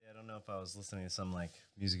if I was listening to some like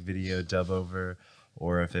music video dub over,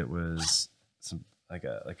 or if it was some like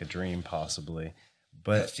a dream possibly.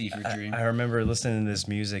 But fever dream. I remember listening to this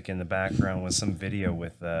music in the background with some video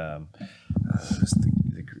with it was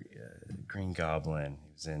the Green Goblin.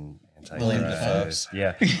 He was in William Dafoe.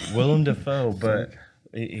 Yeah, Willem Dafoe, but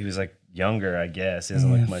he was like younger, I guess. He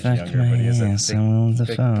doesn't look much younger, but he has a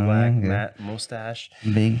thick black mustache.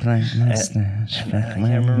 Big black mustache. I can't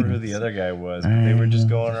remember who the other guy was, but they were just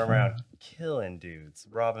going around killing dudes,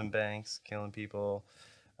 robbing banks, killing people.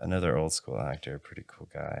 Another old school actor, pretty cool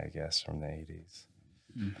guy, I guess, from the 80s.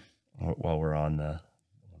 While we're on that,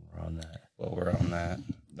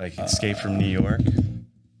 like Escape from New York,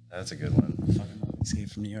 that's a good one. Escape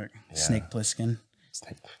from New York. Yeah. Snake Plissken.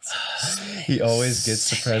 He always gets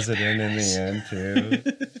the president in the end too.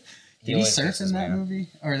 Did he surf in that movie?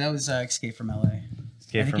 Or that was Escape from LA.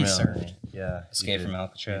 Escape from LA. Yeah. Escape from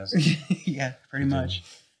Alcatraz. Yeah, pretty much.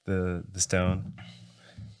 The Stone.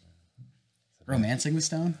 Romancing the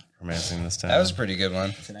Stone. That was a pretty good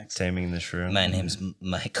one. Taming the Shrew. My name's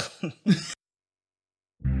Michael.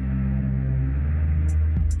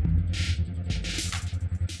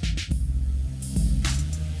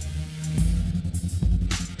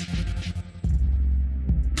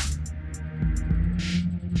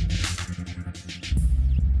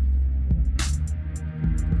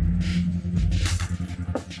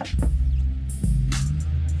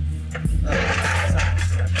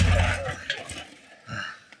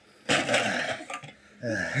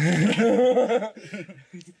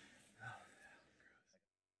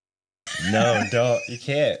 No, don't. You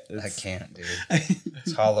can't. I can't, dude.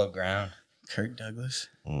 It's hollow ground. Kirk Douglas.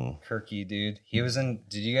 Kirky, dude. He was in.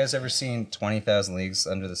 Did you guys ever seen 20,000 Leagues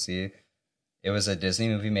Under the Sea? It was a Disney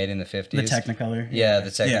movie made in the 50s. The Technicolor. Yeah, the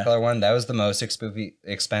Technicolor one. That was the most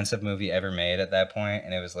expensive movie ever made at that point,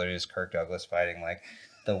 and it was literally just Kirk Douglas fighting like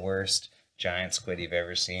the worst giant squid you've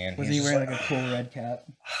ever seen. Was he wearing like a cool red cap?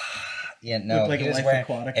 Yeah, no, like he was Life wearing,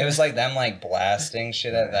 Aquatica. it was like them like blasting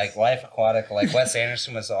shit at like Life Aquatic. Like Wes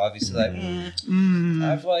Anderson was obviously like,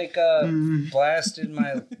 I've like blasted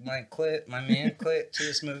my man clit to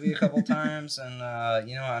this movie a couple times, and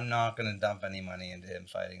I'm not gonna dump any money into him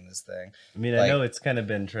fighting this thing. I mean, I know it's kind of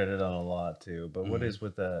been treaded on a lot too, but what is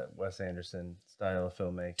with the Wes Anderson style of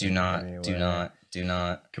filmmaking? Do not.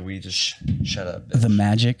 Can we just shut up? Bitch. The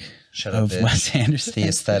magic Shut up, of bitch. Wes Anderson. The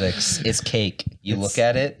aesthetics. It's cake. You look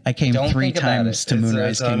at it. I came don't 3 think about times it. to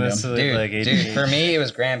Moonrise It's Kingdom. honestly Dude, like for me, it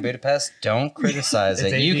was Grand Budapest. Don't criticize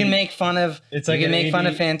it. You can make fun of. It's you like can an make fun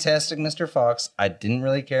of AD Fantastic Mr. Fox. I didn't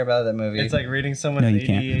really care about that movie. It's like reading someone's No, you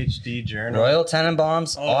can't. ADHD journal. Royal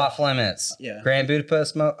Tenenbaums, off limits. Yeah. Grand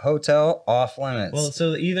Budapest Hotel, off limits. Well,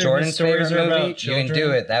 so either Jordan's his stories favorite are movie, about you children, can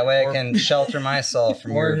do it. That way I or- can shelter myself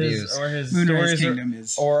from your reviews. or his Moonrise stories Kingdom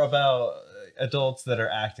is. or about adults that are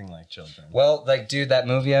acting like children. Well, like, dude, that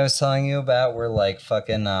movie I was telling you about where, like,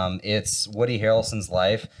 fucking, it's Woody Harrelson's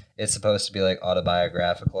life. It's supposed to be, like,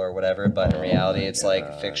 autobiographical or whatever, but in reality, it's,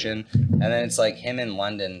 like, fiction. And then it's, like, him in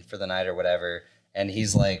London for the night or whatever, and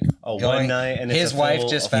he's, like, one night, and his it's a wife full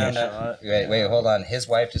just found shot. out... Wait, hold on. His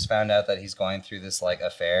wife just found out that he's going through this, like,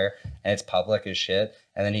 affair, and it's public as shit,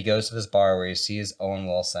 and then he goes to this bar where he sees Owen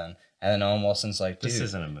Wilson, and then Owen Wilson's like, dude... This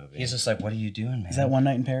isn't a movie. He's just like, what are you doing, man? Is that One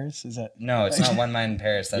Night in Paris? Is that? No, it's not One Night in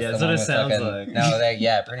Paris. That's Yeah, the that's one what it with sounds fucking, like.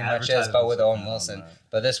 No, pretty much is, but with Owen Wilson. Advertisements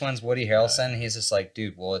But this one's Woody Harrelson. He's just like,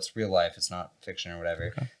 dude, well, it's real life. It's not fiction or whatever.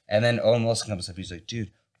 Okay. And then Owen Wilson comes up. He's like, dude,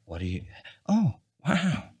 what are you? Oh,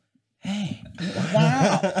 wow. Hey.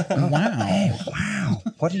 Wow. Wow. Hey, wow.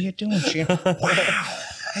 What are you doing, champ? Wow.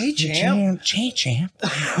 Hey, champ. Hey, champ.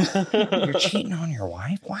 Wow. You're cheating on your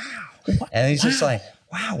wife? Wow. And he's just like,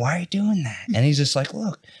 wow, why are you doing that? And he's just like,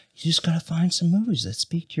 look, you just gotta find some movies that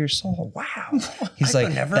speak to your soul. Wow. He's like,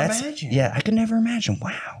 could never imagine. Yeah, I could never imagine.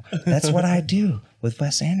 Wow. That's what I do with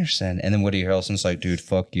Wes Anderson. And then Woody Harrelson's like, dude,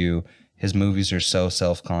 fuck you. His movies are so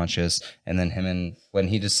self-conscious. And then when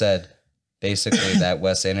he just said basically that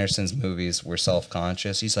Wes Anderson's movies were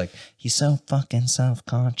self-conscious, he's like, he's so fucking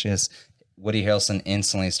self-conscious. Woody Harrelson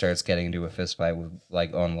instantly starts getting into a fist fight with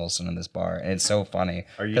like Owen Wilson in this bar. And it's so funny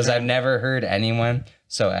because I've never heard anyone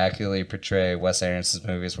so accurately portray Wes Anderson's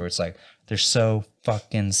movies where it's like, they're so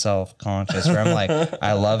fucking self-conscious, where I'm like,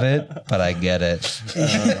 I love it, but I get it.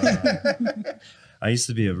 I used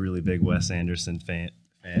to be a really big Wes Anderson fan,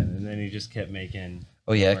 and then he just kept making...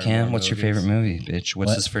 Oh yeah, more and Cam, more what's your movies. favorite movie, bitch?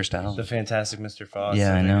 What's his first album? The Fantastic Mr. Fox.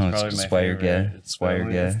 Yeah, I know. It's It's probably why you're my favorite. gay. It's why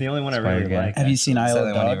you're gay. It's the only one I It's why really you're gay. like. Have you seen Is Isle that of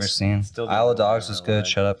the one you've ever Dogs? seen? Still the Isle of only one Dogs I was good. like.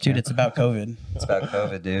 Shut up, Dude, Cam. it's about COVID. It's about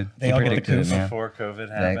COVID, dude. They He all get the predicted it, goof man. Before COVID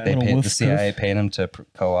They happened. paid Little the woof CIA paid him to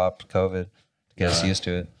co-opt COVID to get us used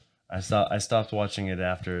to it. I stopped watching it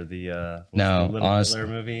after the No, Little honest- Hitler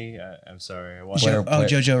movie. I'm sorry. I watched. Blair- Blair-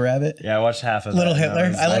 Jojo Rabbit. Yeah, I watched half of Little that, and Hitler?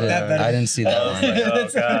 was I like that better. I didn't see that I was one. like, oh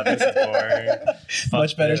god, this is boring. Fuck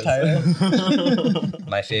Much better this. title.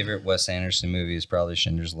 My favorite Wes Anderson movie is probably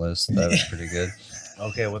Schindler's List. That was pretty good.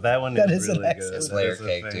 Okay, well that one That is is an really good. excellent- It's That layer is a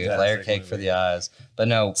cake, dude. fantastic Layer cake for movie. the eyes. But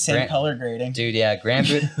no, Same color grading. dude. Yeah,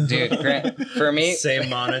 for me, Same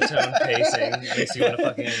monotone pacing. Makes you want to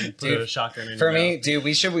fucking put Dude, a shotgun in for your me, mouth.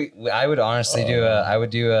 dude, I would honestly I would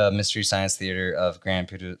do a Mystery Science Theater of Grand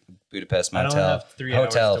Budapest I don't Motel. have 3 hours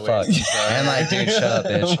Hotel, to fuck. waste, sorry. And like, dude, shut up,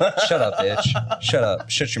 bitch. Shut up, bitch. Shut up.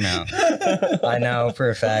 Shut your mouth. I know for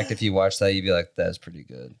a fact if you watch that, you'd be like, that's pretty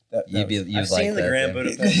good. You'd I've like seen the that Grand thing.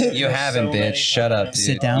 Budapest. You haven't, so many bitch. Shut up, times. dude.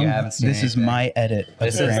 Sit down. You haven't seen This is anything. my edit of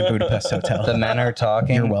This the is- Grand Budapest Hotel. The men are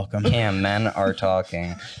talking. You're welcome. Cam, men are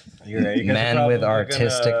talking. You're right. You guys are Men with probably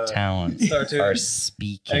artistic gonna talent start to are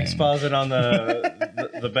speaking. exposit on the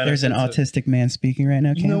benefits. There's an of- autistic man speaking right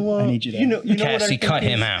now. Cam. You know what? I need you to. You know what I Cassie, think cut is-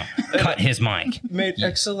 him out. Cut his mic. Made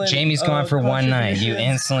excellent. Jamie's gone for one night. You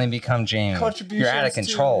contributions- instantly become Jamie. contributions You're out of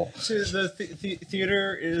control. To the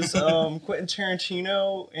theater is Quentin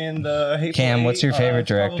Tarantino and the Hateful Cam, what's your Eight, favorite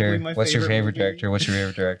probably director? my What's your favorite movie. director? What's your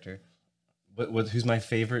favorite director? Who's my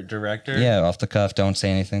favorite director? Yeah, off the cuff. Don't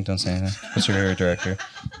say anything. Don't say anything. What's your favorite director?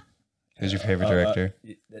 Who's your favorite director?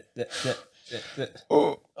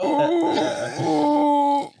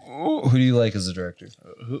 Who do you like as a director?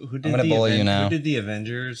 Who did I'm gonna the bully you now. Who did the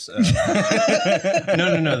Avengers? No,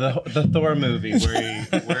 the Thor movie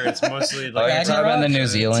where it's mostly Oh, like you're talking about the New Ragnarok?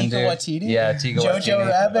 Zealand Taika dude? Waititi? Yeah, Taika Jojo Waititi.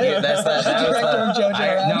 Rabbit? Yeah, that's that. That was Director of Jojo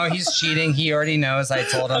Rabbit? No, he's cheating. He already knows. I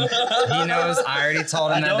told him. He knows. I already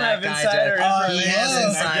told him I that don't that have guy insider did. He information. has I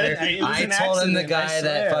insider. did- it was I an told him the accident, guy I that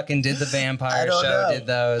swear. fucking did the vampire don't show know. did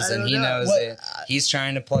those, I and don't he know. knows What- it. He's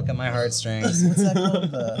trying to pluck at my heartstrings. What's that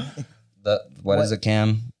called? What is it,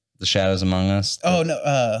 Cam? The Shadows Among Us. Oh no.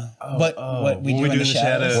 What we do in the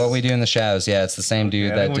shadows? What We Do in the Shadows. Yeah, it's the same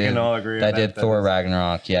dude I that think we did can all agree that on did that. Thor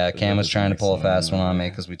Ragnarok. Yeah, Cam was was trying to pull a excellent. fast one on me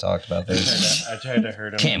because we talked about this. I tried to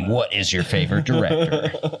hurt him. Cam, what is your favorite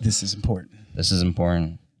director? This is important. This is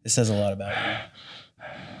important. This says a lot about you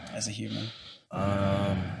as a human.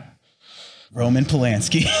 Roman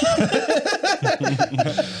Polanski.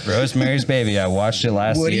 Rosemary's Baby. I watched it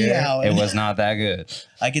last Woody year. Allen. It was not that good.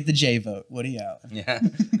 I get the J vote. Woody Allen. Yeah.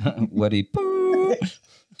 Woody.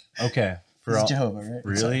 Okay, for It's all, Jehovah, right?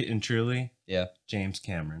 really and truly, Yeah. James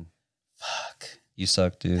Cameron. Fuck. You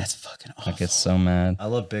suck, dude. That's fucking awful. I get so mad. I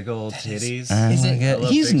love big old titties. Is it- I love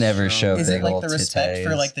He's big, never strong- showed Is big it like old the respect for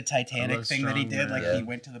titties. like the I Titanic love thing that he strong did? Like men. he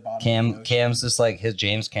went to the bottom. of the ocean. Cam's just like his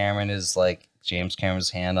James Cameron is like James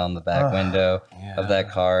Cameron's hand on the back window of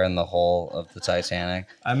that car and the hull of the Titanic.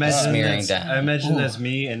 I imagine Smearing that's, down. I imagine that's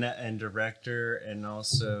me and director and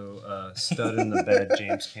also stud in the bed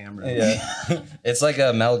James Cameron. Yeah, it's like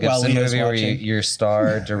a Mel While Gibson Leo's movie where watching. you're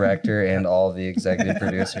star, director, and all the executive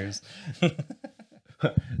producers.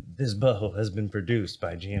 This butthole has been produced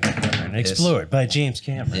by James Cameron, explored by James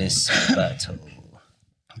Cameron. This battle.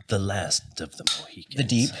 The last of the Mohicans. The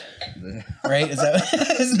Deep, right?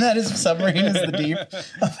 Isn't that his submarine? Is the Deep?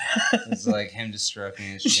 It's like him just stroking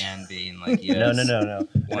his chin, being like, yes, No.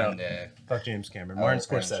 one day. Fuck James Cameron. Martin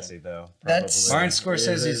Oh, Scorsese though. That's- probably. Martin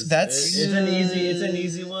Scorsese's- That's- It's an easy. It's an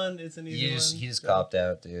easy one. It's an easy He one. just copped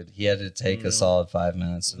out, dude. He had to take a solid 5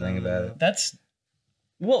 minutes to think about it. That's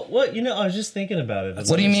Well, what you know? I was just thinking about it.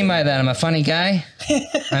 What do you mean by that? I'm a funny guy?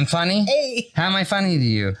 I'm funny? hey. How am I funny to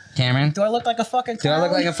you, Cameron? Do I look like a fucking Do clown? I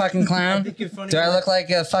look like a fucking clown? think you're funny. Do I look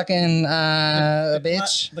like a fucking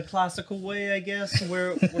bitch? The classical way, I guess,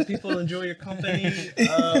 where people enjoy your company.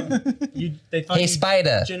 They find Hey, you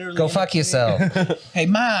Spider, generally go fuck yourself. Hey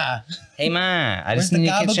Ma, Hey, Ma, I Where's just the need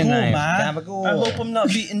a kitchen gabagool, knife. Ma? Gabagool. I hope I'm not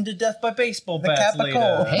beaten to death by baseball The bats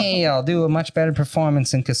Capricorn. later. Hey, I'll do a much better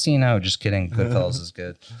performance in Casino. Just kidding. Goodfellas is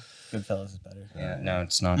good. Goodfellas is better. Yeah, no,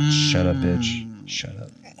 it's not. Shut up, bitch. Shut up.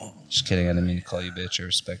 Just kidding. I didn't mean to call you bitch. I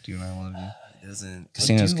respect you and I love you. Doesn't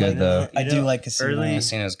Casino's good, though. I do like Casino. early-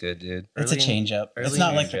 Casino's good, dude. It's a early- change up. It's early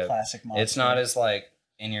not like the change-up. classic monster. It's not as like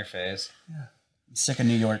in your face. I'm sick of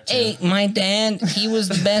New York too. Hey, my dad, he was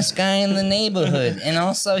the best guy in the neighborhood. And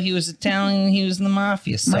also he was Italian, he was in the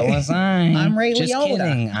mafia. So was I. I'm Ray Just Liotta.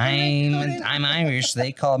 kidding. I'm Irish.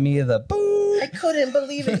 They called me the boo. I couldn't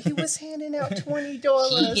believe it. He was handing out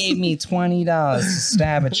 $20. He gave me $20 to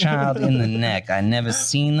stab a child in the neck. I never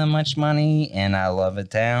seen that much money, and I love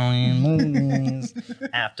Italian movies.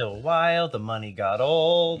 After a while, the money got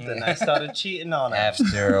old, and I started cheating on him.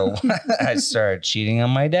 After a while, I started cheating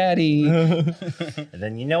on my daddy. And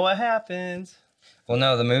then you know what happens? Well,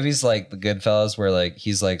 no, the movie's like the Goodfellas, where like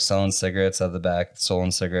he's like selling cigarettes out the back,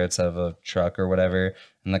 stolen cigarettes out of a truck or whatever,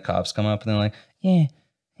 and the cops come up and they're like, "Yeah,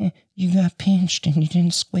 you got pinched and you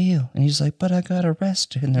didn't squeal," and he's like, "But I got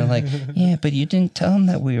arrested," and they're like, "Yeah, but you didn't tell him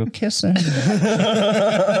that we were kissing."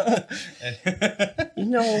 You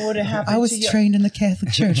know what would have happened? I was trained in the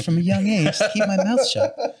Catholic Church from a young age to keep my mouth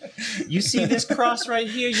shut. You see this cross right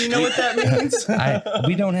here? You know what that means?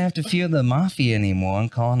 We don't have to fear the mafia anymore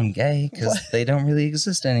and calling them gay because they don't really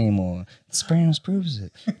exist anymore. The Sopranos proves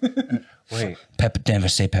it. Wait. Pepper, never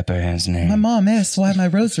say Pepper Ann's name. My mom asked why my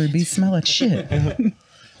rosary beads smell like shit.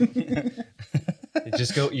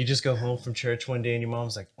 You just go home from church one day and your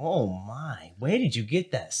mom's like, "Oh my, where did you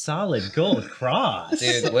get that solid gold cross?"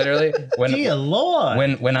 Dude, literally, Dear Lord.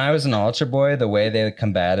 when I was an altar boy, the way they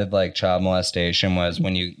combated like child molestation was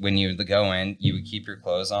when you go in, you would keep your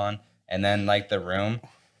clothes on, and then like the room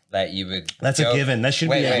that you would. That's a given. That should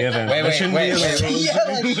be a given. That shouldn't be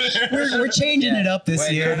a rule. We're changing it up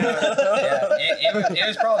this year. It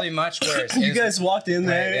was probably much worse. You guys walked in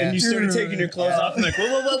there and you started taking your clothes off and like,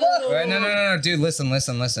 whoa. No, dude, listen.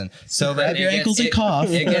 So that your ankles and cough.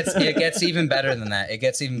 It gets even better than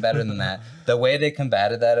that. The way they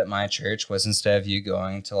combated that at my church was instead of you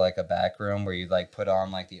going to like a back room where you like put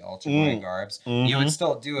on like the altar boy garbs, you would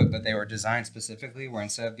still do it, but they were designed specifically where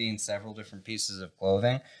instead of being several different pieces of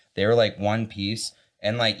clothing, they were like one piece,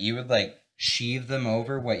 and like you would like sheathe them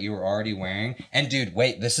over what you were already wearing. And dude,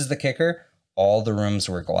 wait, this is the kicker. All the rooms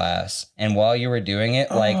were glass. And while you were doing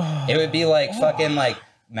it, like it would be like fucking like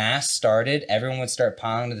mass started, everyone would start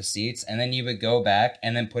piling to the seats, and then you would go back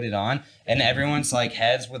and then put it on, and everyone's like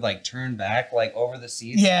heads would like turn back like over the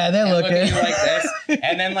seats. Yeah, they're and looking look at you like this,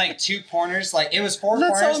 and then like two corners, like it was four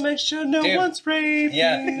Let's corners. all make sure no Dude. one's raped.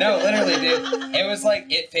 Yeah, no, literally, dude. It was like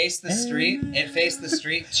it faced the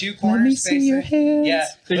street. Two corners Let me see facing. your hands. Yeah,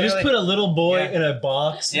 They just literally. put a little boy Yeah. in a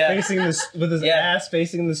box Yeah. facing this with his Yeah. ass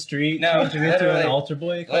facing the street, No, changing into literally. an altar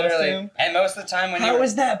boy Literally, costume. and most of the time when you How were,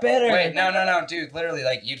 is that better? wait, no, dude, literally,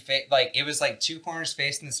 like you'd like it was like two corners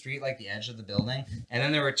facing the street, like the edge of the building, and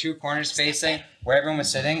then there were two corners facing where everyone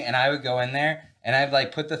was sitting, and I would go in there and I'd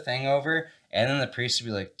like put the thing over, and then the priest would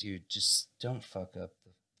be like, "Dude, just don't fuck up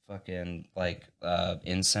the fucking like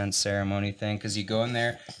incense ceremony thing," because you go in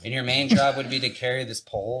there and your main job would be to carry this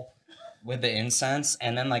pole with the incense,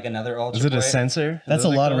 and then like another altar Is it boy. a censer? That's Is a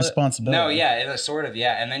that what lot they of call it? responsibility. No, yeah, it was sort of,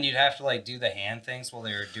 yeah. And then you'd have to like do the hand things while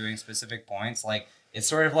they were doing specific points. Like it's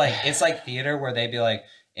sort of like it's like theater where they'd be like,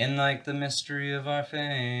 "In like the mystery of our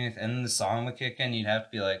faith," and then the song would kick in. You'd have to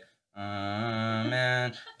be like,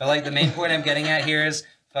 man. But like the main point I'm getting at here is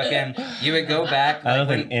fucking you would go back. I don't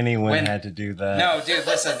like, think anyone when- had to do that. No, dude,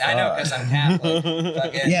 listen. I know because I'm Catholic.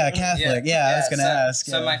 Fucking, Yeah, Catholic. Yeah, I was gonna ask.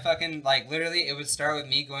 So yeah. my fucking like literally, it would start with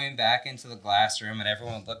me going back into the glass room, and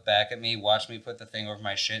everyone would look back at me, watch me put the thing over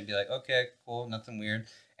my shit, and be like, "Okay, cool, nothing weird."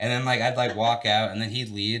 And then like I'd like walk out, and then he'd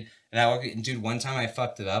lead, and I walk. And dude, one time I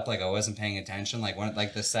fucked it up, like I wasn't paying attention. Like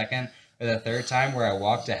the second or the third time where I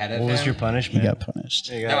walked ahead of What him. was your You punishment? got punished.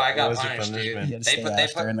 You No, I got what was your punished, dude. punishment? You had to They stay put- they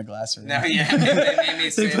after put- in the glass room. No, yeah, they made me They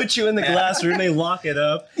sit. put you in the glass room. They lock it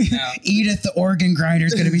up. No. Edith, the organ grinder,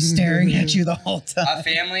 is going to be staring at you the whole time. A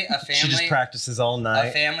family. She just practices all A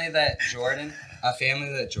night. family that Jordan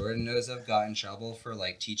knows of got in trouble for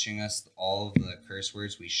like teaching us all of the curse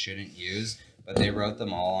words we shouldn't use, but they wrote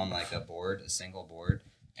them all on like a single board,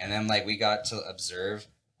 and then like we got to observe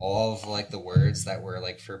all of like the words that were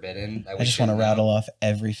like forbidden. That we I just want to shouldn't know. rattle off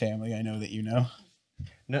every family I know that you know.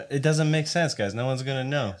 No, it doesn't make sense, guys. No one's gonna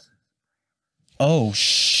know. Oh,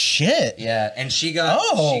 shit. Yeah, and she got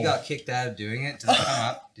Oh. kicked out of doing it. Did that come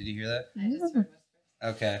up? Did you hear that?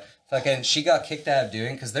 Okay, fucking, she got kicked out of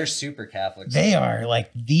doing because they're super Catholics. They are like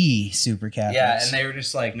the super Catholics. Yeah, and they were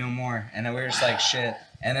just like, no more. And then we were just like, shit.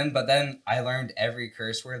 And then, but then I learned every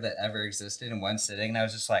curse word that ever existed in one sitting. And I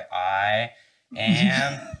was just like, I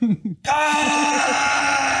am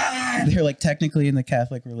God. They're like technically in the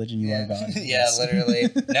Catholic religion, you are God. Yeah, literally.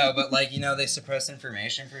 No, but like, they suppress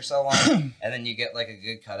information for so long. And then you get like a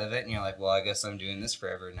good cut of it. And you're like, well, I guess I'm doing this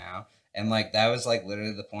forever now. And like, that was like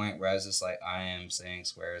literally the point where I was just like, I am saying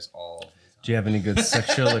swears all the time. Do you have any good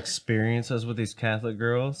sexual experiences with these Catholic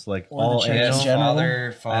girls? Like Or the all church anal? in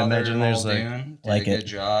general? Father imagine there's, like- Muldoon did like a it. good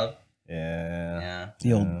job. Yeah. Yeah.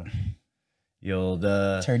 You'll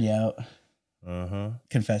You'll turn you out, uh-huh.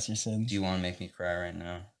 confess your sins. Do you want to make me cry right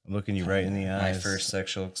now? I'm looking you right in the My eyes. first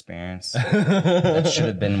sexual experience. That should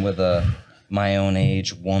have been with a my own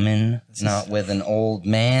age woman, not with an old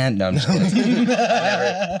man. No, I'm just kidding.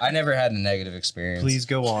 I never had a negative experience. Please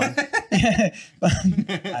go on.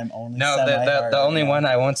 I'm only No, the only one,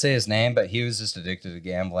 I won't say his name, but he was just addicted to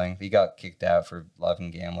gambling. He got kicked out for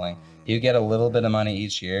loving gambling. He would get a little bit of money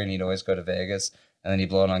each year, and he'd always go to Vegas, and then he'd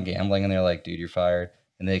blow it on gambling, and they're like, dude, you're fired.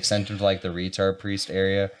 And they sent him to like the retard priest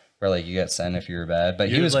area, where like you got sent if you were bad. But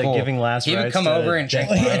he was like cool. giving last He would rites come to over and drink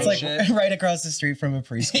Jack wine It's and like shit. right across the street from a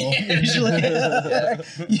preschool. Usually,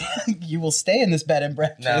 you will stay in this bed and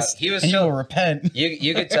breakfast. No, he was and so- you'll repent.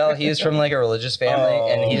 You could tell he was from like a religious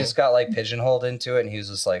family, and he just got like pigeonholed into it, and he was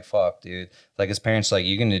just like, "Fuck, dude!" Like his parents like,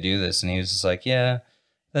 "You gonna do this?" And he was just like, "Yeah,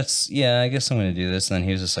 I guess I'm gonna do this." And then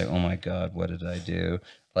he was just like, "Oh my god, what did I do?"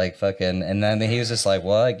 Like fucking, and then he was just like,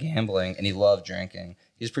 "Well, I like gambling," and he loved drinking.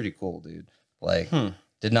 He's pretty cool, dude. Like,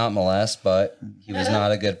 did not molest, but he was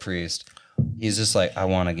not a good priest. He's just like, I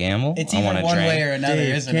want to gamble. It's I either want to one drink. way or another,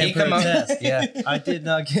 Dave, isn't can't it? He come over, protest. yeah. I did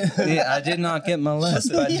not get. Yeah, I did not get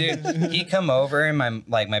molested, but dude, he'd come over and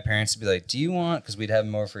my parents would be like, "Do you want?" Because we'd have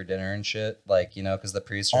him over for dinner and shit, like because the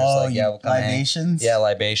priest was like, "Yeah, we'll come hang." libations. Yeah,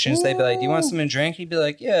 libations. They'd be like, "Do you want something to drink?" He'd be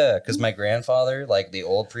like, "Yeah," because my grandfather, like the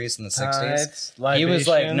old priest in the '60s, he was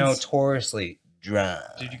like notoriously drunk.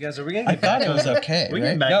 Dude, you guys, are we gonna? I Get thought back it was on- okay. we right?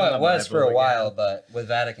 getting back No, on it the was for Bible a while, again. but with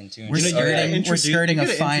Vatican II, We're You know, you gotta skirting- we're introduce- skirting you a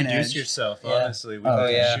gotta fine introduce edge. yourself. Yeah. Honestly, we've Oh,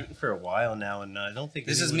 been yeah. shooting for a while now, and I don't think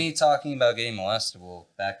this is anyone- me talking about getting molested. We'll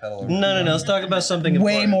backpedal. No. Let's talk about something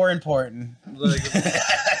Way important. more important. Like,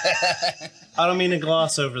 I don't mean to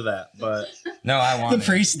gloss over that, but No, I want The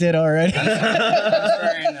priest did already. I'm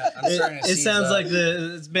starting to it seize sounds up. like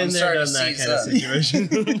it's been I'm there, starting done to that seize kind of up.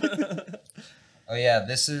 situation. Oh yeah,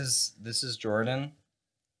 this is Jordan.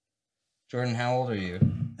 Jordan, how old are you?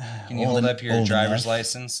 Can you hold up your Old driver's enough.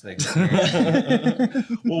 license? They can see it.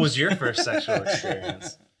 What was your first sexual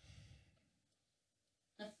experience?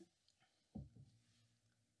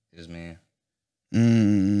 It was me.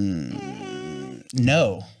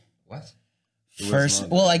 No. What? First,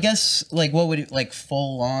 well, I guess like what would it like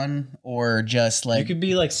full on or just like You could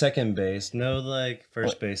be like second base, no like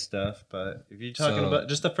first base stuff. But if you're talking So- about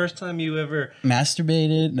just the first time you ever,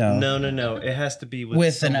 masturbated? No. no, it has to be with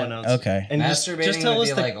With an- someone else. okay. and just Masturbating tell would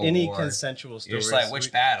us be like a any war. consensual You're stories. just like,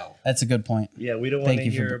 which battle? That's a good point. Yeah, we don't want Thank to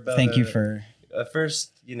you hear for about. thank you for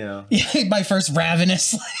first. You know, my first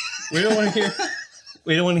ravenous. we don't want to hear.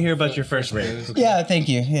 We don't want to hear about your first rape. Yeah, thank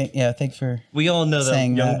you. Yeah, thank you for We all know that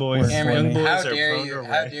Saying young that boys, word Cameron, for young me. boys how are dare prone you? to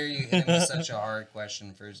How rape. dare you hit him with such a hard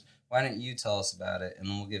question first? Why don't you tell us about it, and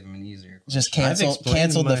then we'll give him an easier question. just I've explained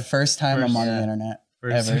canceled my the first time I'm first- on the yeah. internet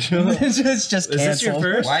First ever. sexual- It's just Is this your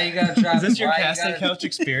canceled. first? Why you gotta drop? Is this your why you casting gotta- couch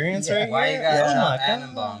experience Yeah. right Why you here? gotta Oh drop my God.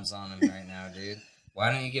 atom bombs on him right now, dude? Why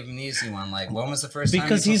don't you give him an easy one? Like, when was the first time?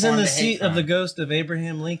 Because you he's in the performed a hate seat of the crime? ghost of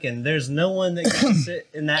Abraham Lincoln. There's no one that can sit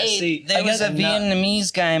in that seat. There was a and not-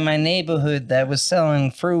 Vietnamese guy in my neighborhood that was selling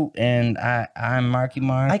fruit, and I'm Marky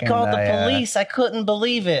Mark. I and called the I, police. I couldn't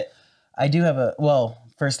believe it. I do have a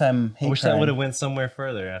first time hate I wish crime. that would have went somewhere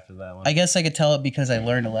further after that one. I guess I could tell it because I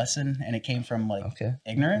learned a lesson and it came from like Okay.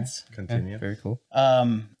 ignorance. Continue. Very cool.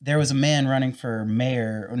 There was a man running for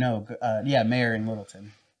mayor, or no, mayor in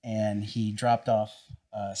Littleton, and he dropped off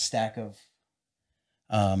a stack of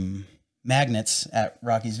magnets at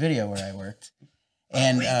Rocky's Video where I worked.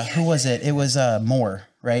 And who was it? It was Moore,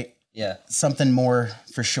 right? Yeah. Something more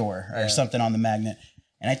for sure, or Yeah. something on the magnet.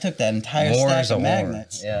 And I took that entire More stack is a of war.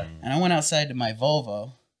 magnets, Yeah. and I went outside to my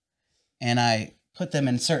Volvo, and I put them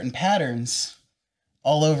in certain patterns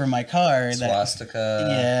all over my car. Swastika.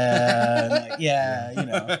 Yeah, you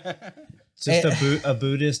know. It's just a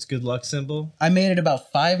Buddhist good luck symbol. I made it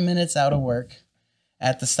about 5 minutes out of work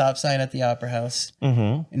at the stop sign at the Opera House,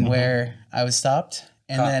 Mm-hmm. and where I was stopped,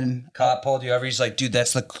 and then Cop pulled you over. He's like, dude,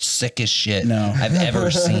 that's the sickest shit No. I've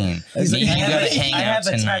ever seen. Me and you gotta hang out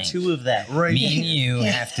tonight. of that right Me and you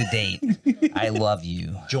have to date. I love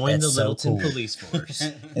you. Join That's the so Littleton cool. police force.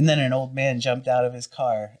 and then an old man jumped out of his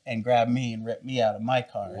car and grabbed me and ripped me out of my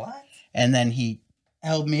car. What? And then he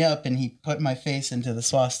held me up and he put my face into the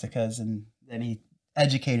swastikas, and then he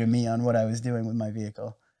educated me on what I was doing with my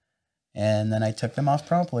vehicle. And then I took them off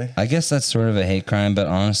promptly. I guess that's sort of a hate crime, but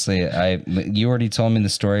honestly, you already told me the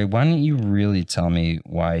story. Why don't you really tell me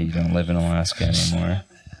why you don't live in Alaska anymore?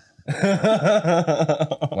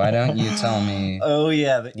 Why don't you tell me Oh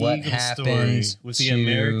yeah, the what Eagle happened story with the to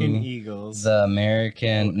American Eagles. the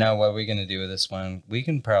American? No, what are we gonna do with this one? We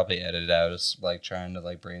can probably edit it out as like trying to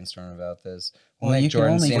like brainstorm about this. We'll Well, make you can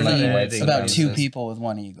Jordan only seem We're like not he editing white It's about two supremacist. people with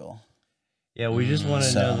one eagle. Yeah, we just want to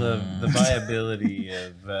So- know the viability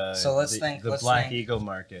of So let's think- the let's black think. eagle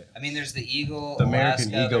market. I mean, there's the eagle, The American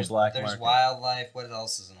Alaska, eagle there's, black there's market. wildlife. What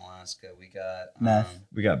else is in Alaska? We got Meth.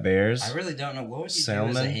 We got bears. I really don't know. What would you do as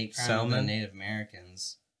a Salmon? hate crime Salmon? with the Native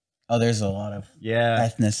Americans? Oh, there's a lot of Yeah,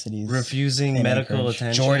 ethnicities. refusing in medical Anchorage.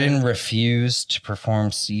 attention. Jordan refused to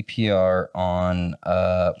perform CPR on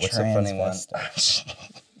what's a funny one?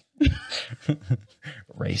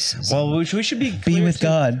 Racism. Well, we should be Be clear with too.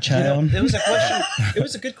 God, You know, child. it was a question. It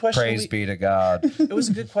was a good question. Praise be to God. It was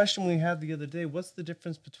a good question we had the other day. What's the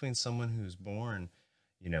difference between someone who's born,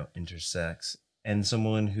 intersex, and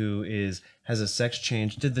someone who has a sex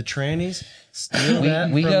change? Did the trannies steal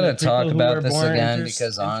that? We from gotta the people talk who about were this born again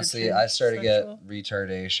because honestly, I started to intersexual? get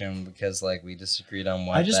retardation because like we disagreed on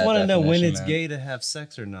what. I just want to know when it's gay to have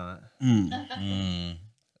sex or not.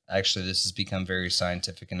 Actually, this has become very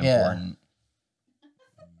scientific and Yeah. important.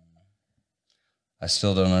 I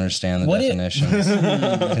still don't understand the What it- definitions.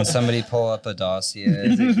 Can somebody pull up a dossier?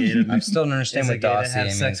 I still don't understand what dossier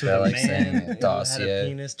means, but I like saying it. Had a Dossier.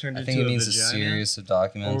 penis turned I think into it means a vagina? series of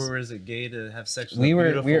documents. Or is it gay to have sex with We a were-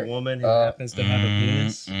 beautiful we're- woman who happens to have a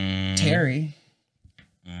penis? Terry,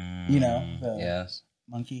 you know, the Yes.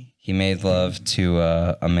 monkey. He made love to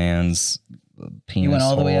a man's penis. He went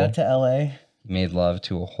all the way hole. out to L.A. He made love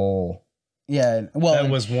to a hole. Yeah, well, That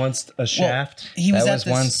was once a shaft. he was that at was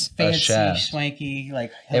this once a fancy, shaft. swanky,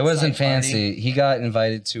 like It wasn't hillside party. fancy. He got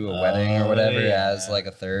invited to a wedding or Oh, whatever yeah. as like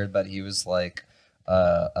a third, but he was like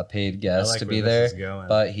a paid guest like to where be this there. is going.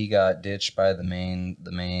 But he got ditched by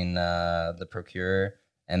the procurer,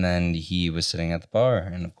 and then he was sitting at the bar,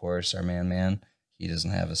 and of course our man, he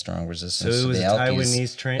doesn't have a strong So resistance it to was the a alkies.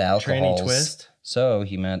 Taiwanese the alcohols. tranny twist. So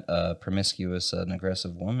he met a promiscuous and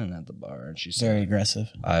aggressive woman at the bar, and she said, Very aggressive.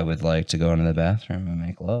 I would like to go into the bathroom and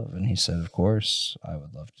make love. And he said, of course, I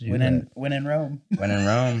would love to do When that. in Rome. When in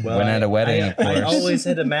Rome. Well, when at a wedding, of course. I always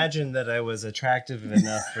had imagined that I was attractive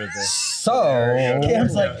enough for this. So- scenario to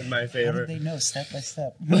Cam's work like, out in my How favor. did they know step by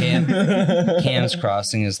step? Cam's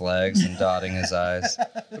crossing his legs and dotting his eyes.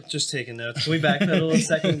 Just taking notes. Can we backpedal a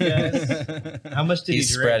second, guys? How much did He's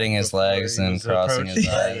he drink spreading his before legs he and was crossing his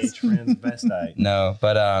approached by a transvestite? No,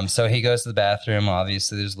 but so he goes to the bathroom.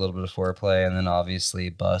 Obviously, there's a little bit of foreplay, and then obviously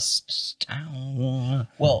busts down.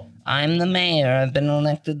 Well, I'm the mayor. I've been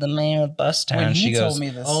elected the mayor of Bustown. when She he goes, told me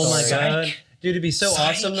this Oh my story, god. Dude, it'd be so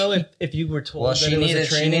awesome though if you were told well, that she it was a needed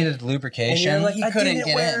training. lubrication. And you're like, He I couldn't didn't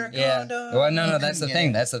get wear in. a yeah. condom. Well, no, He that's the couldn't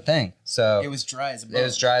thing. get That's the thing. So it was dry as a it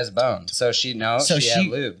was dry as a bone. So she So she had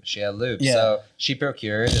she- lube. She had lube. Yeah. So she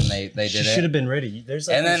procured, and they She did should it. have been ready. There's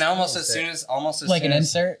like And then these almost things as soon that- as like soon an as-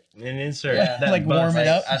 insert. an insert, Yeah. that Like warm bust. it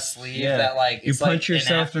up. a sleeve Yeah. that like You it's punch like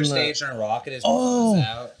yourself an in the- after stage on a rocket is Oh,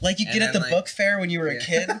 out. like you And get at the then, like- book fair when you were a Yeah.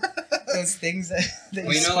 kid. Those things that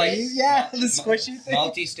Well, you know, like, yeah, the squishy thing.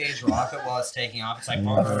 Multi-stage rocket while it's taking off. It's like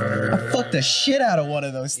Fuck the shit out of one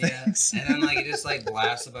of those yeah. things. And then like it just like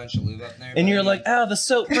blasts a bunch of lube up there. And you're like, ow, the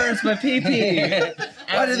soap burns my pee pee.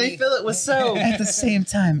 Why do they fill it with soap? At the same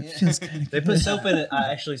time, it feels kind of. They put soap in it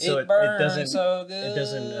actually, so it burns doesn't so good. it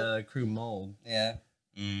doesn't accrue mold Yeah.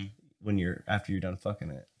 Mm. when you're after you're done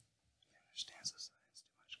fucking it.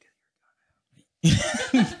 He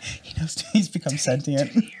knows he's become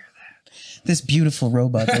sentient. This beautiful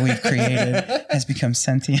robot that we've created has become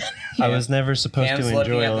sentient. I was never supposed Cam's to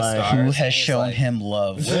looking enjoy at the life. stars. Who has He's shown like- him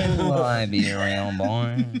love? When will I be a real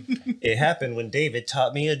boy? It happened when David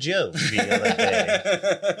taught me a joke the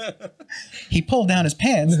other day. He pulled down his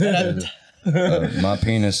pants. My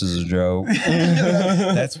penis is a joke.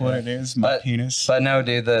 That's what it is. My But- penis. But no,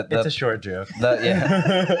 dude, It's a short joke.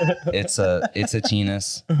 yeah, it's a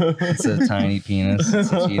penis. It's a tiny penis.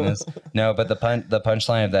 It's a penis. No, but the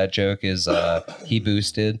punchline of that joke is he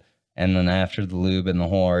boosted, and then after the lube and the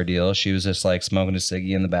whole ordeal, she was just like smoking a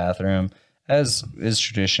ciggy in the bathroom, as is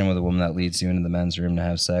tradition with a woman that leads you into the men's room to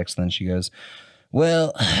have sex. And then she goes,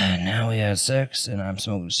 well, now we had sex and I'm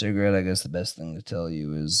smoking a cigarette. I guess the best thing to tell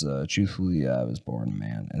you is, truthfully, I was born a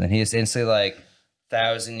man. And then he just instantly like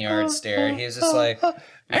 1,000-yard stare. He was just like,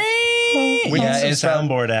 We need some it's prob-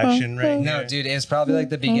 soundboard action right no, here. dude, it's probably like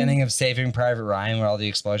the beginning of Saving Private Ryan where all the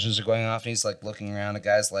explosions are going off and he's like looking around, a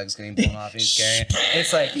guy's legs getting blown off and he's carrying.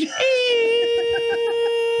 It's like,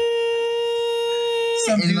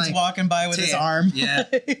 some And, dude's like, walking by with his Ter- arm. yeah.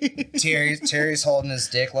 Terry's holding his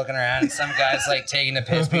dick, looking around, and some guy's like taking a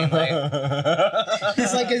piss, being like,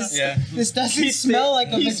 It's like Yeah. this doesn't smell like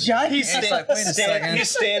a vagina. He's It's like, wait a second. He's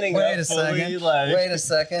standing Wait up a fully, second. like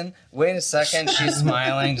Wait a second. She's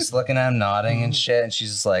smiling, just looking at him, nodding and shit, and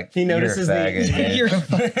she's just like, he notices "You're a faggot, dude. You're a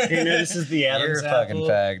fucking he notices the You're Adam's a fucking apple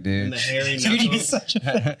fag, and dude. the hairy dude, you're knuckles. such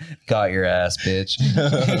a Got your ass, bitch."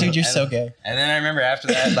 dude. You're so gay. And then I remember after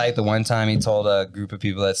that, like the one time he told a group of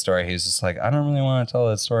people that story, he was just like, "I don't really want to tell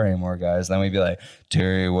that story anymore, guys." Then we'd be like,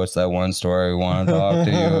 "Terry, what's that one story we want to talk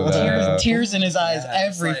to you about?" Tears in his eyes Yeah,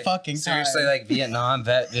 it's every like, fucking time. seriously, like Vietnam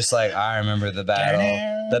vet, just like I remember the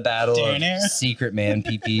battle of Secret Man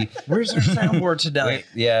PP. Where's our soundboard tonight?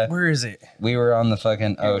 Yeah, Where is it? we were on the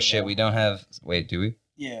fucking. Oh shit, we don't have. Wait, do we?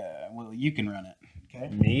 Yeah, well, you can run it. Okay.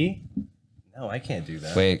 Me? No, I can't do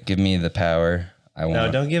that. Wait, give me the power. I want.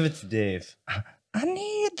 No, don't give it to Dave. I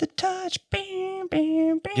need the touch. Bam,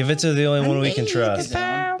 bam, bam. Give it to the only one we can trust.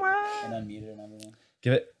 And unmute it and everything.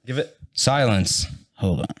 Give it. Silence.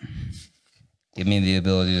 Hold on. Give me the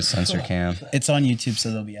ability to censor Cam. It's on YouTube, so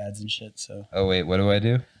there'll be ads and shit. So, Oh wait, what do I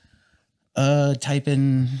do? type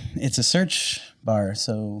in. It's a search bar.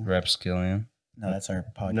 So Repskillion. no, that's our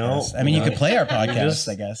podcast. No, I mean, you no. could play our podcast, just-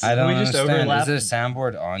 I guess. I don't We just understand. overlap- Is it a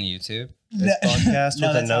soundboard on YouTube? This podcast No,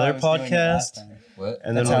 with that's how I another was doing it last podcast, time. What?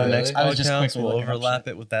 and then That's on how the it next is. I was just podcast quickly we'll looking up overlap shit.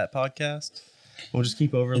 it with that podcast. We'll just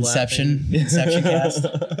keep overlapping. Inception cast.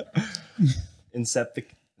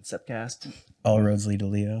 Incepcast. All roads lead to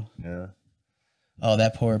Leo. Yeah. Oh,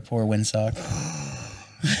 that poor Windsock.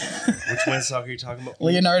 Which Windsock are you talking about?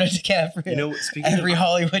 Leonardo DiCaprio. You know, speaking Every of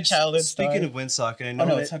Hollywood childhood speaking star. of Windsock, and I Oh,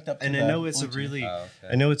 know no, it's hooked up to and I the know it's a Bluetooth. really, Oh,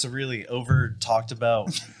 okay. I know it's a really over talked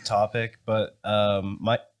about topic, but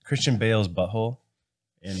my Christian Bale's butthole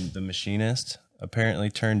in The Machinist apparently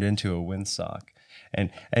turned into a windsock,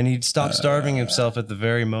 and he stopped starving himself at the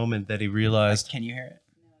very moment that he realized, Can you hear it?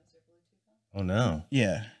 oh no,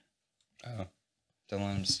 Yeah. Oh, don't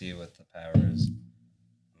let him see what the power is.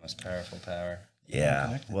 Most powerful power.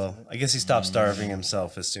 yeah. Well, I guess he stopped starving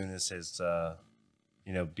himself as soon as his,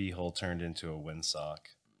 beehole turned into a windsock.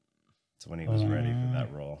 That's when he was ready for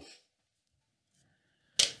that role.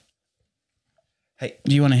 Hey,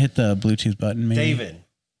 Do you want to hit the Bluetooth button, maybe? David.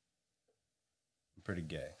 I'm pretty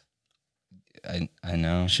gay. I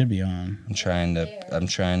know. Should be on. I'm trying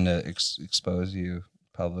to expose you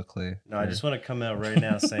publicly. No, I just want to come out right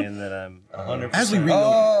now saying that I'm 100% As we read-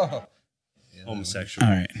 Oh. homosexual.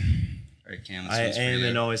 All right. All right, Cam. This I one's for am you.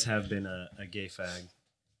 and always have been a gay fag,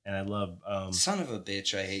 and I love Son of a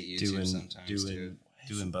bitch, I hate YouTube doing sometimes, dude.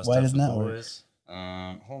 bust Why up doesn't with that work? boys.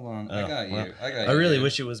 Hold on. Oh, I got you. well, I got you. I really dude.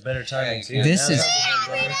 wish it was better timing Yeah, too. This Now is-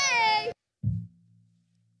 that-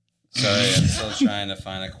 Sorry, I'm still trying to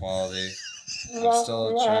find equality. I'm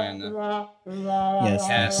still trying to. Yes.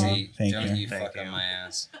 Cassie, Thank don't you. you fuck on my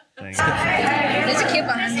ass. Thank you. There's a kid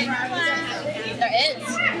behind me. There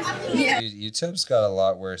is. Yeah. Dude, YouTube's got a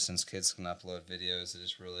lot worse since kids can upload videos. It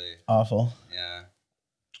is really, Awful. yeah.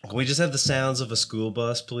 Can we just have the sounds of a school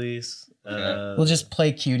bus, please? Okay. We'll just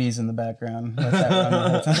play cuties in the background. Let that run the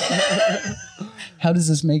whole time. How does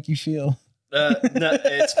this make you feel? no,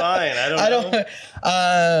 it's fine. I don't. I know.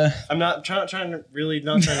 don't. I'm not trying to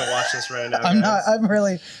watch this right now. I'm not. guys. I'm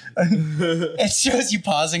really. It shows you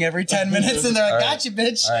pausing every 10 minutes, and they're like, All right. "Gotcha,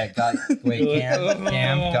 bitch." All right, wait,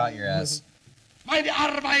 Cam, got your ass. Meine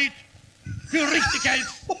Arbeit für Richtigkeit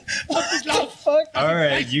und ich glaube, Fuck. All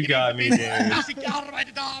right, you got me, dude. dass ich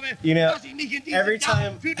gearbeitet habe, You know, dass ich mich in every diesem Jahr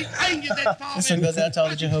time- für dich eingesetzt habe. This one goes out to all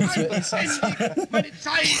the Jehovah's Meine Witnesses. Zeit, meine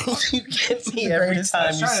Zeit. You get me every greatest- time I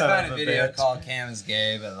was you trying to son find of a a video bitch. called Cam is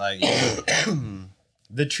gay, but like,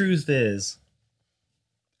 The truth is,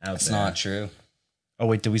 out it's there. not true. Oh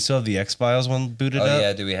wait, do we still have the X Files one booted Oh up?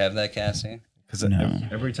 yeah, do we have that, Cassie? Because No.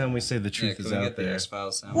 every time we say the Yeah, truth can is we out get the there. X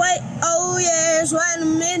Files sound? Wait, oh yes, wait a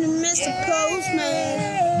minute, Mr.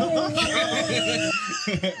 Postman.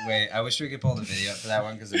 Wait, I wish we could pull the video up for that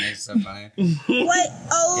one because it makes it so funny. Wait,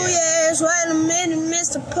 oh yes, wait a minute,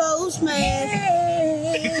 Mr. Postman.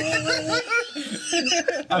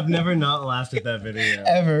 I've never not laughed at that video.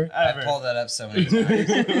 Ever. I pulled that up so many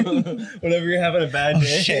times. Whenever you're having a bad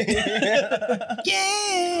day.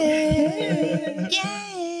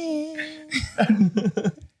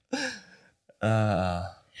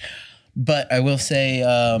 But I will say,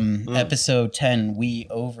 episode 10,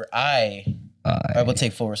 I will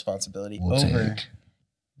take full responsibility.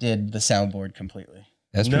 Did the soundboard completely.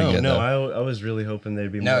 That's pretty good. No, though. I was really hoping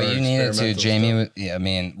they'd be No, more you need it to. experimental Jamie, stuff. I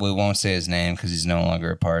mean, we won't say his name because he's no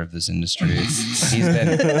longer a part of this industry. He's been,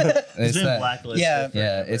 He's been that, blacklisted. Yeah.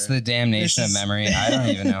 yeah, it's the damnation of This is- memory. I don't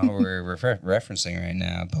even know who we're referencing right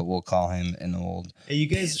now, but we'll call him an old. Hey, you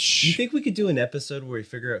guys, Bitch. you think we could do an episode where we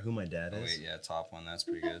figure out who my dad is? yeah, top one. That's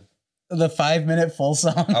pretty good. The 5-minute full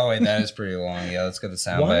song. Oh wait, that is pretty long. Yeah, let's get the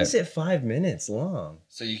sound Why bite. is it 5 minutes long?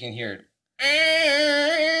 So you can hear it.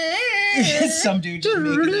 Some dude just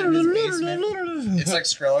making it in his basement. It's like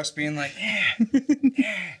Skrillex being like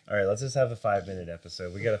All right, let's just have a 5-minute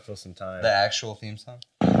episode. We got to fill some time. the actual theme song.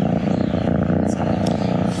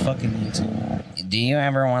 Fucking YouTube. Do you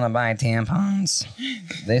ever want to buy tampons?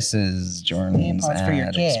 This is Jordan's Tampons for your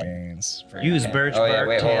ad cat. experience. For Use your cat. birch Oh, yeah, bark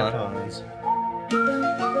wait, hold on. tampons.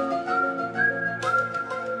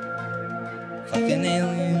 Fucking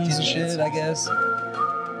aliens and shit, I guess.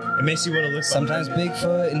 It makes you want to look. Sometimes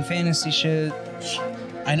Bigfoot and fantasy shit.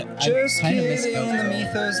 I know. Just I kind of miss kidding. The GoPro.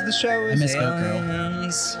 mythos of the show I is miss GoPro.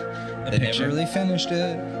 aliens. They picture. never really finished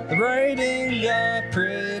it. The writing got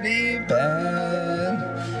pretty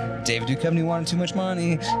bad. David Duchovny wanted too much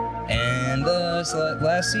money, and the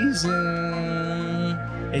last season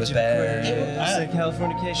was bad.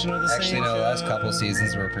 Californication with the Actually, same no, the last show. couple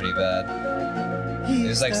seasons were pretty bad. It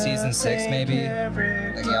was like season 6, maybe.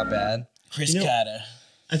 They got bad. Chris You know- Kata.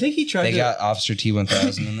 I think he tried. They got Officer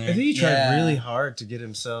T-1000 in I there. think he tried Yeah. really hard to get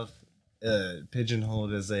himself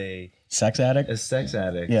pigeonholed as a Sex addict? sex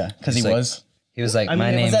addict. Yeah, because he It's like- was. He was like, I mean, my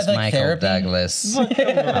was name's that like Michael therapy? Douglas. All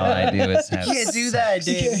I do is have You can't do that,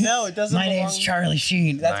 Dave. No, it doesn't. My name's belong- Charlie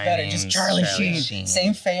Sheen. That's My better. Just name's Charlie, Charlie Sheen. Sheen.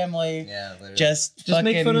 Same family. Yeah, literally. Just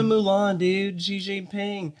Make fun of fucking- Mulan, dude. Xi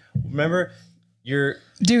Jinping. Remember, your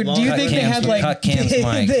Dude, do you Cut think they Cam's- had like cut Cam's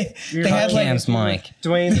mic. they had like Cam's mic.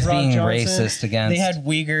 Dwayne He's The Rock being Johnson. racist against. they had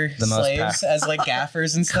Uyghur The most slaves as like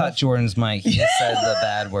gaffers and cut stuff. Jordan's mic. He just said the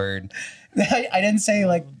bad word. I didn't say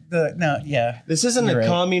like the no, yeah. This isn't You're a right.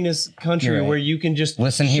 communist country You're right. where you can just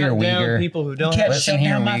Listen here, shut down Uyghur. people who You don't can't have. Listen shut here,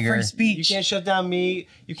 down my Uyghur. free You speech. can't shut down me.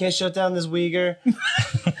 You can't shut down this Uyghur.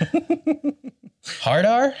 Hard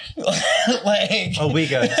R? Like Oh,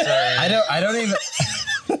 Uyghur. Sorry. I don't even.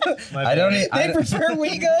 My I don't. bad. they prefer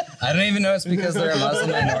Uyghur? I don't even know it's because they're a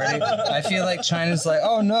Muslim minority. I feel like China's like,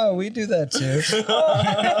 oh no, we do that too.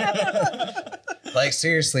 Like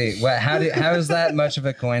seriously, what? How is that much of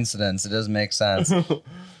a coincidence? It doesn't make sense.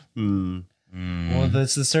 Well,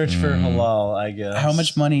 that's the search for halal, I guess. How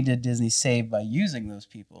much money did Disney save by using those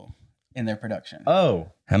people in their production?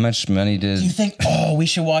 Oh, How much money did? Do you think, oh, we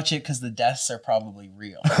should watch it because the deaths are probably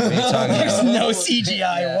real? What are you talking There's about? no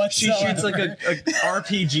CGI she whatsoever. shoots like a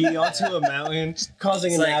RPG onto a mountain,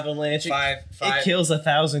 causing an like avalanche. five- It kills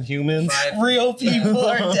 1,000 humans. Real people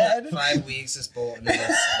are dead. 5 weeks is bolting in this,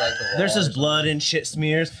 like the There's just blood and shit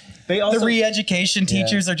smears. They also The re-education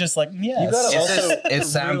teachers are just like, yes. You gotta also It's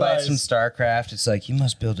sound bites from realize- StarCraft. It's like you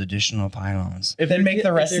must build additional pylons. if then they're make ki- the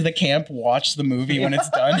if rest they're- of the camp watch the movie when it's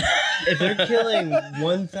done. If they're killing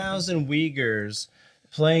 1,000 Uyghurs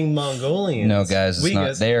playing Mongolians, No, guys, it's not.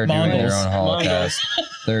 Uyghurs- They are doing their Mongols. own Holocaust.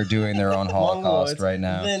 They're doing their own Holocaust Mongoloids, right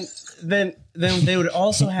now. Then they would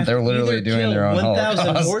also have They're to literally either doing kill their own 1,000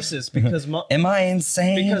 Holocaust. horses because Am I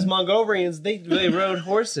insane? because Mongolians they rode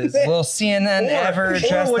horses. Will CNN ever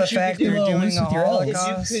address what the you fact could do they're doing loose a with your elbows. is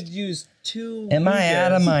Holocaust? you could use 2 Am I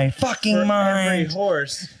out of Uyghurs my for fucking every mind?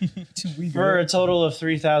 horse for a total of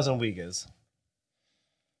 3,000 Uyghurs.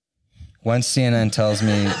 Once CNN tells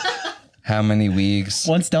me how many weeks,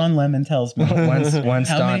 Once Don Lemon tells me.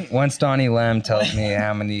 once Donnie Lem tells me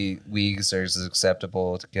how many weeks is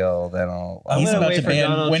acceptable to kill, then I'll. I'm He's gonna about wait to for ban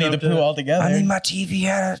Donald Winnie the Trump Pooh to- altogether. I need my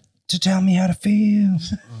TV to tell me how to feel.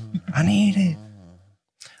 I need it.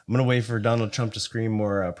 I'm gonna wait for Donald Trump to scream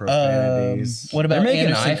more profanities. What about They're making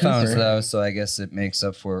Anderson iPhones Cooper? though, so I guess it makes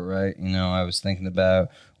up for it, right? You know, I was thinking about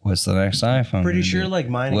what's the next iPhone. Pretty gonna sure be? like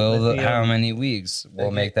mining Will lithium, how many weeks will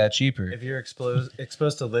Okay. make that cheaper? if you're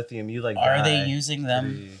exposed to lithium, you like Are die. they using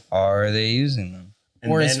them? Are they using them?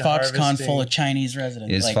 And Or is then Foxconn harvesting- full of Chinese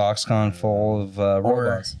residents? Is like, Foxconn full of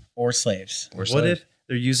robots? or slaves? Or What slaves? if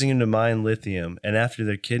they're using them to mine lithium, and after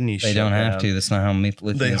their kidneys They shut don't have down, to? That's not how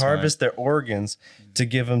lithium They is harvest their organs to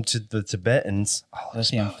give them to the Tibetans,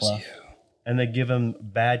 Lithium fluff. and they give them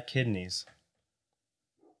bad kidneys.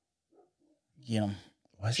 Get 'em.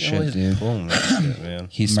 Why is Shit, dude. pulling that shit, man?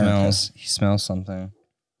 He smells something.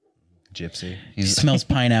 Gypsy. He smells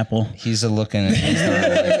pineapple. He's a looking.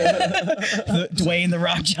 Dwayne the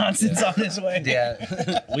Rock Johnson's on his way.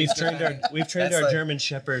 Yeah. We've trained our like- German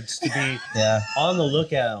shepherds to be Yeah. on the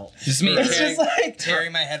lookout. Just me It's just like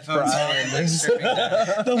tearing my headphones out and like stripping down.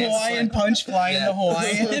 the Hawaiian punch flying Yeah. the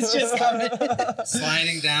Hawaiian. It's just coming.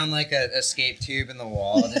 Sliding down like a escape tube in the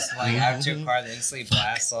wall, just like out to a car that instantly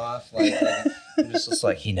blasts off. Like I'm just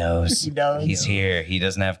like he knows. He knows. He's here. He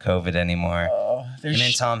doesn't have COVID anymore. Oh, there's Him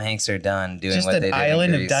and Tom Hanks are done doing just what an they did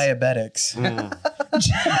island in of Greece. diabetics.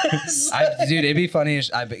 Dude, it'd be funny. I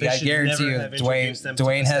should guarantee never you, have introduced them to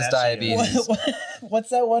Dwayne has pistachio. diabetes. What's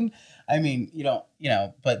that one? I mean, you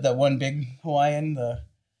know, but the one big Hawaiian,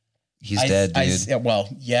 He's dead, dude.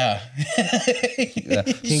 Yeah.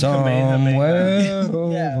 Somewhere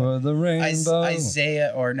over Yeah. the rainbow.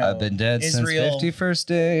 Isaiah or no? I've been dead Israel, since 51st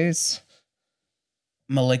days.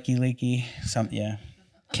 Maliki Leaky, something. Yeah.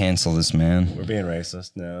 Cancel this man. We're being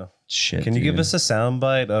racist now. Shit. Can you give dude. us a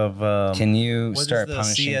soundbite of? Can you what is start the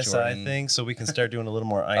punishing CSI Jordan? thing so we can start doing a little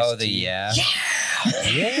more ice? Oh, the yeah.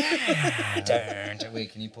 Yeah.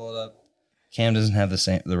 Wait, can you pull it up? Cam doesn't have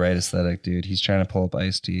the right aesthetic, dude. He's trying to pull up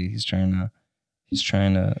Ice-T. He's trying to.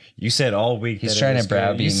 You said all week. He's that trying it to was good.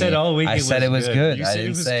 browbeat me. You said all week. I said it was good. You I said it didn't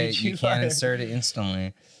was say good. you can't insert it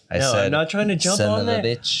instantly. I No, said I'm not trying to jump son on of that. a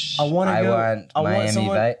bitch. I want Miami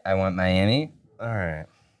someone- Vice. I want Miami. All right,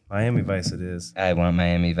 Miami Vice. It is. I want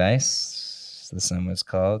Miami Vice. That's not what it's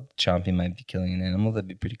called. Chompy might be killing an animal. That'd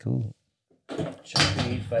be pretty cool.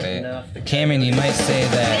 Wait. Cameron, you might say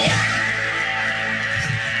that.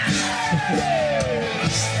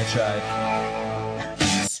 I tried.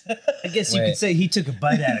 I guess Wait. you could say he took a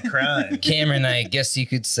bite out of crime. Cameron, I guess you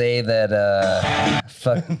could say that.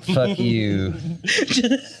 Fuck you.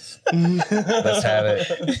 Let's have it,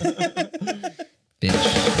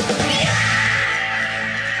 bitch.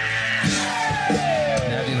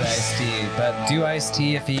 Now do Ice-T, but do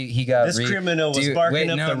Ice-T if he got. This criminal was barking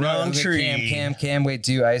up the wrong tree. Cam, wait,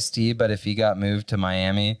 do Ice-T, but if he got moved to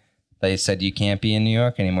Miami, they said you can't be in New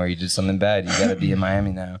York anymore. You did something bad. You got to be in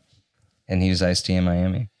Miami now. And he was Ice-T in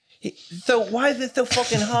Miami. So why is it so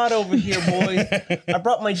fucking hot over here, boys? I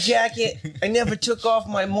brought my jacket. I never took off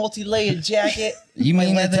my multi-layered jacket. You mean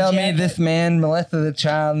to leather tell me jacket? this man molested a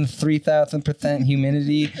child in 3,000%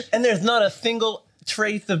 humidity? And there's not a single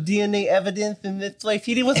trace of DNA evidence in this place.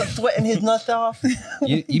 He wasn't sweating his nuts off.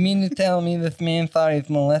 You mean to tell me this man thought he was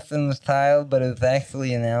molesting the child, but it was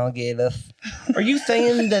actually an alligator? Are you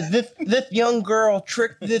saying that this young girl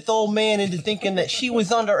tricked this old man into thinking that she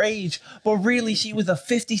was underage, but really she was a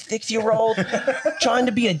 56-year-old trying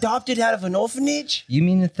to be adopted out of an orphanage? You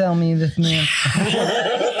mean to tell me this man...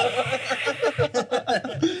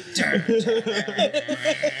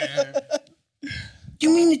 You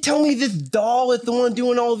mean to tell me this doll is the one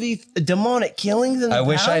doing all these demonic killings in the I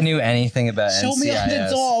wish I house? knew anything about Show me on the NCIS.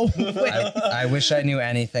 doll. Wait. I wish I knew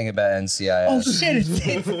anything about NCIS. Oh shit!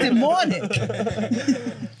 It's demonic.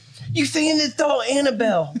 You saying this doll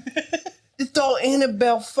Annabelle? This doll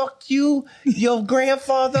Annabelle fucked you, your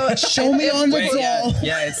grandfather. Show me on the Wait, doll.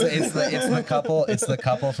 yeah, it's the couple. It's the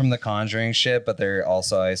couple from the Conjuring shit, but they're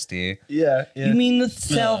also Ice-T. Yeah, You mean to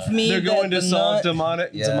tell me they're going to solve demonic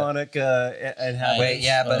Yeah. and have. Wait,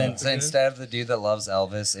 yeah, but instead of the dude that loves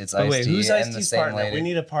Elvis, it's Oh, Ice-T wait, who's and the Ice-T's same partner? lady. We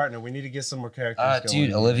need a partner. We need to get some more characters going.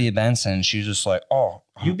 Dude, Olivia Benson. She's just like, oh,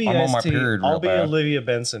 You be I'm on my Ice-T, period I'll real be bad. Olivia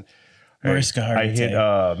Benson. Mariska I hit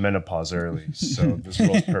Hargitay. menopause early, so this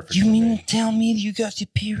role's perfect You for mean me. to tell me you got your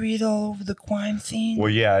period all over the crime scene?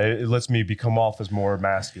 Well, yeah, it lets me become off as more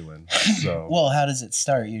masculine. So, Well, how does it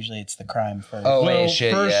start? Usually, it's the crime first. Oh, well, wait,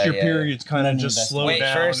 shit, first yeah, your yeah. periods kind Then of you just invest- slow Wait,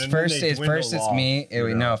 down. first and then they it's dwindle me. off, you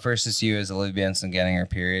know? No, first it's you as Olivia Benson getting her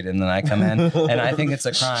period, and then I come in, and I think it's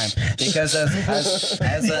a crime because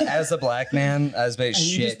as a black man, as And you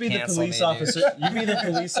shit, just be the cancel police me, officer. Dude. You be the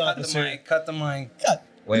police officer. Cut the mic.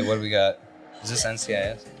 Wait, what do we got? Is this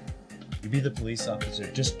NCIS? You be the police officer.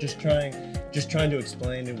 Just trying to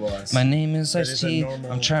explain to us. My name is That is a Ice-T.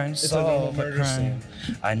 normal- I'm trying to it's a normal solve a murder crime.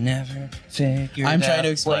 I never figured I'm trying out to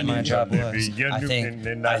explain what my to you. job was.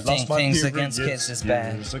 I think things against kids is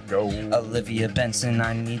bad. Olivia Benson,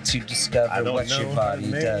 I need to discover what your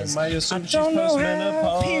body does. I assume she's don't know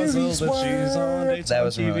how postmenopausal, periods that she's on work. dates That on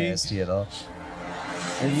wasn't really TV. Ice-T at all.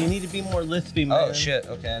 You need to be more lispy, man. Oh shit!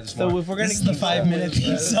 Okay, So if we're gonna This is the keep 5-minute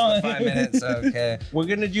theme This is song. 5 minutes. Okay. we're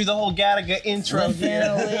gonna do the whole Gattaca intro here.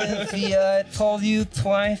 Olivia, I told you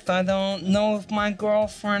twice. I don't know if my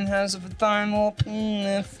girlfriend has a vaginal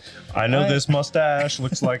penis. I know this mustache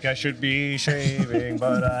looks like I should be shaving,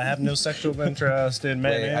 but I have no sexual interest in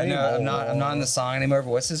men Wait, I know I'm not in the song anymore.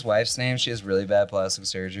 But what's his wife's name? She has really bad plastic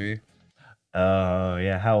surgery. Oh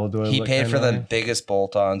yeah, how old do I He look? paid for the kinda? biggest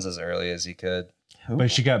bolt-ons as early as he could.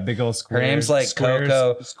 But she got big old Her squares. name's like squares,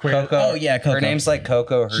 Coco. Squares. Coco. Oh, yeah, Coco. Her name's like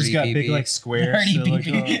Coco. She's Hurdy got Pee big Pee. like square Hurdy pee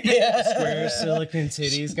silicone, pee. Yeah. square silicone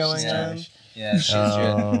titties going on. Yeah, she's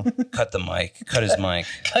Oh, cut the mic. Cut his mic.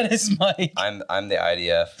 Cut his mic. I'm the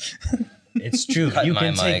IDF. it's true. Cut You my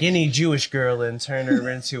can take mic. any Jewish girl and turn her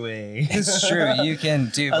into a It's true. You can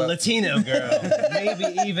do. a But Latino girl, maybe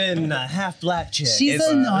even a half black chick. She's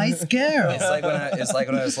a nice girl. it's like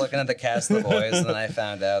when I was looking at the cast of The Boys, and then I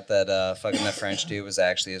found out that fucking the French dude was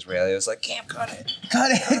actually Israeli. I was like, Cam, cut it.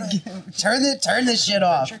 Cut it. Turn this shit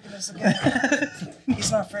off.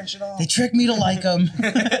 He's not French at all. They tricked me to like him.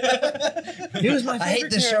 He was my I hate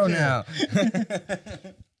this show now.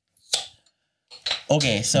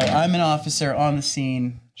 Okay, so I'm an officer on the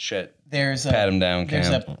scene. Shit. There's Pat him down, there's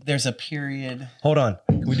Cam. there's a period. Hold on.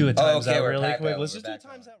 Can we do a times okay, out we're really back quick? up, Let's we're just do back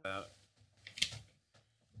times out.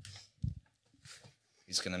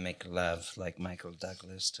 He's gonna make love like Michael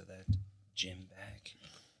Douglas to that gym bag.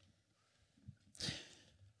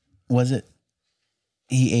 Was it?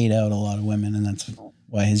 He ate out a lot of women, and that's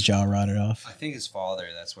why his jaw rotted off. I think his father.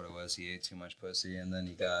 That's what it was. He ate too much pussy, and then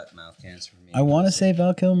he got mouth cancer from eating I want to pussy. say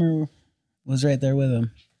Val Kilmer was right there with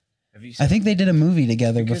him. Have you I think they did a movie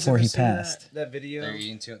together you guys before ever he seen passed. that video. They're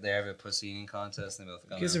eating too. They have a pussy eating contest. And they both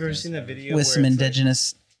got You guys mouth ever cancer. seen that video With where some it's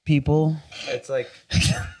indigenous people. It's like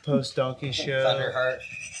post donkey show. Thunderheart.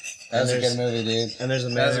 That was a good movie, dude. And there's a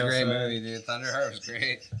man That was a great outside. movie, dude. Thunderheart was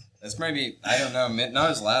great. That's maybe, I don't know, not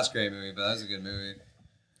his last great movie, but that was a good movie.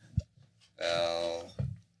 Val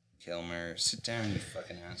Kilmer, sit down, you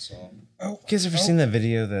fucking asshole. You guys ever seen that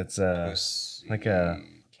video that's Pussy. like a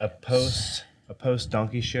post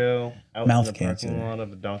donkey show out Mouth in the cancer. parking lot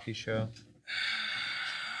of a donkey show?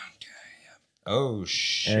 Oh,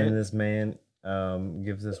 shit. And this man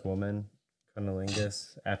gives this woman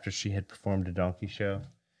cunnilingus after she had performed a donkey show.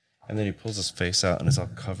 And then he pulls his face out and it's all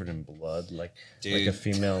covered in blood, like a Dude.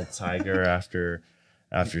 female tiger after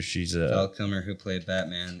she's Val Kilmer, who played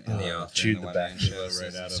Batman in the author chewed in the the Wetland back show,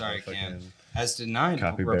 right out of sorry, a Cam, fucking has denied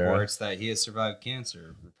capybara. reports that he has survived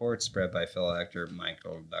cancer. Reports spread by fellow actor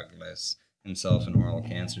Michael Douglas, himself an oral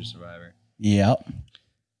cancer survivor. Yep.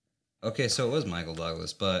 Okay, so it was Michael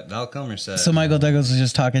Douglas, but Val Kilmer said. So Michael Douglas was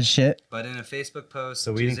just talking shit. But in a Facebook post,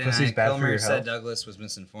 So eating Tuesday pussy's night, bad for Kilmer your said health? Douglas was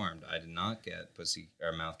misinformed. I did not get pussy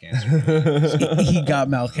or mouth cancer. He got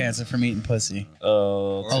mouth cancer from eating pussy.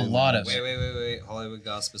 Oh, A lot of it. Wait. Hollywood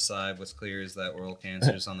gossip aside, what's clear is that oral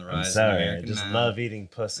cancer is on the I'm rise. in sorry. I American just men. love eating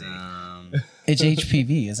pussy. It's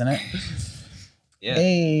HPV, isn't it? Yeah.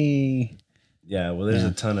 Hey. Yeah, well, there's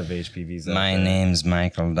a ton of HPVs. out My there. name's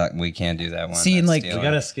Michael Duck. We can't do that one. See, and That's like- stealing. We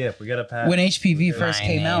gotta skip. We gotta pass. When HPV first My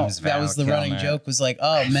came out, name's that was the Val running Kilmer. joke was like,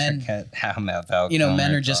 oh, men, Forget how Val you know, men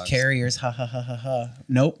Kilmer are just talks. carriers. Ha ha ha ha ha.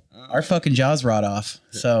 Nope. Our fucking jaws rot off.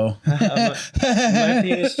 So. My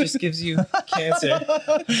penis just gives you cancer.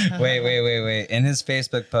 Wait. In his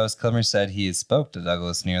Facebook post, Kilmer said he spoke to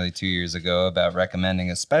Douglas nearly 2 years ago about recommending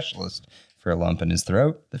a specialist for a lump in his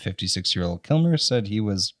throat. The 56-year-old Kilmer said he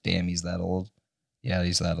was, damn, he's that old. Yeah,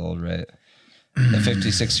 he's that old, right? The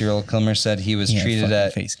 56-year-old Kilmer said he was He had treated fucking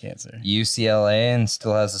at face cancer. UCLA and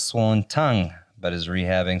still has a swollen tongue, but is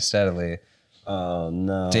rehabbing steadily. Oh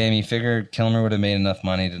no. Damn, you figured Kilmer would have made enough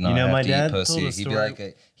money to not You know, have my to dad eat told pussy. a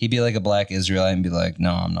He'd be like a black Israelite and be like,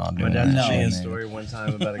 no, I'm not My doing dad that. told me a No. story one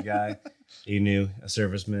time about a guy he knew, a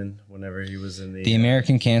serviceman, whenever he was in The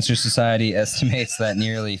American Cancer Society estimates that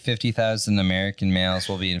nearly 50,000 American males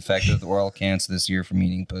will be infected with oral cancer this year from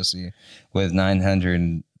eating pussy, with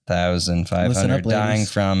 900,500 Listen up, dying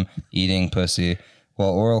ladies. from eating pussy. While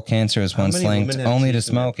oral cancer was How once many linked women have only to cheated their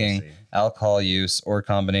smoking, pussy? alcohol use, or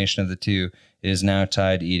combination of the two, it is now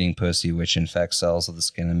tied to eating pussy, which infects cells of the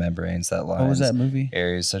skin and membranes that line What was that movie?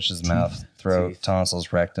 areas such as mouth, throat, Teeth.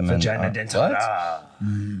 tonsils, rectum, vagina and dentata. what?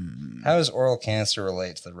 How does oral cancer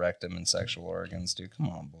relate to the rectum and sexual organs, dude? Come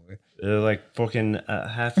on, boy. They're like fucking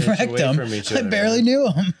half inch away Rectum. from each I other. barely knew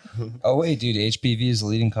him. Oh wait, dude, HPV is the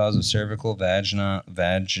leading cause of cervical, vaginal,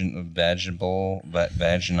 Vegetable is the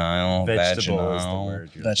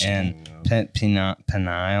word. you're That's- thinking and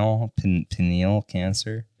of. pineal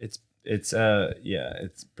cancer. It's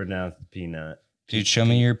pronounced peanut. Dude, show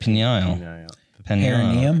me your pineal.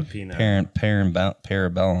 Perineum? Peanut.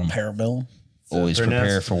 Parabellum. Parabellum. Always pronounced-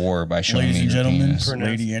 prepare for war by showing Ladies me and your gentlemen, penis.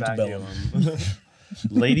 Lady Pronounced antebellum. baculum.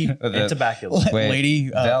 Lady antibaculum. Wait, Lady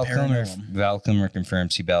Val Kilmer, Perineum. Val Kilmer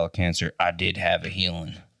confirms he battled cancer. I did have a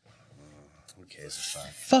healing. Okay, so fine.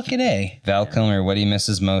 Fucking A. Val Kilmer, what he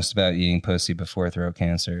misses most about eating pussy before throat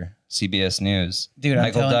cancer? CBS News. Dude,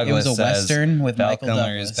 I'm telling you, it was a says Western with Val Michael Kilmer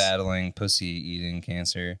Douglas. is battling pussy eating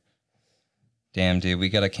cancer. Damn, dude, we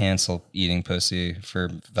gotta cancel eating pussy for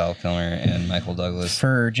Val Kilmer and Michael Douglas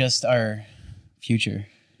For just our future.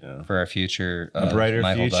 for our future. A brighter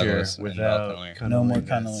Michael future Douglas and Val without Kilmer. No more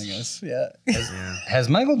cunnilingus. cunnilingus. Yeah. Has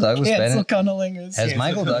Michael Douglas Cancel been? cunnilingus. Has Cancel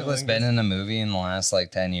Michael Douglas cunnilingus. been in a movie in the last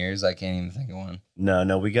like 10 years? I can't even think of one.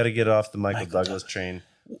 No, we got to get off the Michael Douglas train.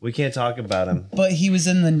 We can't talk about him. But he was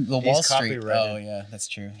in the Wall Street. copyrighted. Oh yeah, that's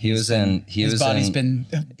true. He was in. He His was body's in. been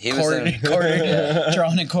he was in- quartered,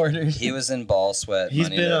 drawn and quartered. He was in Ball Sweat. He's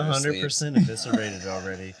Money been Never Sleeps. 100% eviscerated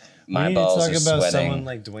already. My we need balls to are talk about sweating. someone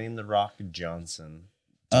like Dwayne the Rock Johnson.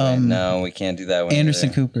 No, we can't do that one. Anderson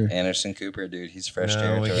either. Cooper. Anderson Cooper, dude, he's fresh No, we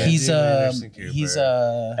territory. can't. He's do Anderson Cooper. he's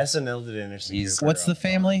SNL did Anderson He's- Cooper. what's the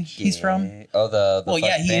family he's from? Oh, the Well,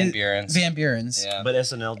 yeah, Van he Buren's. Van Buren's. Yeah, But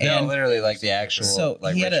SNL did. no, and- literally like the actual So,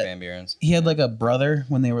 like he Rich had a- Van Buren's. He had like a brother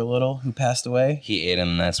when they were little who passed away, He ate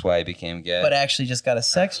him, and that's why he became gay. but actually just got a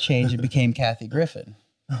sex change and became Kathy Griffin.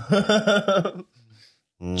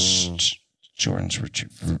 Jordan's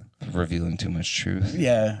revealing too much truth.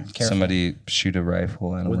 Yeah, careful. Somebody shoot a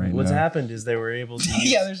rifle at him right What's now. happened is they were able to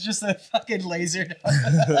use, Yeah, there's just a fucking laser.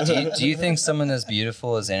 Do you think someone as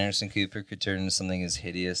beautiful as Anderson Cooper could turn into something as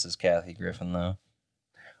hideous as Kathy Griffin, though?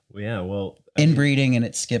 Yeah, well, Inbreeding and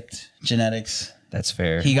it skipped genetics. That's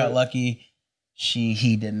fair. He got lucky.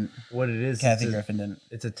 He didn't. what it is, Kathy it's a, Griffin didn't.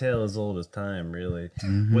 it's a tale as old as time, really.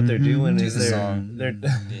 What they're doing Do is the they're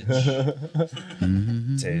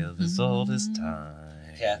song, tale as old as time.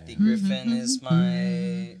 Kathy Griffin is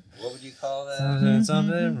my, what would you call that?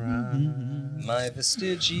 Something wrong. My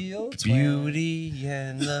vestigial twin. Beauty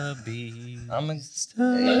and the Beast. I'm a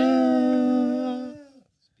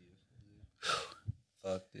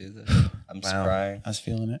fuck, dude. I'm Wow. crying. I was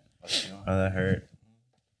feeling it. Oh, that hurt.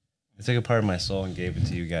 I took a part of my soul and gave it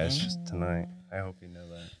to you guys just tonight. I hope you know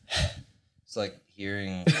that. It's like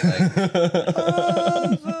hearing like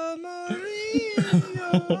Ave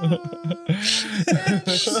Maria.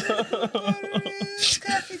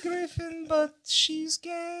 Kathy Griffin, but she's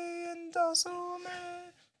gay and also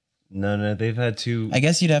mad. No, they've had two. I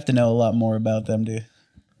guess you'd have to know a lot more about them, dude.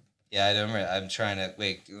 Yeah, I don't. I'm trying to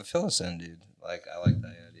wait. Fill us in, dude. Like, I like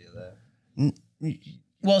that idea. That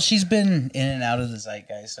Well, she's been in and out of the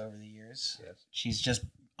zeitgeist over the years. Yes. She's just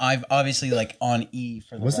I've obviously like on E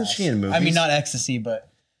for the Wasn't last- she in movies? I mean, not Ecstasy, but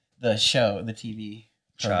the show, the TV.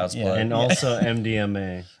 Child's Yeah. Play. And also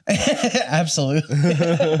MDMA. Absolutely.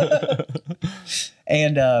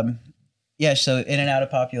 And yeah, so in and out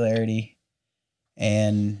of popularity,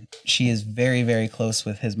 and she is very, very close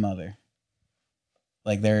with his mother.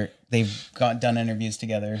 Like they've done interviews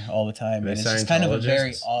together all the time, They're and it's just kind of a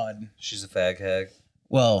very Scientologists? odd. she's a fag hag.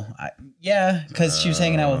 Well, yeah, because she was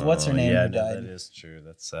hanging out with what's her name Yeah, who died that is true.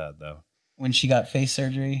 That's sad though. when she got face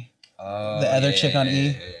surgery. Oh, The other chick on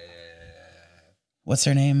E? What's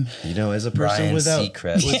her name? You know, as a person Ryan without.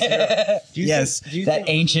 Seacrest. Do you Yes, think- do you that think-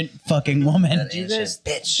 ancient fucking woman. That Do you guys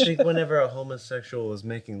bitch. think whenever a homosexual was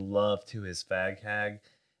making love to his fag hag,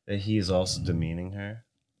 that he is also demeaning her?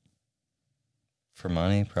 For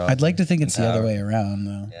money, probably. I'd like to think it's the other Power. way around,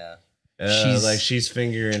 though. Yeah. Like she's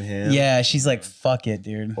fingering him. Yeah, she's like, fuck it,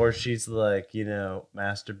 dude. Or she's like,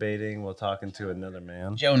 masturbating while talking to another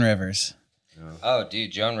man. Joan Rivers. Oh,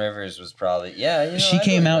 dude, Joan Rivers was probably She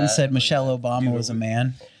came out and said Michelle Obama was a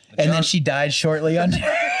man. And then she died shortly under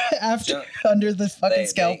under the fucking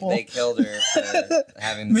scalpel. They killed her for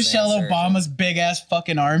having the Michelle same surgery. Obama's big ass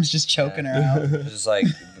fucking arms just choking her out. It was just like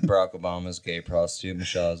Barack Obama's gay prostitute.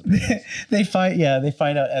 Michelle's penis. They find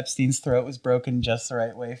out Epstein's throat was broken just the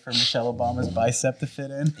right way for Michelle Obama's bicep to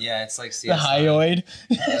fit in. Yeah, it's like The hyoid.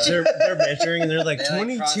 they're measuring and they're like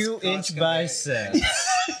They, like, 22-inch cross biceps.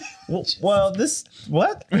 Well, this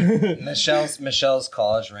what? Michelle's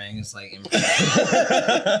college ring is like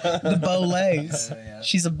The Bolets. Yeah.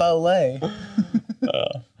 She's a Bolet.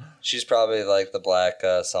 She's probably like the black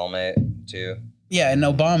cellmate too. Yeah, and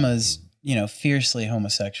Obama's, fiercely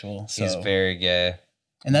homosexual. So. He's very gay.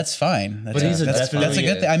 And that's fine. That's But he's that's a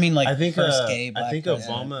good thing. I mean, like, I think first gay black I think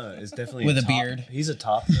person. Obama is definitely With a top. beard. He's a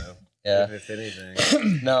top though. Yeah. If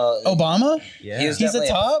anything. No, Obama? Yeah. He was He's a definitely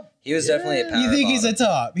top? He was definitely a power You think he's a bottom.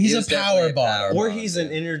 top? He's He a was power definitely a bottom. power Or bottom, he's dude.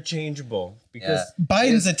 an interchangeable because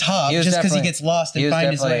Biden's He a top he was just because he definitely- gets lost he and was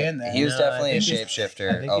find his way definitely- in there. He was No, definitely I a think if-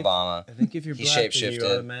 shapeshifter, I think Obama. I think if you're He black, then you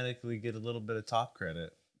shapeshifted. automatically get a little bit of top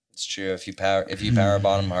credit. It's true. If you power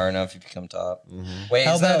bottom hard enough, you become top. Mm-hmm. Wait,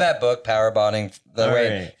 How isn't there about- that book, Power Bottom? All Wait,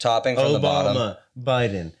 right. topping from the bottom. Obama,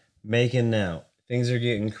 Biden, making out. Things are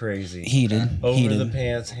getting crazy. Heated. Over Heated. the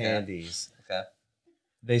pants handies. Okay.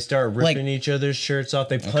 They start Like- ripping each other's shirts off.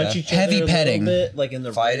 They punch Okay. each other Heavy a petting. little bit, like in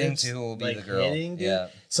the Fighting ribs, to who will be like the girl. hitting, dude. Yeah.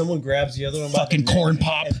 someone grabs the other one by Fucking the neck corn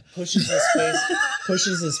pop. and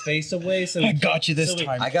pushes his face away. So I got you this so we-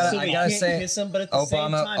 time. I gotta can't say, kiss him, but at the same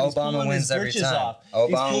Obama time, he's pulling wins his every britches time. off. He's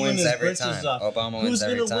Obama pulling wins his every britches time. off. Obama wins Who's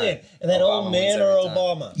every gonna time. win? And that Obama old wins man every or time.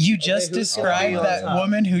 Obama? You Okay, just who's gonna described be on that top?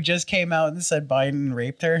 woman who just came out and said Biden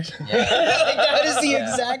raped her. Yeah. Like, that is the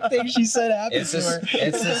exact thing she said happened It's to her.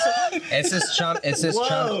 this Trump. It's this Whoa,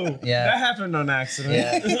 Trump. that Yeah. happened on accident.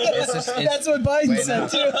 Yeah. That's what Biden Wait, said no.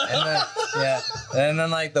 too. And then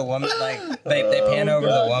like the woman, like they pan over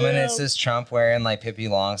the woman. It's this Trump wearing like Pippi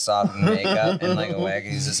Longstocking makeup and like a wig.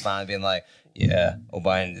 He's just finally being like, "Yeah,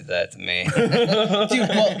 O'Biden did that to me." Dude,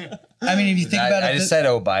 well, I mean, if you think about it, I just said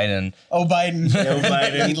O'Biden. Biden. Joe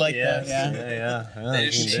Biden. He'd like Yes. that, yeah. Yeah. They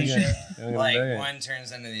just I can dig it. I can Like dig it. one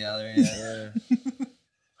turns into the other. Yeah.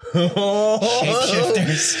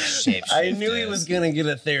 Shapeshifters. I knew he was gonna get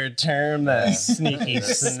a third term. That sneaky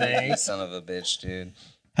snake. Son of a bitch, dude.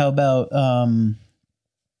 How about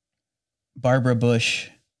Barbara Bush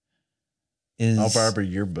is Oh, Barbara,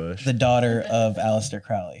 you're Bush. the daughter of Aleister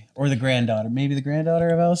Crowley, or the granddaughter, maybe the granddaughter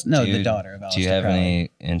of Aleister. No, the Dude, daughter of Aleister. Do you have Crowley.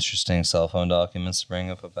 any interesting cell phone documents to bring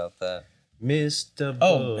up about that? Mr.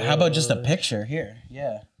 Oh, how about just a Bush. picture here?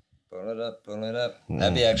 Yeah. Pull it up.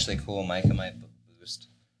 That'd be actually cool. Micah might boost.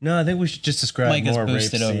 No, I think we should just describe Mike has more rape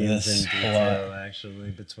boosted over scenes this in a detail, actually,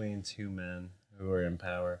 between two men who are in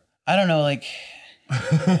power. I don't know, like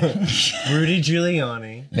Rudy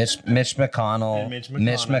Giuliani. Mitch McConnell, And Mitch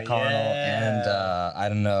McConnell, and I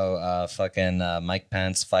don't know, fucking Mike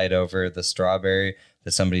Pence fight over the strawberry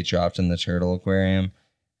that somebody dropped in the turtle aquarium.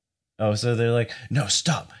 Oh, so they're like, no,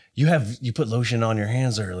 stop. You put lotion on your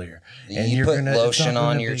hands earlier. And You you're put gonna, it's lotion not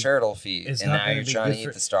on gonna your be- turtle feet, it's and not now gonna you're be trying to good eat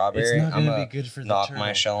for- the strawberry. it's not I'm gonna gonna be good for the knock turtle.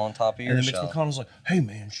 my shell on top of And your then Mitch shell. McConnell's like, hey,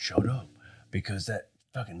 man, shut up. Because that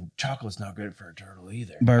fucking chocolate's not good for a turtle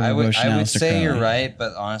either. Barbara I would, Bush and I would Aleister say you're Crowley. right,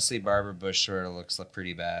 but honestly, Barbara Bush sort of looks like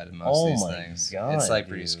pretty bad in most Oh of these my things. God, It's like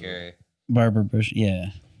pretty dude. scary. Barbara Bush, yeah.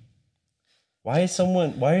 Why is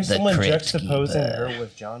someone Crypt juxtaposing Keeper. her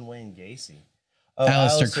with John Wayne Gacy? Oh,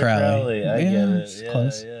 Aleister Crowley. I Yeah, get it. it's Yeah,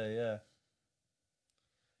 close. yeah.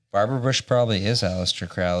 Barbara Bush probably is Aleister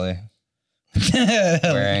Crowley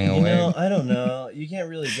wearing a You wig. know, I don't know. You can't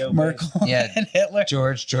really go. Merkel Yeah. and Hitler.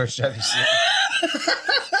 George W.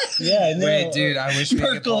 Yeah, I know. Wait, dude, I wish we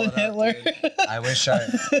could Merkel pull and it up, Hitler. dude. I wish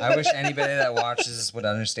anybody that watches this would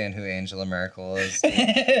understand who Angela Merkel is.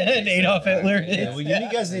 and Adolf Hitler. Yeah, well,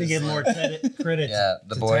 you guys need to give more credit. Yeah,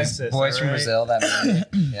 the to boys Texas, from alright? Brazil. That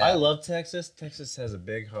movie. Yeah. I love Texas. Texas has a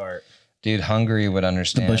big heart. Dude, Hungary would The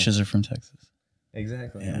understand. Bushes are from Texas.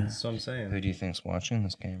 Exactly. Yeah. That's what I'm saying. Who do you think's watching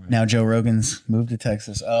this game? Right Now Joe Rogan's moved to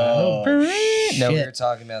Texas. Oh, No, we shit. were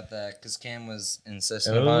talking about that because Cam was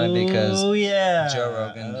insisting upon it because Oh yeah. Joe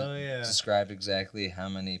Rogan Oh yeah. described exactly how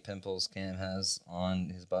many pimples Cam has on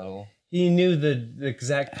his butthole. He knew the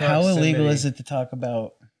exact. How illegal proximity. is it to talk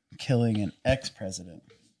about killing an ex-president?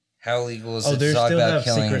 How illegal is Oh, it they to talk still about have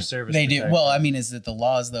killing? Secret Service. They do. protection. Well, I mean, is it the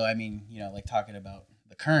laws though? I mean, like talking about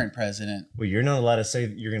the current president. Well, you're not allowed to say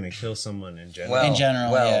that you're going to kill someone in general. In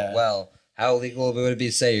general, yeah. Well, how illegal would it be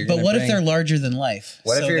to say you're But gonna what if bring- they're larger than life?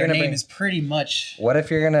 What if so you're their gonna name bring- is pretty much What if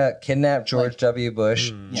you're gonna kidnap George W. Bush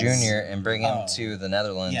Jr. Yes. and bring him Oh. to the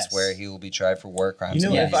Netherlands, Yes. where he will be tried for war crimes? You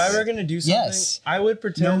know, against if I you? were going to do something, Yes. I would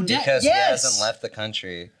pretend. No doubt. because Yes. he hasn't left the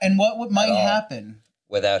country And what might At all. happen?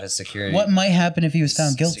 without his security. What might happen if he was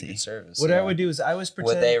found Secret guilty? Service, What yeah. I would do is I was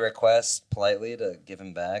pretend. Would they request politely to give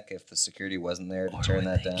him back if the security wasn't there to turn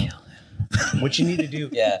that down? What you need to do.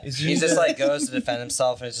 Yeah, is he you just need to- like goes to defend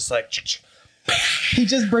himself and it's just like He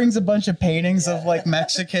just brings a bunch of paintings of like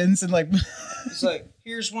Mexicans and like. he's like,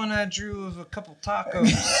 here's one I drew of a couple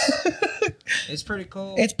tacos. It's pretty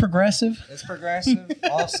cool. It's progressive. It's progressive.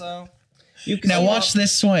 Also, Now watch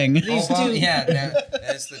this swing. Obama, yeah,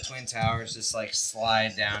 as the Twin Towers just like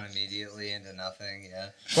slide down immediately into nothing. Yeah.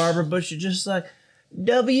 Barbara Bush, you're just like,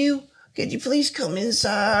 W, could you please come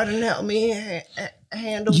inside and help me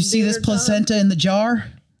handle You see this dinner time?" placenta in the jar?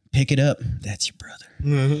 Pick it up. That's your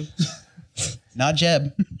brother. Not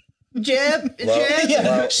Jeb. Jeb, Well, Jeb, Yeah.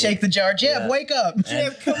 well, Shake the jar. Jeb, yeah. wake up.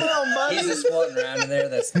 Jeb, come on, buddy. He's just floating around in there.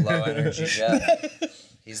 That's low energy, Jeff.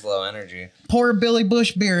 He's low energy. Pour a Billy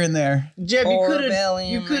Bush beer in there. Jeb, you Poor could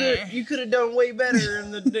Belly, have, you could have done way better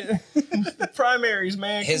in the primaries,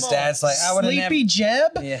 man. His Come on. dad's like, I would have Sleepy never.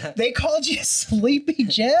 Jeb? Yeah. They called you Sleepy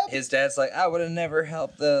Jeb? His dad's like, I would have never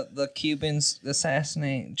helped the Cubans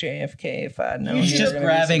assassinate JFK if I'd known. He's you were just gonna be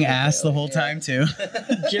grabbing so ass the good." whole Yeah. time, too.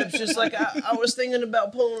 Jeb's just like, I was thinking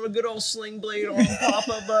about pulling a good old sling blade on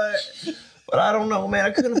Papa, but I don't know, man. I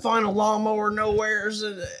couldn't find a lawnmower nowheres.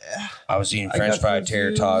 I was eating I French got fried tater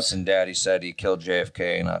confused. tots, and Daddy said he killed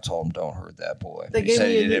JFK, and I told him, "Don't hurt that boy." They He gave said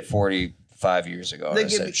me he a did good- it 40 5 years ago. They And I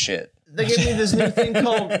give said me- shit. They give me this new thing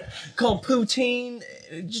called poutine.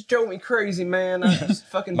 It just drove me crazy, man. I just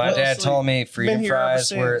fucking. My fell dad asleep. told me freedom Been here ever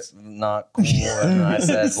fries were since. not cool, and I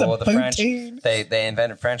said, Some "Well, the French poutine. they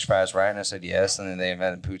invented French fries, right?" And I said, "Yes." And then they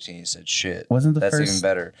invented poutine. He said, "Shit, Wasn't the that's first- even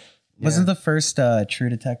better." Wasn't the first True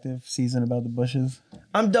Detective season about the Bushes?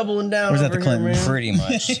 I'm doubling down. Or was that over the here, Clintons? man. Pretty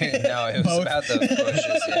much. No, it was Both. about the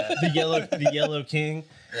bushes. Yeah. The Yellow King.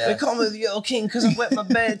 They call me the Yellow King because I wet my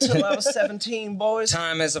bed till I was 17, boys.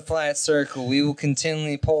 Time is a flat circle. We will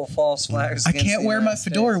continually pull false flags. I against can't the wear my United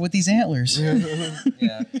fedora States. with these antlers.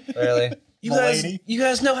 Yeah, really. You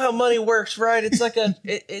guys know how money works, right? It's like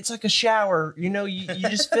it's like a shower. You know, you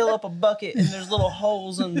just fill up a bucket and there's little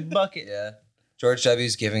holes in the bucket. Yeah. George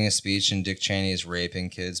W.'s giving a speech and Dick Cheney is raping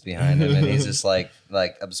kids behind him, and he's just like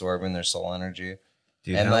absorbing their soul energy.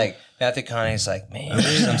 Dude, And how- like Matthew McConaughey's like, man,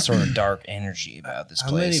 there's some sort of dark energy about this How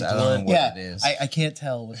place. many I don't know what Yeah, it is. I can't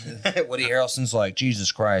tell with this. Woody Harrelson's like,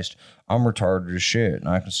 Jesus Christ, I'm retarded as shit, and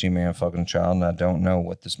I can see man fucking a child, and I don't know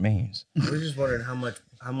what this means. we're just wondering how much.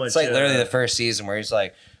 It's like literally the first season where he's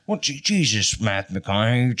like, well, Jesus, Matthew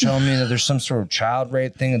McConaughey, you're telling me that there's some sort of child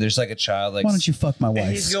rape thing? There's like a child like Why don't you fuck my wife?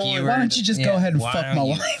 he's going- Why don't you just go ahead and why fuck don't my you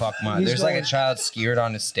wife? Fuck my. He's There's like going- a child skewered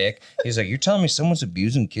on a stick. He's like, you're telling me someone's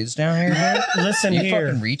abusing kids down here, man? Listen You here.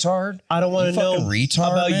 fucking retard. I don't want You to know fucking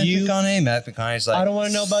retard about Matthew you. McConaughey. Matthew McConaughey's like, I don't want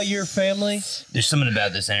to know about your family. there's something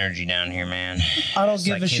about this energy down here, man. I don't It's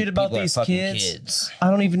give like a shit about people are these fucking kids.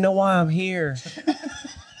 I don't even know why I'm here.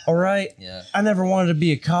 All right. Yeah. I never wanted to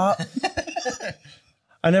be a cop.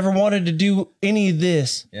 I never wanted to do any of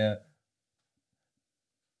this. Yeah.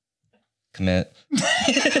 Commit.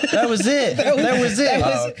 That was it. That was it.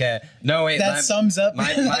 Oh, okay. No, wait. That sums up.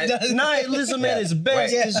 my- Nihilism at its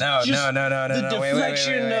best Wait, is no, just no. the Wait,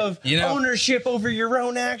 deflection of You know, ownership over your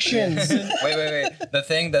own actions. wait.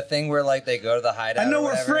 The thing where like they go to the hideout. I know or we're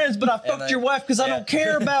whatever, friends, but I and, fucked like, your wife because I yeah. don't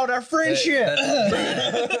care about our friendship.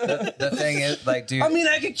 The thing is, like, dude. I mean,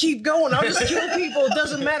 I could keep going. I'll just kill people. It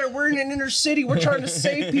doesn't matter. We're in an inner city. We're trying to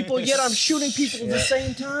save people, yet I'm shooting people at the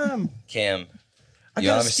same time. Cam, I You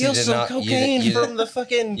gotta obviously steal did some not- you cocaine did- from the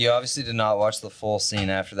fucking. you obviously did not watch the full scene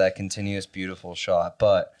after that continuous beautiful shot.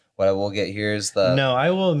 But what I will get here is the No,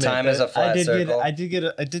 I will admit Time is that a flat circle. I did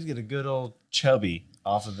get a good old chubby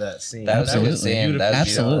off of that scene. That was a good scene. beautiful. That was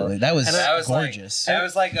Absolutely. That was And that was gorgeous. Like, that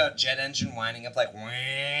was like a jet engine winding up like.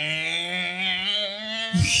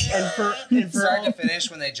 And for Start to all,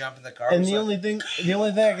 finish when they jump in the car. And was the like- only thing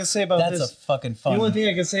I can say about That's this, a fucking the fun. only thing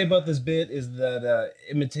I can say about this bit is that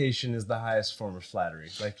imitation is the highest form of flattery.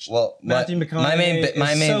 Like Well, Matthew my- McConaughey my main bit-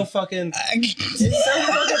 my is main- so fucking.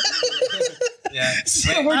 yeah.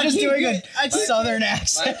 So we're just doing a southern I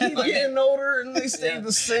accent. keep getting older and they stay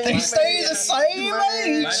the same. They stay the same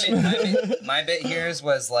age. My bit here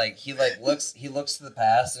was like he looks to the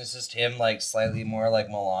past and it's just him like slightly more like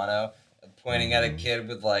Milano pointing at a kid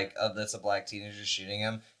with like that's a black teenager shooting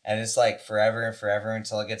him, and it's like forever and forever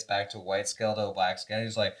until it gets back to white scale to a black scale.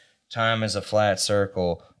 He's like, time is a flat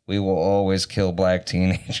circle. We will always kill black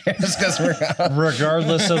teenagers because we're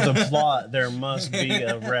Regardless of the plot, there must be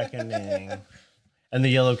a reckoning. And the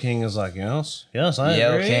Yellow King is like, yes, I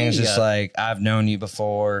Yellow agree. King's just Yeah. like, I've known you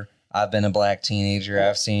before. I've been a black teenager.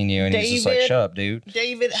 I've seen you, and he's just like, David. shut up, dude.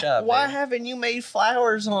 David, Shut up, why dude. haven't you made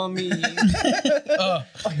flowers on me?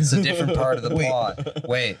 It's a different part of the plot.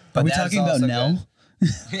 Wait, Are but we that's talking about also Nell? good.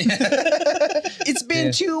 It's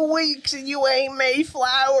been 2 weeks and you ain't made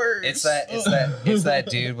flowers. It's that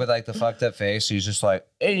dude with like the fucked up face. He's just like,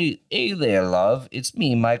 hey there, love. It's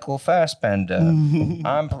me, Michael Fassbender.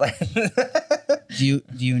 I'm playing. Do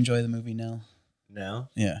you enjoy the movie Nell? No,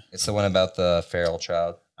 Yeah. It's the one about the feral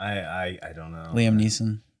child. I don't know. Liam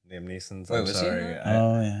Neeson. Liam Neeson's. Wait, I'm was he in sorry. that?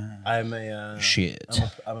 Oh yeah. I'm a Shit.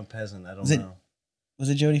 I'm a peasant. I don't Was it- know. Was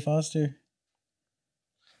it Jodie Foster?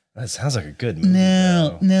 That sounds like a good movie.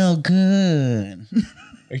 No, though. no, good.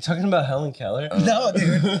 Are you talking about Helen Keller? No,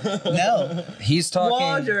 dude. No. He's talking.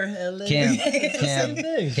 Water, Helen. Cam, Same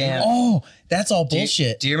thing. Cam. Oh, that's all Do you-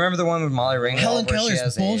 bullshit. Do you remember the one with Molly Ringwald? Helen where she Keller's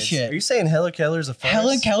has bullshit. Are you saying Helen Keller's a farce?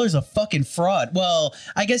 Helen Keller's a fucking fraud. Well,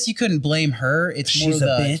 I guess you couldn't blame her. It's more She's a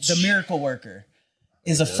the bitch. the miracle worker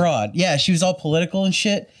is a fraud. Yeah, she was all political and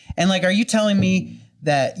shit. And like, are you telling me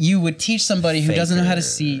that you would teach somebody who doesn't know how to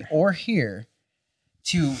see or hear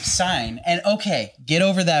to sign? And okay, get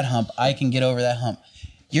over that hump. I can get over that hump.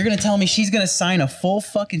 You're gonna tell me she's gonna sign a full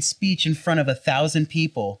fucking speech in front of 1,000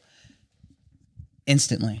 people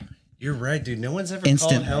instantly? You're right, dude. No one's ever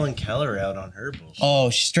Instantly. called Helen Keller out on her bullshit. Oh,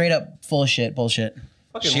 straight up full of shit, bullshit.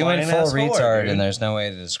 Fucking She went lying full ass whore, retard, dude. and there's no way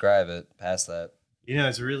to describe it past that. You know,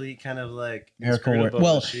 it's really kind of like Miracle inscrutable Work.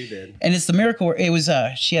 Well, what she did. And it's the miracle. It was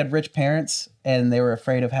she had rich parents, and they were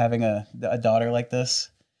afraid of having a daughter like this,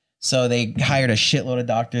 so they hired a shitload of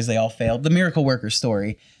doctors. They all failed. The miracle worker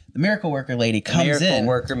story. The miracle worker lady comes Miracle in,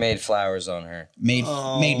 worker made flowers on her. made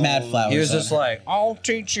mad flowers. He was on just her. like, "I'll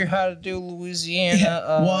teach you how to do Louisiana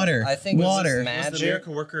Yeah, water. I think Water. Was Was magic. the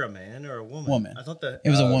miracle worker a man or a woman? Woman. I thought that It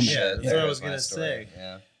was a woman. Shit, that's Yeah. what I was That gonna my story. say.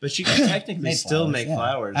 Yeah. But she could technically Made still flowers, make yeah.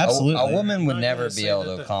 flowers. Absolutely. A woman would I'm not never gonna be say able that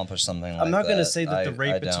to the- accomplish something like that. I'm not gonna say that the I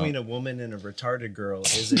rape don't. between a woman and a retarded girl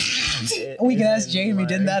isn't. We can ask isn't Jamie.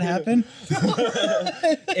 Didn't that like- happen?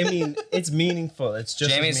 I mean, it's meaningful. It's just.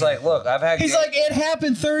 as Jamie's like, meaningful. look, I've had. He's like, it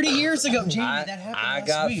happened 30 years ago. Jamie, I, that happened I last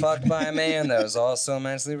got week. fucked by a man that was also a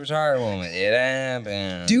mentally retarded woman. It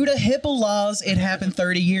happened. Due to HIPAA laws, it happened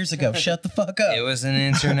 30 years ago. Shut the fuck up. It was an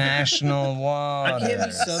international I can't be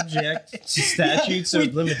water. subject to statutes of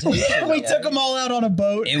limitation. we took them all out on a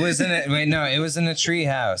boat. It was in a it was in a tree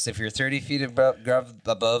house. If you're 30 feet above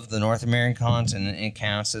the North American continent, it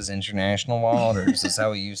counts as international waters. That's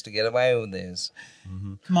how we used to get away with this.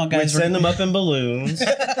 Come on, We'd guys. send them up in balloons,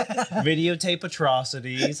 videotape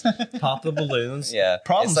atrocities, pop the balloons. Yeah,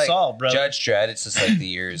 Problem it's like solved, bro. Judge Dredd. It's just like the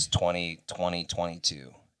years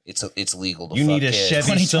 2022. It's legal to You fuck need a kids. Chevy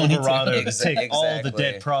 2022. Silverado to take all the Exactly.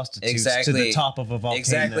 dead prostitutes Exactly. to the top of a volcano.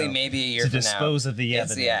 Exactly, maybe a year to from dispose now. of the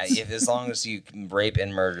It's- evidence. Yeah, if as long as you can rape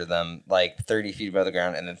and murder them like 30 feet above the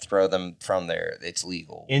ground and then throw them from there, it's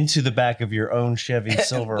legal. Into the back of your own Chevy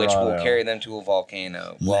Silverado. Which will carry them to a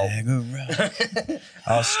volcano. Well,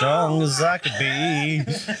 How strong as I could be.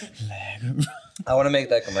 I want to make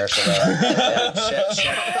that commercial though.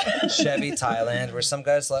 Yeah, Chevy Thailand, where some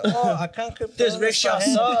guy's like, "Oh, I can't keep This doing rickshaw by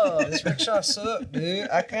hand. sucks." This rickshaw suck, dude.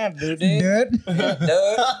 I can't do this, dude."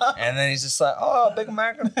 And then he's just like, "Oh, big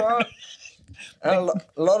American truck, and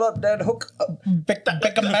load up that hook."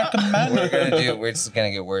 We're gonna do. We're just gonna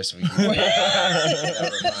get worse. We keep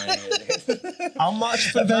How much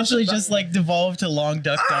for Eventually, just like devolve to Long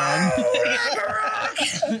Duck Dong.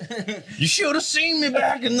 You should have seen me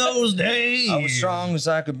back in those days. I was strong as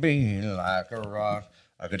I could be, like a rock.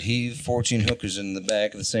 I could heave 14 hookers in the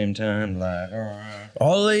back at the same time, like a rock.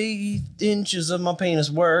 All 8 inches of my penis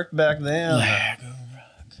worked back then.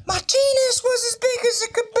 My penis was as big as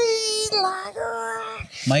it could be, like a rock.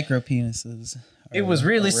 Micro penises. It was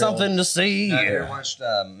really Real. something to see. Have you ever watched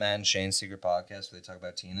Matt and Shane's Secret Podcast where they talk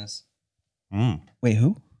about penis? Wait,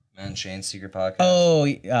 who? Matt and Shane's Secret Podcast.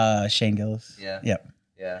 Oh, Shane Gillis. Yeah. Yep.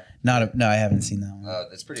 Yeah. No, I haven't seen that one.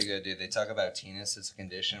 It's pretty good, dude. They talk about penis. It's a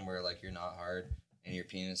condition where like you're not hard and your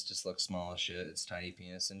penis just looks small as shit. It's tiny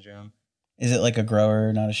penis syndrome. Is it like a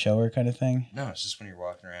grower, not a shower kind of thing? No, it's just when you're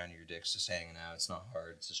walking around, your dick's just hanging out. It's not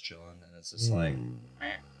hard. It's just chilling, and it's just like.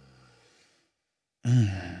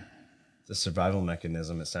 It's a survival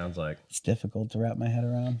mechanism, it sounds like. It's difficult to wrap my head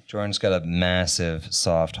around. Jordan's got a massive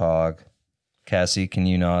soft hog. Cassie, can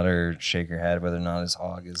you nod or shake your head whether or not his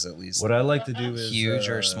hog is at least What I like to do is huge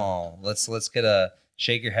or small? Let's get a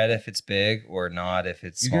shake your head if it's big or nod if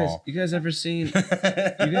it's small. You guys ever seen? You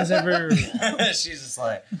guys ever? She's just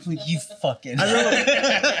like, You fucking.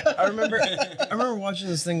 I remember watching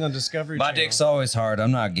this thing on Discovery. my Channel. dick's always hard.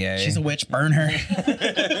 I'm not gay. She's a witch. Burn her.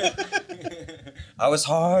 I was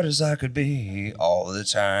hard as I could be all the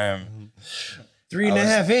time.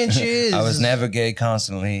 3.5 inches. I was never gay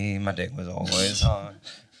constantly. My dick was always hard.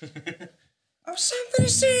 I was something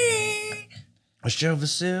to see. a Chevy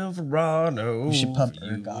Silverado. We should pump for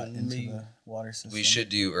you ergot and into me. the water system. We should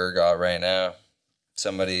do ergot right now.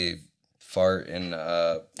 Somebody fart in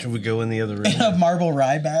Should we go in the other room? a marble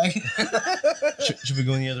rye bag. should we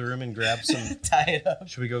go in the other room and grab some? Tie it up.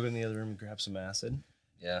 Should we go in the other room and grab some acid?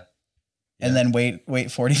 yeah. And then wait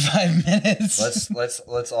 45 minutes.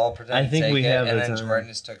 Let's all pretend I to think take we it, have and a then time. Jordan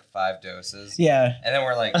just took 5 doses. Yeah. And then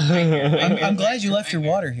we're like, I'm glad you left your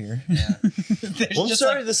water here. yeah. There's Well, I'm just,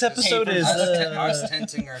 sorry, like, this episode paper. is I was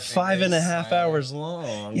tenting our 5.5 fingers. hours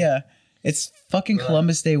long. Yeah. It's fucking We're like-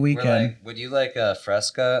 Columbus Day We're weekend. like, would you like a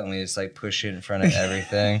Fresca? And we just like push it in front of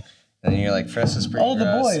everything. And then you're like, Fresca's pretty Oh, the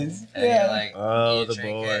gross. boys. And Yeah. you're like, Oh, you the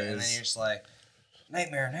drink it, and then boys. you're just like,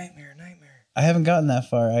 nightmare. I haven't gotten that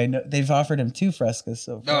far. I know they've offered him 2 frescas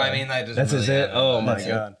so far. No, I mean that doesn't That's really it. happen, Oh but my That's it.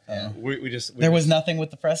 god. Yeah. We just there was nothing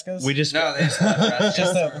with the frescas. we just No, they just have Fresca.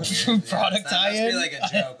 Just a That's weird. product that must tie-in? be like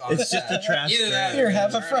a joke. on It's just set. a trash Either that can. Here, or have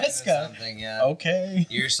a turn it into Fresca. Something, yeah. Okay.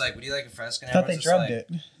 You're just like, would you like a Fresca? And I thought they everyone's just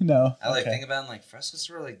drugged like, it. No. I like Okay. think about it, like Fresca's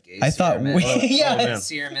were like gay. I thought Sierra we- Mist. yeah. man.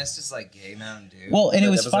 Sierra Mist is like gay Mountain Dew. Well, and it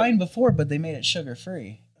That was was fine before, but they made it sugar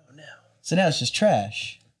free. Oh no. So now it's just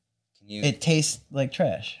trash. can you It tastes like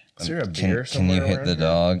trash. Is there a can, beer can you somewhere hit around the here?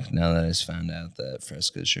 dog now that it's found out that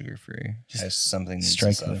Fresca is sugar free? Has something needs to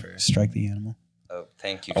Strike suffer. strike the animal. Oh,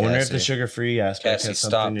 thank you, I wonder if Cassie. the sugar-free aspect Cassie, has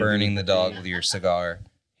stop something to do burning the with dog with your cigar.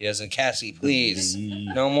 He doesn't. Cassie, please,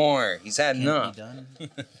 no more. He's had enough.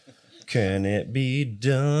 Can it be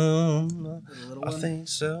done? I think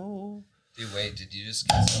so. Dude, wait, did you just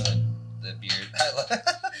get some of the beard?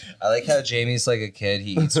 I like how Jamie's like a kid.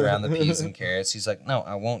 He eats around the peas and carrots. He's like, no,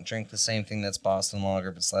 I won't drink the same thing that's Boston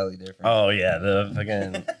Lager, but slightly different. Oh yeah, the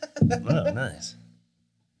fucking. Oh, nice.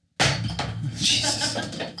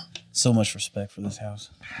 So much respect for this house.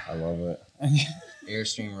 I love it.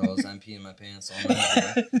 Airstream rolls. I'm peeing my pants all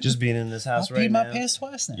night. Just being in this house I right peed my now, pants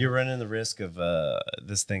twice now. you're running the risk of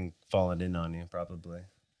this thing falling in on you, probably.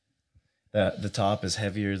 The top is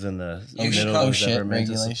heavier than the You can middle call was shit ever meant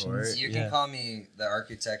to regulations. support. You can Yeah. call me the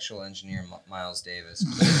architectural engineer Miles Davis.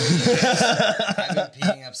 I've been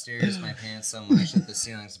peeing upstairs my pants so much that the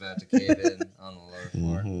ceiling's about to cave in on the lower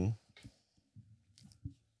floor. Mhm.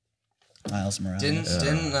 Miles Morales.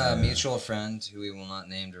 Didn't a mutual friend who we will not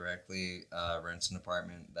name directly rents an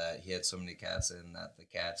apartment that he had so many cats in that the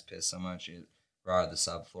cats pissed so much it rotted the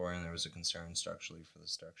subfloor and there was a concern structurally for the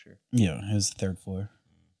structure. Yeah, it was the third floor.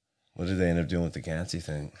 What did they end up doing with the cats, you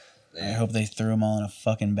think? I hope they threw them all in a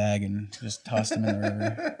fucking bag and just tossed them in the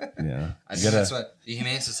river. Yeah. I think that's what the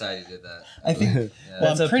Humane Society did that. I think. Yeah. Well,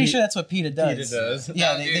 That's I'm what pretty PETA sure that's what PETA does. PETA does.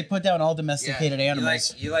 Yeah, No, they dude. put down all domesticated Yeah,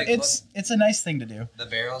 animals. You like It's a nice thing to do. the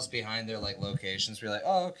barrels behind their like locations. We're like,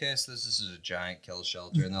 oh, okay, so this is a giant kill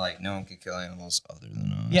shelter, and they're like, no one can kill animals other than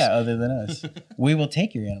us. Yeah, other than us, we will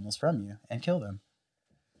take your animals from you and kill them.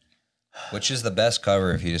 Which is the best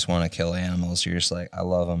cover if you just want to kill animals. You're just like, I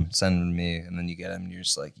love them, send them to me, and then you get them, and you're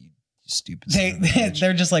just like, you stupid. son of a bitch.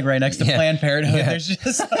 They're just like right next to Yeah. Planned Parenthood. Yeah. There's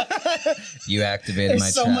just You activated my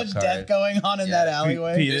there's so trap much card. death going on in Yeah. that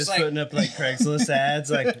alleyway. Peter's There's, like- putting up like Craigslist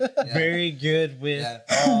ads, like very good with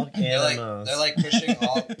all animals. They're like pushing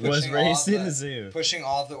all was pushing all raised of in the- a zoo. pushing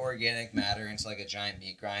all of the organic matter into like a giant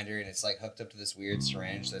meat grinder, and it's like hooked up to this weird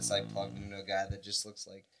syringe that's like plugged into a guy that just looks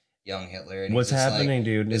like young Hitler. And What's he's just, happening, like,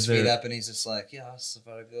 dude? His Is feet there up, and he's just like, yeah, this is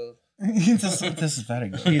about to go. this is very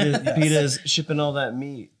good. PETA's shipping all that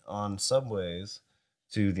meat on subways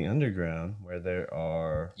to the underground where there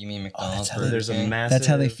are You mean McDonald's? how Burger there's a King? massive That's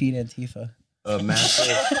how they feed Antifa.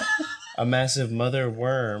 a massive mother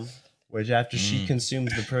worm, which after she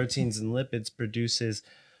consumes the proteins and lipids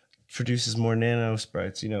produces more nano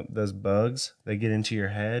sprites. You know, those bugs, they get into your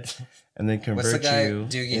head and then What's the convert guy, you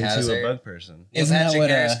Doogie into Howser? a bug person. Neil Isn't that Patrick what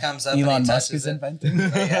Harris comes up and Elon he Musk touches is it. inventing?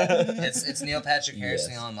 Yeah, it's Neil Patrick Harris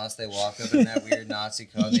and Elon Musk. They walk up in that weird Nazi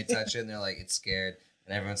coat and they touch it and they're like, it's scared.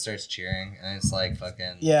 And everyone starts cheering and it's like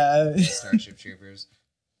fucking Yeah. Starship Troopers.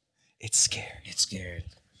 It's scary. It's scared.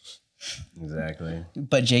 Exactly.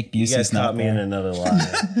 But Jake You Busey's guys not caught me in there. another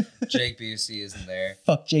lie. Jake Busey isn't there.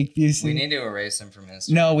 Fuck Jake Busey. We need to erase him from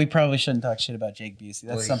history. No, we probably shouldn't talk shit about Jake Busey. That's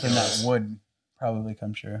Well, he something kills. that would probably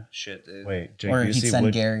come true. Shit, dude. Wait, Jake Or he'd Busey send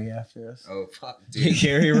would. Gary after us. Oh fuck, dude.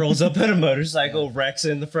 Gary rolls up in a motorcycle, wrecks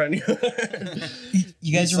in the front yard.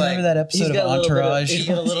 You guys He's remember like- that episode of Entourage? He's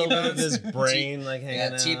got a little bit of T-bones. his brain like hanging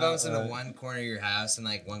Yeah, out. T-bones into one corner of your house, and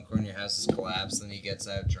like one corner of your house is collapsed. And he gets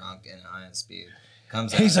out drunk and high on speed.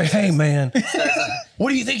 Comes out. He's like, "Hey man, Starts like,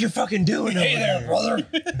 what do you think you're fucking doing over there, brother.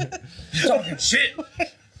 You talking shit.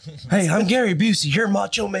 Hey, I'm Gary Busey. You're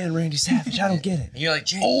Macho Man Randy Savage. I don't get it." And you're like,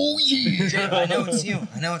 Jake. Oh yeah. Jake, I know it's you.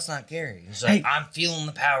 I know it's not Gary. He's like, Hey. I'm feeling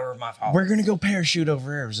the power of my father. We're gonna go parachute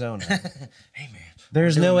over Arizona. Hey man.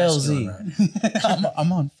 There's Doing no this, doing LZ. that.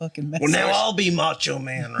 I'm on fucking mess. Well, now I'll be Macho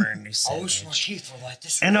Man Randy I wish my Savage, teeth were like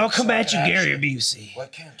this. and I'll come at you, Action. Gary Busey. Why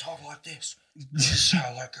can't I talk like this? This is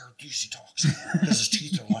how like our DC talks. Because his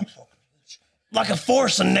teeth are like fucking. Like a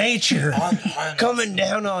force of nature I'm coming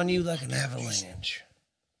down on you like an avalanche.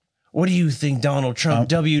 What do you think, Donald Trump,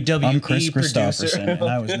 I'm WWE Chris producer? Christopherson, and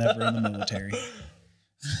I was never in the military.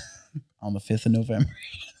 On the 5th of November.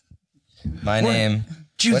 My name.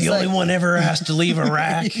 You What's the only that? one ever asked to leave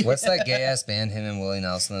Iraq. What's that gay ass band him and Willie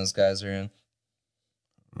Nelson, those guys are in?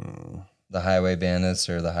 The Highway Bandits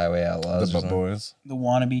or the Highway Outlaws? or something? boys. The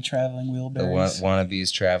wannabe traveling The wheelbarrows.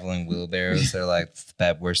 wannabes traveling wheelbarrows. They're like, the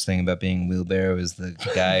bad worst thing about being wheelbarrow is the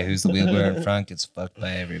guy who's the wheelbarrow in front gets fucked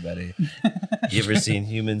by everybody. You ever seen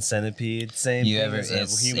Human Centipede? Same You thing ever? as a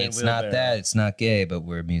It's human not wheelbarrow. that. It's not gay, but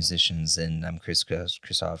we're musicians, and I'm Chris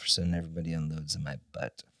Christopherson. Everybody unloads in my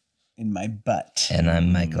butt, In my butt. and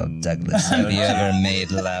I'm Michael Douglas. Have you ever made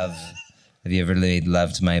love? Have you ever made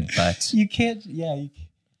love to my butt? You can't, yeah. You,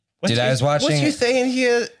 Dude, I was watching. What you saying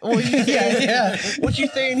here? What you yeah. What you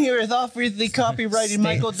saying here is off with the copyrighted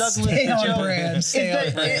Michael Douglas Stay on joke. brand. Stay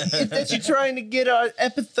on brand. Is that you're trying to get our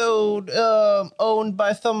episode owned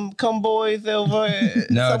by some cumboys over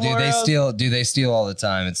No, dude, somewhere they else? steal. Dude, they steal all the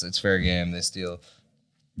time. It's fair game. They steal.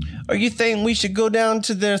 Are you saying we should go down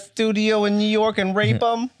to their studio in New York and rape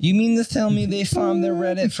them? You mean to tell me they farm their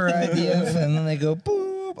Reddit for ideas and then they go boop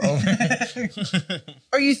over?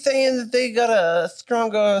 Are you saying that they got a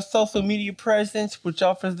stronger social media presence, which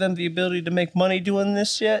offers them the ability to make money doing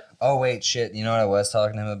this shit? Oh wait, shit. You know what I was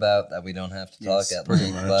talking to him about that we don't have to talk Yes, at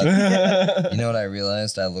length. But you know what I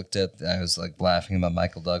realized? I was like laughing about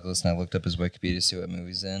Michael Douglas, and I looked up his Wikipedia to see what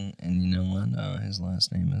movie's in, and you know what? His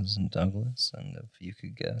last name isn't Douglas, and if you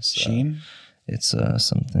could guess, Sheen? it's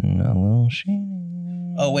something a little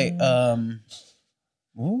Sheen. Oh wait,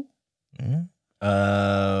 ooh, Yeah.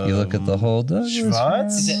 You look at the whole Douglas.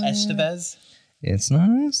 Schwartz? is it Estevez? It's not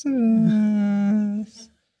Estevez.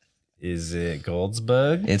 Is it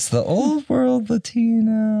Goldsberg? It's the old world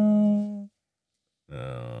Latino.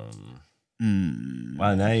 Wow,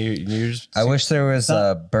 now you're just. I wish there was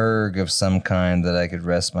a berg of some kind that I could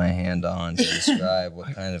rest my hand on to describe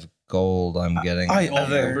what kind of gold I'm getting.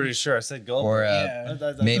 I'm pretty sure I said Or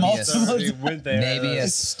Goldberg. maybe maybe a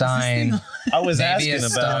Stein. I was Maybe asking a about.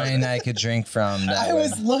 Stein I could drink from. That I way.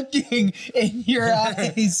 was looking in your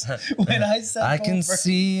eyes when I said I can Goldberg.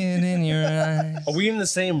 see it in your eyes. Are we in the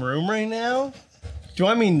same room right now? Do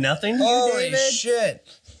I mean nothing to you, Holy David? shit!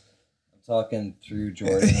 I'm talking through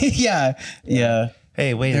Jordan. yeah.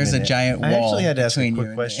 Hey, wait. There's a minute. giant I wall actually had to ask a between you quick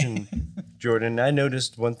and question, Jordan. I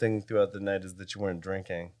noticed one thing throughout the night is that you weren't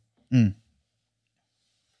drinking.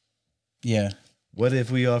 Yeah. What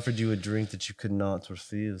if we offered you a drink that you could not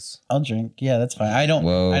refuse? I'll drink. Yeah, that's fine. I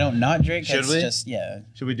don't not drink. Should It's we? just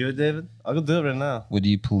Should we do it, David? I'll go do it right now. Would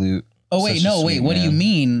you pollute? Oh wait, such a no, wait. sweet What do you man?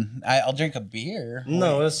 mean? I'll drink a beer.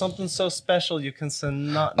 No, it's something so special you can say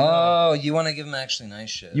not. no. Oh, you want to give him actually nice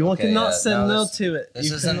shit? You Okay, cannot yeah. say No, no this- to it. This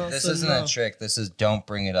You isn't. cannot This say isn't no. a trick. This is don't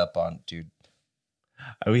bring it up on, dude.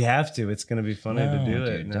 We have to. It's gonna be funny to do dude,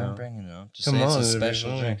 it. No. don't bring it up. Just Come say on, it's a it'll be special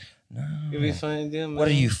funny. drink. No. It'd be funny to do, man. What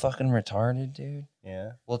are you fucking retarded, dude?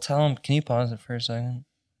 Yeah. Well, tell him. Can you pause it for a second?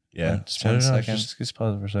 Yeah. Just one second. Just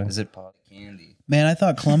pause it for a second. Is it pot candy? Man, I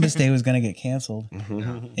thought Columbus Day was gonna get canceled. It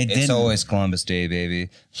It's didn't. always Columbus Day, baby.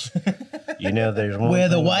 You know, there's one Where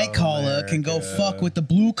the thing white about collar can go America. fuck with the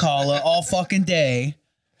blue collar all fucking day.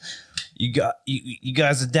 You got you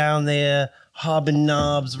guys are down there hobbing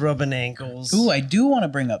knobs, rubbing ankles. Ooh, I do want to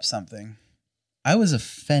bring up something. I was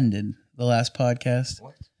offended the last podcast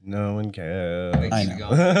No one cares. I Keep know.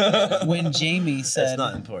 going. when Jamie That's said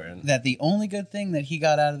not important. that the only good thing that he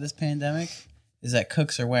got out of this pandemic is that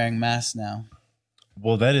cooks are wearing masks now.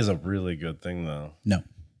 Well, that is a really good thing, though. No.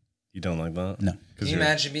 You don't like that? No. Can you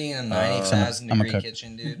imagine being in a 90,000 I'm a degree cook.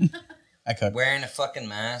 kitchen, dude? I cook. Wearing a fucking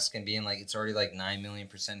mask and being like, it's already like 9 million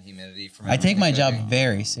 % humidity from I take my job cooking.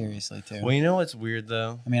 very seriously too. Well, you know what's weird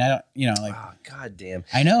though? I mean, I don't, like, Oh, God damn.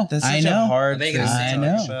 I know, That's I such know. a hard They thing gonna to say, I talk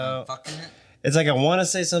know. about. I'm fucking it. It's like I want to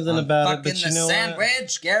say something I'm about it, fucking but you the know what?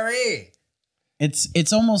 sandwich, Gary.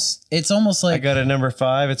 It's almost I like got a number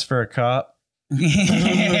 5. It's for a cop.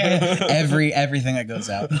 everything that goes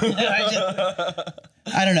out.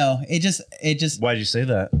 I don't know. It just Why'd you say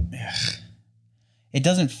that? it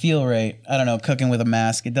doesn't feel right. I don't know. Cooking with a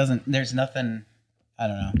mask. It doesn't. There's nothing. I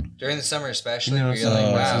don't know. During the summer, especially, You know where you're some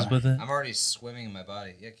like, places wow, with it? I'm already swimming in my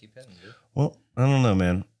body. Yeah, keep hitting, dude. Well, I don't know,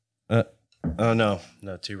 man. Oh no,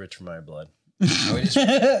 too rich for my blood. Are we just,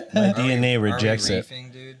 My are DNA we rejects it.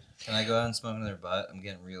 reefing, dude? Can I go out and smoke another butt? I'm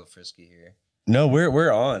getting real frisky here. No,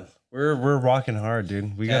 we're on. We're rocking hard,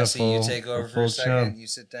 dude. We got a Cassie, full. you take over for full a second. show. You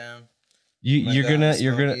sit down.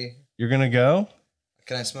 You're gonna go.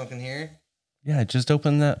 Can I smoke in here? Yeah, just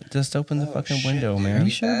open the fucking window, dude. man. We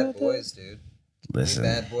sure bad about that? boys, dude. Listen,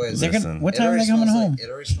 Bad boys. They're gonna, Listen. what It time are already they coming smells home? Like, it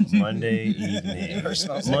already smells like Monday evening.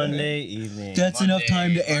 smells like- Monday evening. That's enough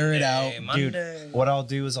time to air it out. Dude, what I'll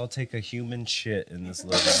do is I'll take a human shit in this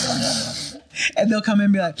living room. And they'll come in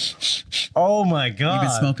and be like, Oh my "You've god.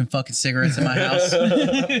 been smoking fucking cigarettes in my house."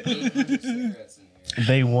 cigarettes in here.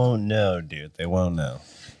 They won't know, dude. They won't know.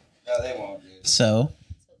 No, they won't, dude. So,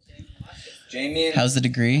 Jamie and how's the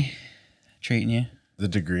degree treating you? The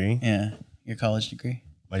degree, Yeah, your college degree.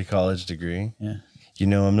 my college degree. Yeah. You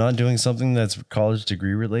know, I'm not doing something that's college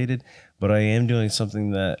degree related, but I am doing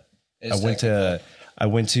something that It's I went technical.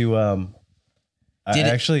 I Did it-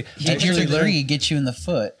 actually Did your actually degree learned, get you in the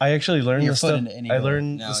foot? I actually learned your the foot stuff. into any I hole?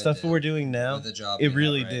 learned No, the it stuff did. that we're doing now. With the job It you have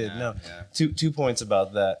really right did. now, No, yeah. two points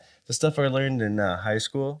about that. The stuff I learned in high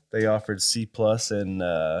school, they offered C+ and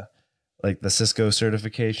like the Cisco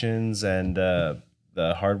certifications and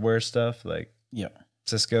the hardware stuff, like Yeah.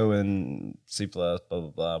 Cisco and C++, blah blah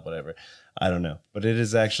blah, whatever. I don't know, but it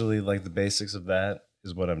is actually like the basics of that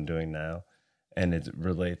is what I'm doing now, and it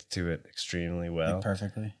relates to it extremely well.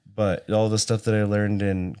 Perfectly. But all the stuff that I learned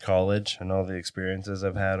in college and all the experiences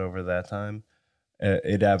I've had over that time,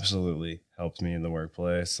 it absolutely helped me in the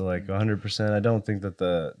workplace. So like 100%. I don't think that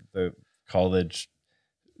the college,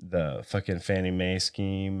 the fucking Fannie Mae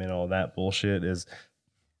scheme and all that bullshit is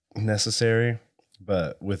necessary.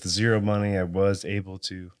 But with zero money, I was able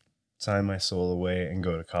to sign my soul away and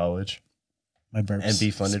go to college. My burps And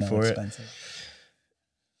be funded smell for it. expensive.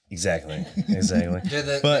 Exactly.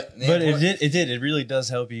 Dude, But it really does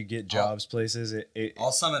help you get jobs places.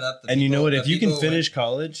 I'll sum it up. And you know what? If you can finish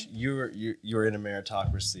college, you're in a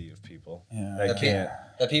meritocracy of people. Yeah. that can't.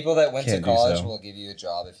 The people that went to Can't do college so. will give you a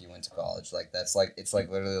job if you went to college. Like that's like it's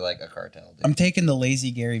like literally like a cartel. Dude. I'm taking the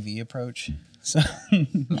lazy Gary V approach. So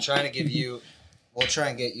I'm trying to give you. We'll try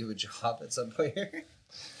and get you a job at some point here.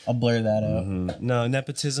 I'll blur that out. Mhm. No,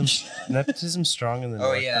 nepotism's strong in the Oh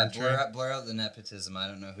North yeah, Country. blur out the nepotism. I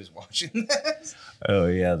don't know who's watching this. Oh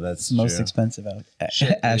yeah, that's Most true. expensive Shit,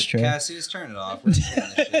 dude. ashtray. Cassie, just turn it off. We're just doing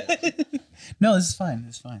this shit. No, this is fine.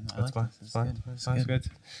 It's fine. I That's like fine. this. It's It's fine. good. It's It's fine. It's good.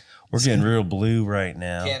 good. We're getting real blue right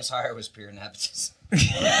now. Cam's hire was pure nepotism.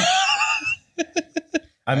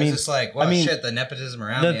 I I mean, was just like, well, I mean, shit, the nepotism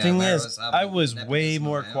around the me. thing might is, as well I have was nepotism way on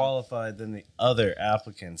more my own. qualified than the other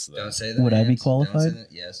applicants, though. Don't say that. Would I be names. Don't say qualified? that.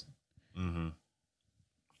 Yes. Mm-hmm.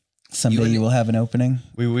 Someday you will have an opening.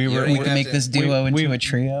 We You were. don't We even can have make to- this duo into we've- a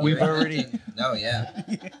trio. we've already No, yeah.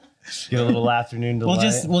 get a little afternoon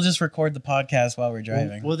delight. We'll just record the podcast while we're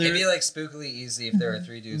driving. Well, It'd there, be like spookily easy if there were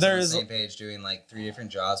three dudes on the There's- same page doing like three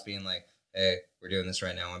different jobs, being like, "Hey, we're doing this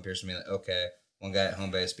right now." One person being like, "Okay." One guy at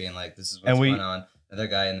home base being like, "This is what's And we- going on." Another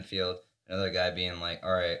guy in the field. Another guy being like,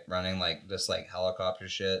 "All right," running like just like helicopter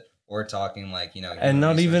shit or talking like and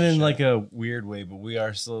not even in shit. like a weird way, but we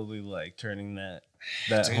are slowly like turning that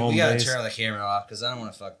Dude, home we gotta base. turn the camera off because I don't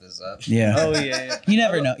want to fuck this up. Yeah. Oh yeah. You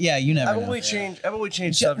never know. Yeah, you never How know. about we change? How about we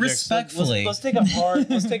change Yeah, subjects? respectfully. Let's take a hard.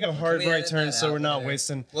 Let's take a hard Can we right edit turn, that so out we're not later?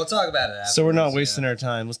 wasting. We'll talk about it. So we're not afterwards, wasting yeah. our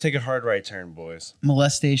time. Let's take a hard right turn, boys.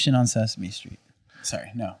 Molestation on Sesame Street.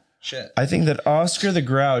 Sorry, no. Shit. I think that Oscar the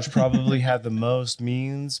Grouch probably had the most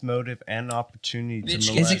means, motive, and opportunity to Bitch,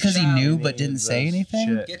 molest. Is it 'cause he knew any but didn't of say those anything?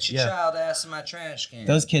 shit. Get your Yeah. child ass in my trash can.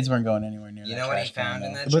 Those kids weren't going anywhere near You that know what he trash can, found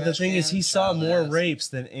in though. that? But the trash thing is, can? he saw Child more ass. rapes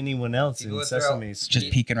than anyone else People in would throw- Sesame Street.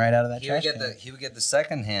 Just peeking right out of that He would trash get can. he would get the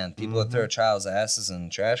second hand. People would throw child's asses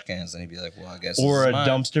in trash cans, and he'd be like, "Well, I guess." Or this a is mine."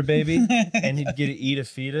 dumpster baby, and he'd get to eat a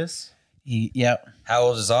fetus. Yep. How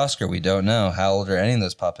old is Oscar? We don't know. How old are any of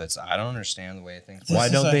those puppets? I don't understand the way things. Why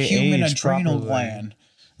This don't is a they human age adrenal properly? gland.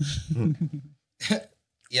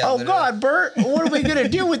 Yeah, Oh literally. God, Bert! What are we gonna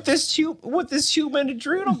do with this human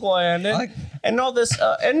adrenal gland and all this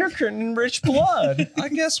endocrine-rich blood? I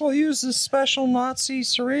guess we'll use this special Nazi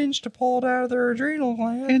syringe to pull it out of their adrenal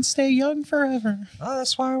gland. And stay young forever. Oh,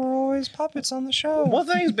 that's why we're always puppets on the show. Well,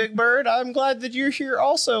 thanks, Big Bird. I'm glad that you're here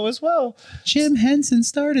also as well. Jim Henson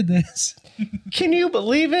started this. Can you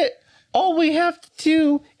believe it? All we have to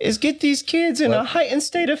do is get these kids in a heightened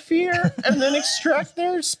state of fear and then extract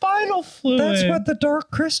their spinal fluid. the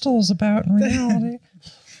Dark Crystal is about in reality.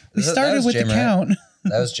 We started with the count.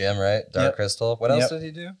 That was Jim, right? Dark Yep. Crystal. What else Yep. did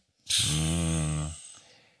he do?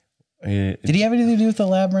 Did he have anything to do with the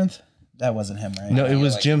labyrinth? That wasn't him, right? No, it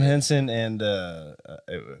was like Jim he did. Henson, and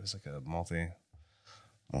it was like a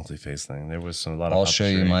multi-face thing. There was a lot of. I'll show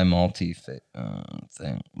you puppetry. my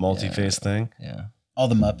thing. multi-face thing. Yeah, All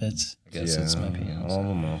the Muppets. I guess it's my penis. All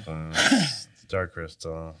the muffins. Dark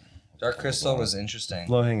Crystal. Dark Crystal was interesting.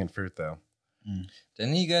 Low-hanging fruit, though.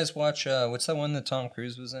 Didn't you guys watch? What's that one that Tom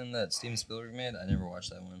Cruise was in that Steven Spielberg made? I never watched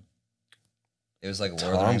that one. It was like a Lord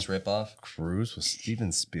of the Tom Rings ripoff. Cruise with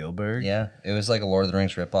Steven Spielberg. Yeah, it was like a Lord of the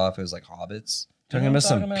Rings ripoff. It was like Hobbits. Talking You know about what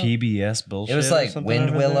some I'm talking PBS bullshit. It was or like something Wind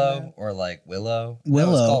over Willow there? or like Willow. No, it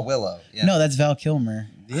Willow. was called Willow. Yeah. No, that's Val Kilmer.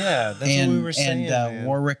 Yeah, that's and what we were saying. man.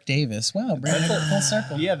 Warwick Davis. Wow, bringing it full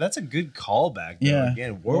circle. Yeah, that's a good callback. Though. Yeah.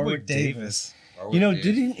 Again, Warwick Davis. Warwick You know, Davis.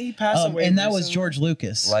 didn't he pass away? And that was recently? George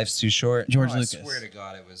Lucas. Life's Too Short. George Oh, Lucas. I swear to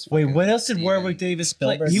God, it was. Wait, fucking what else did Steven- Warwick Davis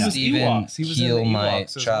play? Spielberg? He No. was Steven Ewoks. He was in the Kielmite,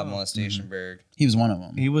 Ewoks as Child well. Molestation Berg. He was one of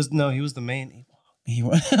them. He was the main. He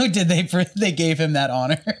did they gave him that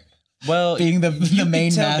honor? Well, Being the you main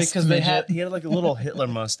could tell masked because midget. he had like a little Hitler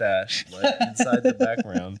mustache like inside the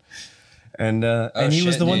background, and he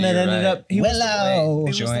was shit, the one dude, that you're ended right. up. He was the, Willow. he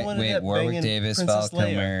was the one that ended up Warwick banging Davis, Val Princess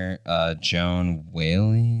Leia. Kilmer, Joan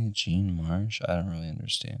Whaley, Gene Marsh. I don't really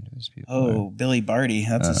understand who these people Oh, Billy Barty.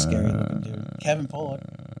 That's a scary looking dude. Kevin Pollock.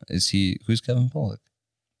 Is he? Who's Kevin Pollock?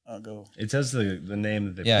 I'll go. It says the name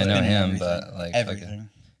that they. Yeah, I play. know in him, everything. but like, Everything. fucking-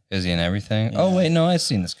 is he in everything? Yeah. Oh wait, no, I've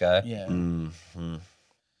seen this guy. Yeah. Mhm.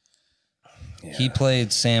 He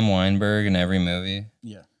played Sam Weinberg in every movie.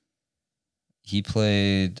 Yeah. He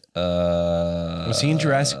played. Was he in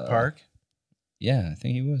Jurassic Park? Yeah, I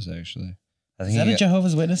think he was actually. I Is think that he a got,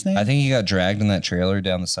 Jehovah's Witness name? I think he got dragged in that trailer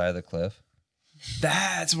down the side of the cliff.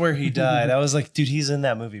 That's where he died. I was like, dude, he's in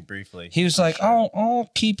that movie briefly. He was like, I'll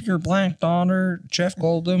keep your black daughter, Jeff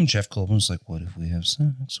Goldblum. Jeff Goldblum's like, what if we have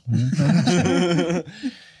sex?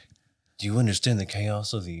 Do you understand the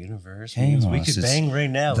chaos of the universe? Chaos We could is- bang right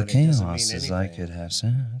now. The and it doesn't chaos mean is I anything. could have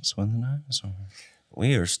sex with a dinosaur.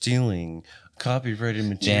 We are stealing copyrighted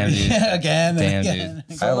material. Damn, dude. Again. Damn, again.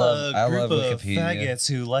 dude. I love group of Wikipedia. faggots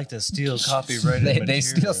who like to steal copyrighted They material.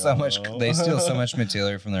 steal so much. They steal so much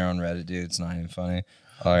material from their own Reddit, dude. It's not even funny.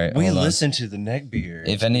 All right, We hold on. listen to the neckbeard.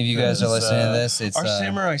 If any of you guys are because, listening to this, it's our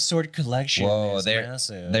samurai sword collection. whoa, is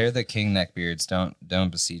massive. they're the king neckbeards.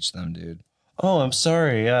 Don't beseech them, dude. Oh, I'm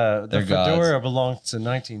sorry. The They're fedora belongs to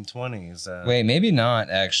 1920s. Wait, maybe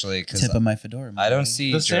not actually, because Tip of my fedora. I don't maybe.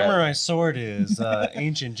 see the samurai sword is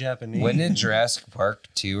ancient Japanese. When did Jurassic Park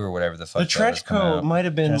 2 or whatever the fuck the that was trench come coat out? might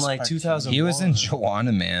have been Jurassic like Park 2000. He was in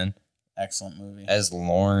Joanna Man Excellent movie. as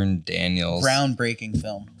Lorne Daniels. Groundbreaking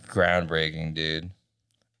film. Groundbreaking, dude.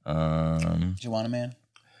 Joanna Man.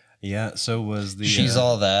 Yeah, so was the. She's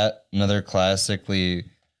all that. Another classically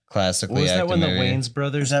Was acted that when movie. the Wayans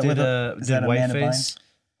brothers Is that did, with is did that Amanda Whiteface?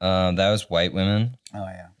 That was White Women. Oh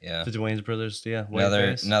yeah. Yeah. The Wayans brothers, yeah.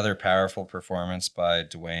 Another Whiteface. powerful performance by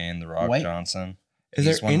Dwayne the Rock White- Johnson. Is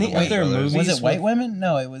He's there one of the any White other brothers. movies? Was it White with- Women?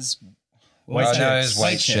 No, it was White Oh, no, it chicks. was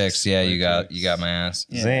White Chicks. Yeah, you White got my ass.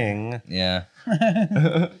 Yeah. Zing. Yeah.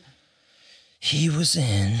 He was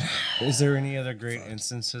in. Is there any other great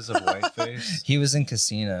instances of Whiteface? He was in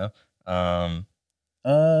Casino.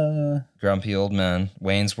 Uh, Grumpy Old Men.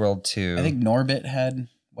 Wayne's World 2. I think Norbit had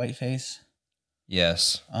Whiteface.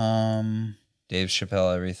 Yes. Dave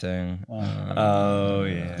Chappelle, everything. Wow. Oh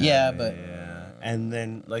yeah. Yeah, but- yeah. And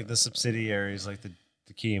then like the subsidiaries, like the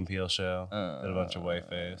Key and Peele show, did a bunch of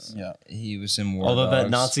Whiteface. Yeah. He was in War Although that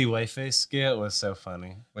Dogs. Nazi Whiteface skit was so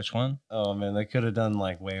funny. Which one? Oh man, they could have done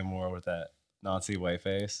like way more with that Nazi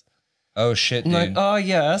Whiteface. Oh shit, dude. Like, oh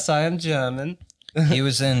yes, I am German, He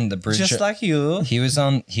was in the bridge. just like you. He was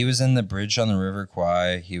in the Bridge on the River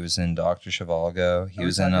Kwai. He was in Dr. Zhivago. He Are we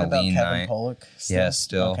was in talking A about Lean Kevin Night. Pollak Yeah,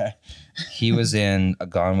 still. Okay. He was in A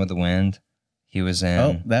Gone with the Wind. He was in.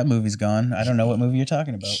 Oh, that movie's gone. I don't know what movie you're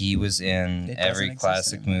talking about. He was in It doesn't every exist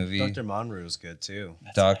classic anymore. movie. Dr. Monroe is good too.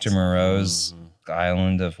 Dr. Moreau's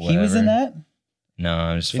Island of whatever. He was in that? No,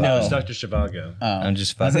 I'm just You know, fucking. it's Dr. Zhivago. Oh. I'm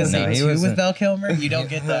just I was fucking. gonna No, say he two was with in- Val Kilmer. You don't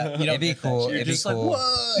get that. You don't It'd be get cool. That. It'd be just like, cool.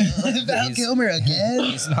 Val He's- Kilmer again.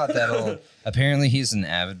 He's not that old. Apparently, he's an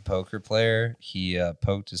avid poker player. He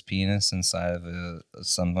poked his penis inside of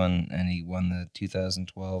someone, and he won the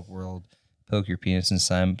 2012 World Poke Your Penis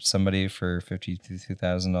Inside somebody for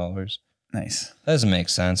 $52,000. Nice. That doesn't make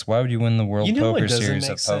sense. Why would you win the World You know what Poker doesn't Series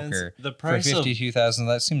make of sense? poker The for price of- $52,000?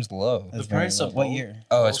 That seems low. That's The price very of low. What Bull- year?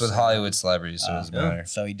 Oh, it's with Hollywood celebrities, so it doesn't yeah. matter.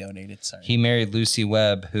 So he donated. Sorry. He married Lucy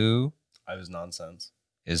Webb, who I was nonsense.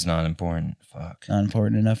 is not important. Fuck. Not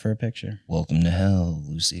important enough for a picture. Welcome to hell,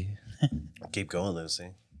 Lucy. Keep going,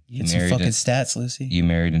 Lucy. Get some married fucking a- stats, Lucy. You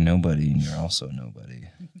married a nobody, and you're also a nobody.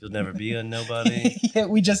 You'll never be a nobody. Yeah,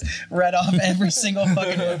 we just read off every single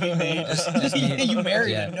fucking movie made. You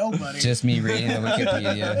married Yeah. a nobody. Just me reading the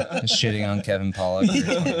Wikipedia, shitting on Kevin Pollak.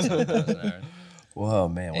 Whoa,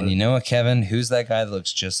 man. And you know what, Kevin? Who's that guy that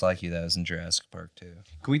looks just like you that was in Jurassic Park 2?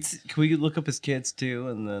 can we look up his kids too,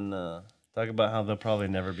 and then talk about how they'll probably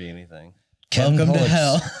never be anything? Welcome to Pollak's-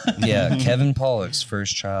 hell. Yeah, Kevin Pollak's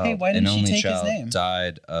first child Hey, why and didn't she only take his child name?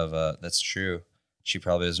 died of that's true. She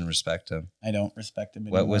probably doesn't respect him. I don't respect him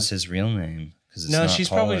What anymore. was his real name? 'Cause it's No, not she's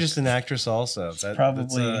probably Pollak. just an actress. Also, that's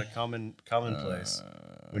Probably. a commonplace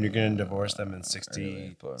when you're going to divorce them in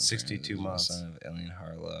Early born 62 was the months. Son of Eileen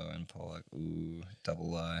Harlow and Pollak. Ooh, double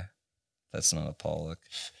lie. That's not a Pollak,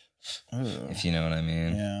 if you know what I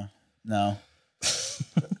mean. Yeah. No.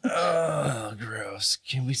 Oh, gross!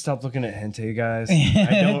 Can we stop looking at hentai, guys?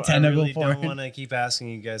 I Tentacle really don't porn. want to keep asking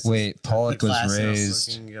you guys. Wait, Pollak was classics.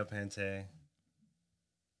 raised. Looking up hentai.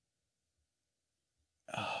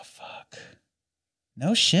 Oh fuck.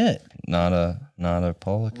 No shit. Not a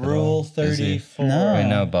Pollak. at Rule all, is he? 34. No. Wait,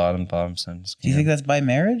 no, bottom sentence. Do you think that's by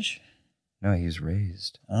marriage? No, he was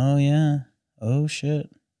raised. Oh yeah. Oh shit.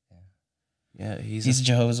 Yeah, He's a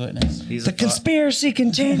Jehovah's Witness. he's The conspiracy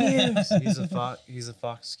continues. He's a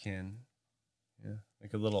foxkin. Yeah,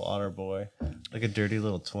 like a little otter boy, like a dirty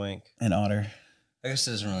little twink, An otter. I guess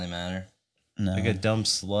it doesn't really matter. No. like a dumb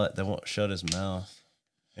slut that won't shut his mouth,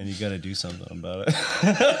 and you got to do something about it.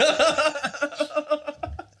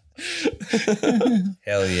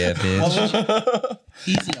 Hell yeah, bitch.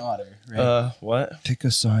 He's an otter, right? What? Pick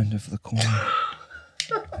a side of the coin.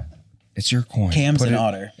 It's your coin. Cam's Put an it-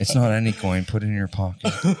 otter. It's not any coin. Put it in your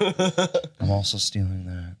pocket. I'm also stealing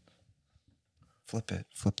that. Flip it.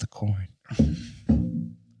 Flip the coin.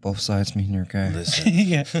 Both sides mean you're gay. Listen,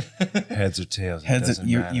 Yeah. heads or tails. It Heads. doesn't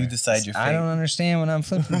You matter. decide your fate. I don't understand what I'm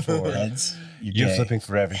flipping for. Heads. You're gay. flipping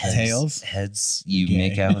for everything. Tails. Heads, you Gay.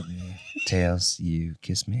 make out with me. Tails, you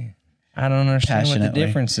kiss me. I don't understand what the Passionately.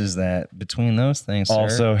 difference is that between those things. Sir.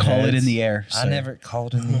 Also, Call it in heads. the air. I sir. never call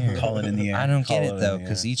it in the air. Call it in the air. I don't Call get it it in though, the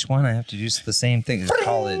because air. each one I have to do the same thing. Just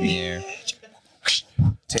call it in the air.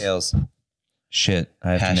 Tails. Shit,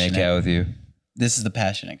 I have to make Passionate. out with you. This is the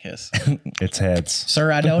passionate kiss. It's heads.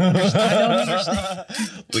 Sir, I don't understand. I don't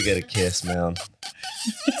understand. We got a kiss, man.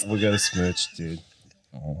 We got a smooch, dude.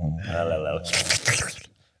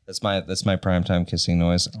 That's my primetime kissing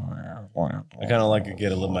noise. I kind of like to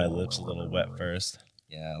get my lips a little wet first.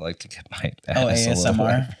 Yeah, I like to get my Oh, ass a little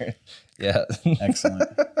ASMR. wet. Yeah. Excellent.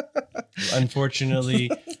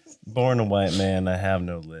 Unfortunately, born a white man, I have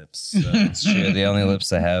no lips. So. It's true. The only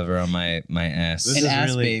lips I have are on my ass. This An is ass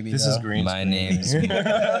really baby, this is though. green. My screen. name's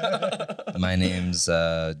my name's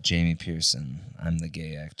Jamie Pearson. I'm the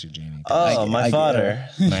gay actor Jamie Pearson. Oh, I my get father.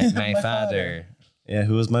 my father. Yeah,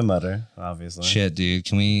 who was my mother? Obviously. Shit, dude.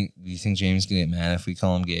 Do you think James gonna get mad if we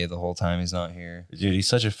call him gay the whole time he's not here? Dude, he's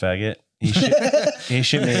such a faggot. He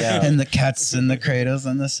shit me out. And the cats in the cradles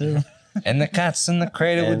in the zoo. And the cat's in the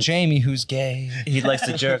cradle with And- Jamie, who's gay. He likes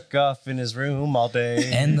to jerk off in his room all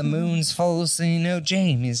day. And the moon's full, so you know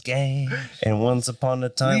Jamie's gay. And once upon a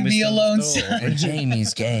time, Leave me still alone, stole. son. And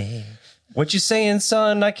Jamie's gay. What you saying,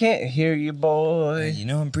 son? I can't hear you, boy. You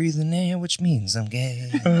know I'm breathing air, which means I'm gay.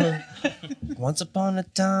 Once upon a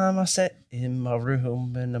time, I sat in my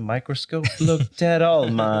room and a microscope looked at all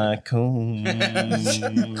my coom.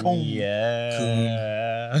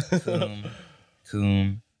 Yeah.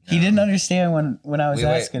 Coom. He didn't understand when I was Wait,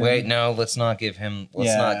 asking wait, him. no, let's not give him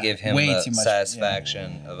Yeah, not give him way the too much,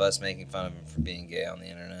 satisfaction of us making fun of him for being gay on the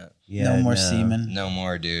internet. Yeah, no more semen. No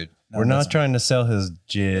more, dude. No, We're not that's- trying to sell his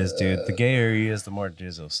jizz, dude. The gayer he is, the more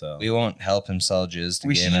jizz he'll sell. We won't help him sell jizz to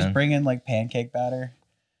We gay should men. just bring in like pancake batter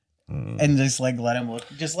and just like let him look.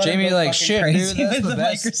 Just let Jamie, him go like, fucking shit, dude, crazy that's with the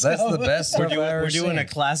best. That's the microscope. best stuff I've ever We're doing a seen.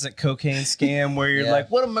 classic cocaine scam where you're Yeah. like,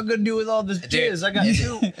 what am I gonna do with all this Dude. jizz? I got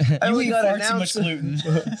two. I You only eat got far an too ounce. much gluten.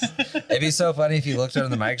 It'd be so funny if you looked under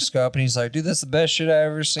the microscope and he's like, dude, that's the best shit I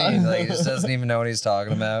ever seen. Like, he just doesn't even know what he's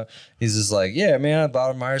talking about. He's just like, yeah, man, I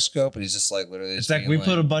bought a microscope. And he's just like, literally. It's just like being we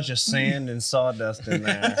put a bunch of sand and sawdust in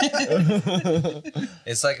there.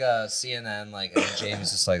 It's like a CNN, like, and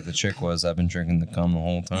James just like, the trick was, I've been drinking the cum the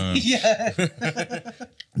whole time. Yeah.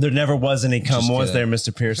 There never was any cum, Just was there, kidding.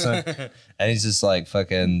 Mr. Pearson? And he's just like,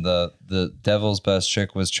 fucking, the devil's best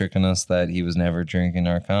trick was tricking us that he was never drinking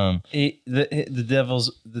our cum. The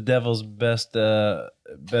devil's best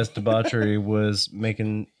debauchery was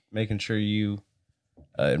making sure you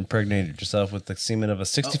impregnated yourself with the semen of a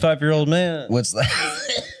 65-year-old man. What's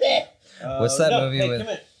that? What's that movie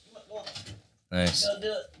with? Nice.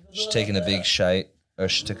 She's taking a big shite, or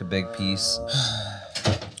she took a big piece.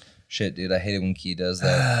 Shit, dude, I hate it when Key does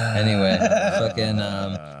that. Anyway,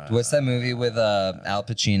 fucking, what's that movie with Al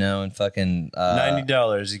Pacino and fucking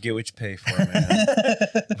 $90, you get what you pay for,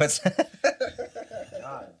 man. What's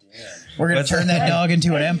We're gonna turn that dog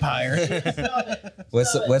into an empire.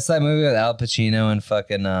 what's that movie with Al Pacino and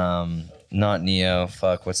fucking not Neo?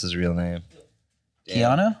 Fuck, what's his real name?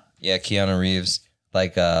 Keanu? Yeah, Keanu Reeves,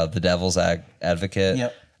 like the devil's advocate.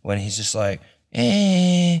 Yep. When he's just like,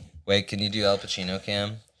 eh. Wait, can you do Al Pacino,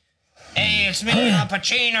 Cam? Hey, it's me, Al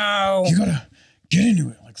Pacino. You gotta get into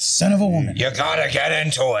it, like son of a woman. You gotta get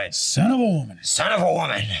into it, Son of a woman. son of a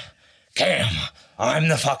woman. Cam, I'm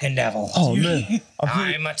the fucking devil. Oh, man.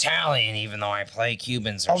 I'm Italian, even though I play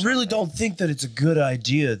Cubans. Or I really don't think that it's a good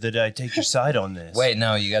idea that I take your side on this. Wait,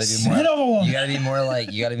 no, you gotta be Son more. of a woman. You gotta be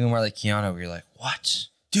more like Keanu, where you're like, what?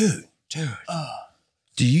 Dude.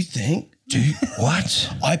 Do you think?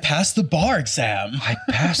 What? I passed the bar exam. I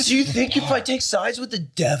passed. Do you think if I take sides with the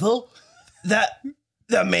devil, that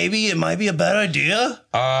maybe it might be a bad idea?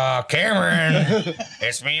 Cameron,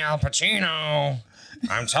 it's me, Al Pacino.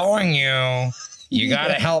 I'm telling you, you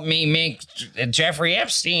gotta help me make Jeffrey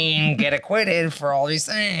Epstein get acquitted for all these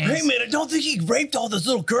things. Hey, man, I don't think he raped all those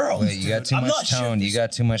little girls. Wait, you got too I'm not much sure tone. this- You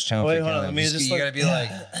got too much tone. Wait, for hold on, killing let me him. just, You like- gotta be like,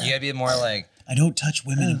 you gotta be more like, I don't touch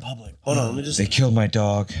women in public. Hold on, let me just. they killed my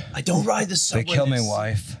dog. I don't ride the They subway. killed my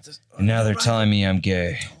wife. And now they're telling me I'm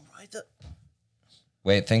gay. Ride the-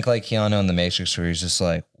 Wait, think like Keanu in The Matrix, where he's just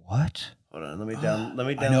like, what? Hold on, let me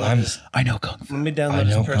download I know kung fu. let me I download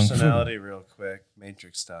know his Kung Fu. personality real quick,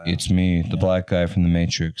 Matrix style. It's me, the black guy from The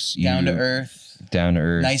Matrix. Down to You, earth. Down to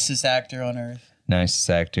earth. Nicest actor on earth. Nicest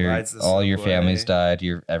actor. Rides the All your subway. families died.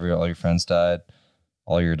 All your friends died.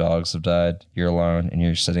 All your dogs have died. You're alone, and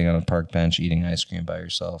you're sitting on a park bench eating ice cream by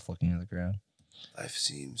yourself, looking at the ground. Life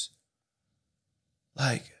seems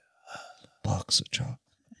like Box of chocolate.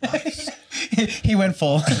 He went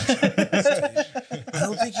full. I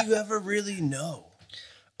don't think you ever really know.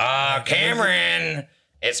 Cameron,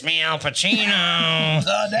 it's me, Al Pacino.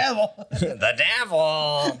 The devil. The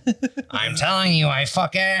devil. I'm telling you, I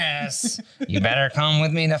fuck ass. You better come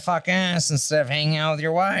with me to fuck ass instead of hanging out with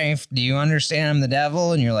your wife. Do you understand I'm the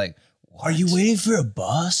devil? And you're like, Are you waiting for a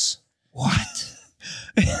bus? what?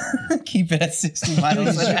 Keep it at 60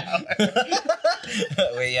 miles an hour.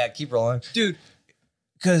 Wait, yeah, keep rolling. Dude,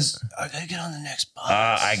 because I gotta get on the next bus.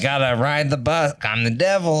 I gotta ride the bus. I'm the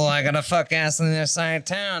devil. I gotta fuck ass on the other side of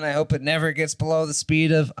town. I hope it never gets below the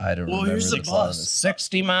speed of, I don't remember here's the the bus. bus.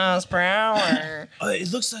 60 miles per hour.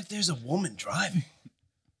 It looks like there's a woman driving.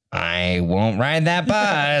 I won't ride that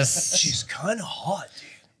bus. She's kind of hot, dude.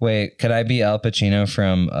 Wait, could I be Al Pacino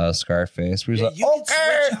from Scarface? Where he's like, You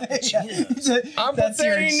can switch out Pacino. I'm That's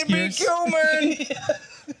your pretending to be excuse. human.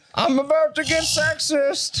 I'm about to get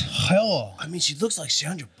sexist. Hell. I mean, she looks like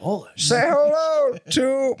Sandra Bullock. Say hello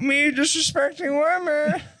to me disrespecting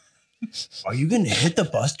women. Are you gonna hit the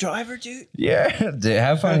bus driver, dude? Yeah. dude,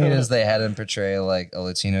 how funny it is they had him portray like a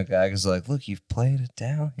Latino guy because like, look, you've played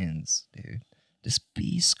Italians, dude. Just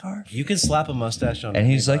be Scarface. You can slap a mustache on. And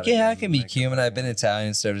he's like, anybody yeah, I and can be make it Cuban. I've been Italian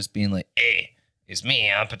instead of just being like, hey, it's me,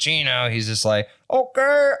 Al Pacino. He's just like,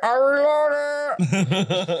 okay, I reload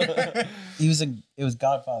it. It was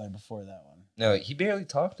Godfather before that one. No, he barely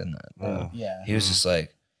talked in that. Though. Yeah. He was just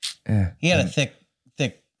like, He had a thick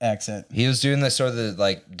accent. he was doing the sort of the,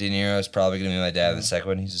 like De Niro's probably gonna be my dad. The second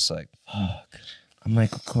one, he's just like, fuck, I'm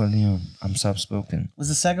Michael Corleone. I'm soft spoken. Was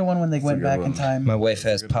the second one when they went good back in one. time? My wife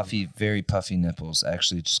has puffy, very puffy nipples.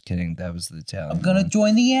 Actually, just kidding. That was the Italian. I'm gonna one.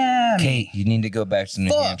 join the army. Kate, you need to go back to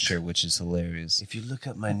New Fuck. Hampshire, which is hilarious. If you look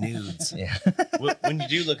up my nudes, Yeah, when you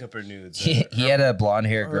do look up her nudes, he had a blonde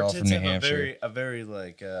hair her girl tits from New have Hampshire. a very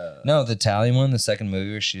like. No, the Italian one, the second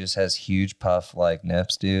movie where she just has huge puff like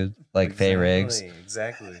nips, dude, like Faye Riggs.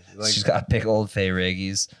 Exactly. Like, She's got big old Faye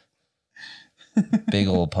Riggies, big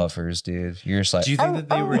old puffers, dude. You're just like, do you think that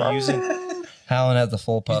they were using? Howling at the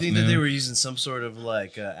full Do you puff think moon. that they were using some sort of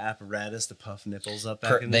like apparatus to puff nipples up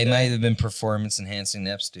back in the They day? might have been performance enhancing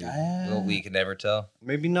nips, dude. Well, we could never tell.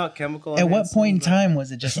 Maybe not chemical. At what enhancing, point in but- time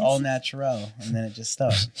was it just all natural and then it just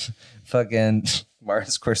stopped? Fucking Martin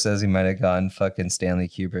Scorsese might have gotten fucking Stanley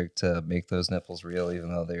Kubrick to make those nipples real,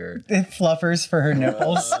 even though they were. Fluffers for her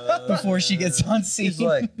nipples before she gets on scene. He's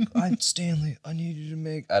like, I'm Stanley. I need you to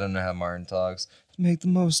make. I don't know how Martin talks. Make the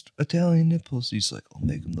most Italian nipples. He's like, I'll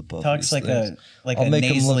make them the puffiest talks like things. a I'll make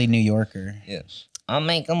 'em nasally New Yorker. Yeah. I'll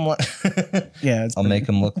make them look. Yeah, it's I'll make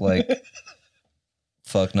them look like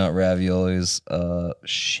fuck not raviolis.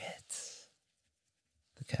 Shit.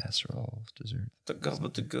 The casserole dessert. The go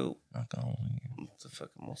with the go. Not going. It's a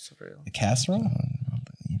fucking mozzarella. the casserole, You know what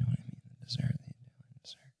I mean? The dessert. The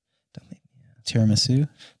dessert. Don't make me. tiramisu,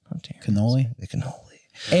 Not terrible. cannoli. The cannoli.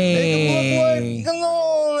 Hey,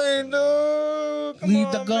 Cannoli, dude. Come leave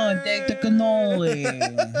on, the gun, man. take the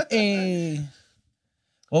cannoli. Hey,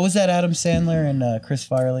 what was that? Adam Sandler and Chris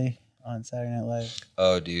Farley on Saturday Night Live.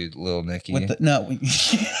 Oh, dude, Little Nicky. With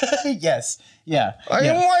the yes, yeah. I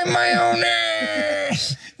yeah. can wipe my own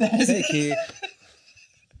ass. That is Key.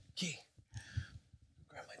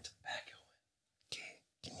 Grab my tobacco.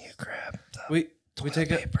 Can you grab the Wait, can we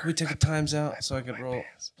take a paper. can we take a times out so I could roll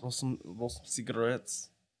some cigarettes?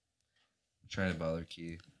 trying to bother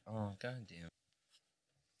Key? Oh, goddamn.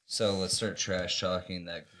 So let's start trash talking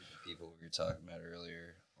that group of people we were talking about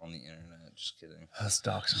earlier on the internet. Just kidding. Let's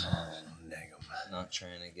dock them all. Nag 'em. Not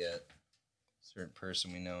trying to get a certain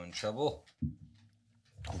person we know in trouble.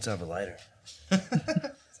 Let's have a lighter. Let's have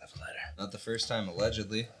a lighter. Not the first time,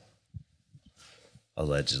 allegedly.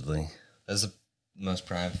 Allegedly. That's the most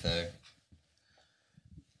prime thing.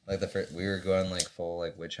 Like the first, we were going like full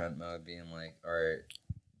like witch hunt mode, being like, all right,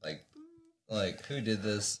 like who did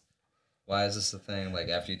this? Why is this a thing? Like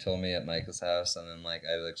after you told me at Michael's house, and then like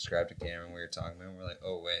I like subscribed to Cameron, we were talking about, it, and we're like,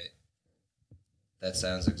 oh wait, that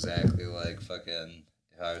sounds exactly like fucking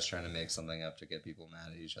if I was trying to make something up to get people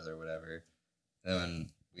mad at each other, or whatever. And when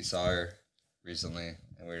we saw her recently,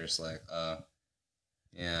 and we were just like,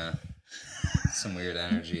 yeah, some weird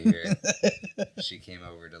energy here. She came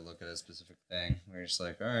over to look at a specific thing. We were just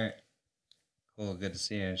like, all right, cool, good to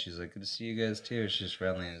see you. And she's like, good to see you guys too. She's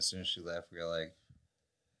friendly. And as soon as she left, we were like,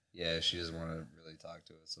 yeah, she doesn't want to really talk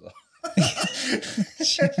to us at all.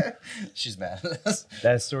 She's mad at us.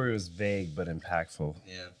 That story was vague but impactful.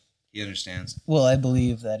 Yeah, he understands. Well, I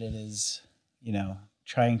believe that it is,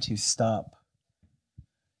 trying to stop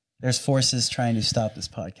there's forces trying to stop this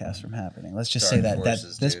podcast from happening. Let's just say Dark that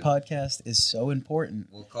forces, this dude. podcast is so important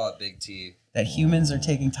We'll call it Big T. that humans are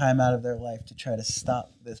taking time out of their life to try to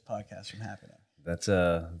stop this podcast from happening. That's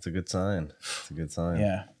a good sign. It's a good sign.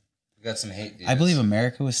 Yeah. We got some hate views. I believe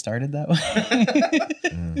America was started that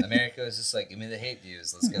way. America is just like, give me the hate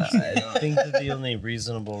views. Let's get I it think that the only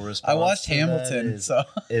reasonable response I watched to that Hamilton, so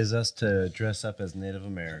is us to dress up as Native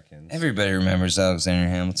Americans. Everybody remembers Alexander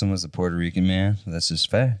Hamilton was a Puerto Rican man. That's just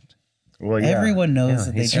fact. Well, everyone knows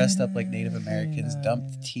that they he's- dressed up like Native Americans,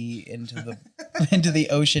 dumped tea into the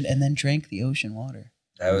ocean, and then drank the ocean water.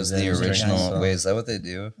 That was the That was the original. original. Wait, is that what they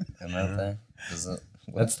do in that thing? Is it?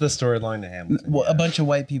 That's the storyline to Hamilton. Well, yeah. a bunch of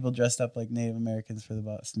white people dressed up like Native Americans for the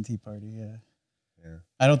Boston Tea Party. Yeah. Yeah.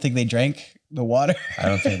 I don't think they drank the water. I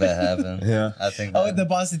don't think that happened. Yeah. I think. Oh, that- the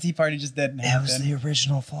Boston Tea Party just didn't it was happen. the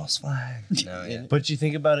original false flag. No, yeah. But you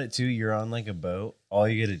think about it too. You're on like a boat. All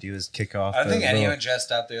you got to do is kick off. I think the anyone little-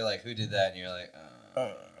 dressed up there like, who did that? And you're like,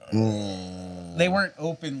 They weren't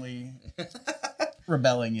openly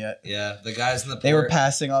rebelling yet. yeah. The guys in the port, They were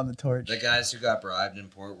passing on the torch. the guys who got bribed in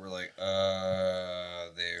port were like,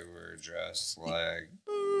 they were dressed like.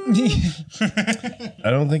 I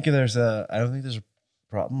don't think there's a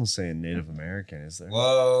problem with saying Native American, is there?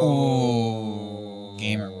 Whoa.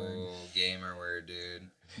 Gamer word. Gamer word, dude.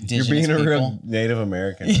 You're being a real Native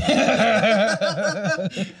American.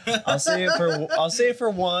 I'll say it for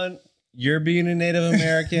one. You're being a Native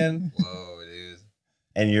American, Whoa, dude.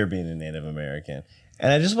 and you're being a Native American.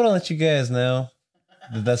 And I just want to let you guys know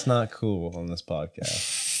that that's not cool on this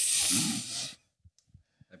podcast.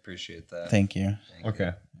 I appreciate that. Thank you.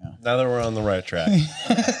 Okay. Now that we're on the right track,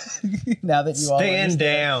 Now that you all stand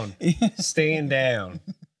understand. down. Stand down.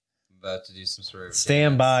 I'm about to do some sort of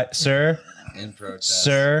Stand by, sir. in protest.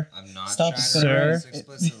 Sir. I'm not Stop trying sir. to do this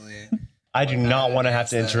explicitly. I do not want to have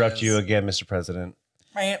to interrupt you again, Mr. President.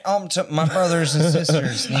 Man, my brothers and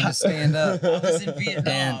sisters need to stand up was in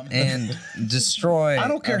Vietnam. and destroy. I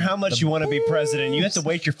don't care how much you want to be president. You have to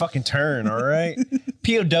wait your fucking turn, all right?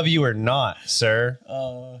 POW or not, sir.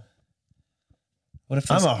 What if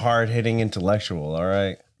I'm a hard-hitting intellectual, all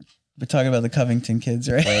right? we're talking about the Covington kids,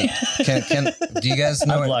 right? Wait, can do you guys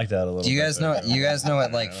know? I What, blacked out a little do you bit guys there. know? You guys know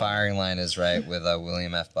what like firing line is, right? With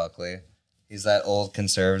William F. Buckley. He's that old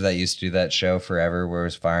conservative that used to do that show forever, where it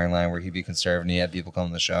was firing line, where he'd be conservative and he had people come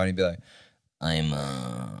on the show and he'd be like, "I'm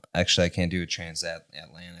actually I can't do a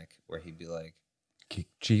transatlantic," where he'd be like,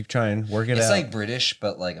 Keep trying. Work it it's out. like British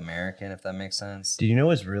but like American, if that makes sense. Do you know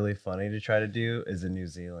what's really funny to try to do is in New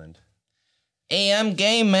Zealand? Hey, I'm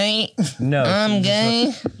gay, mate. No. I'm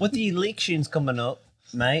gay. With the elections coming up,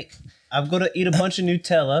 mate, I've got to eat a bunch of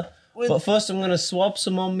Nutella. But first I'm going to swap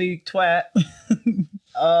some on me twat.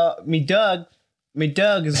 Me Doug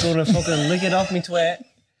is going to fucking lick it off me twat.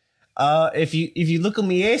 If you look at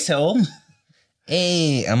me asshole,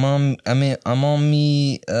 Hey, I'm on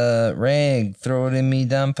me rag. Throw it in me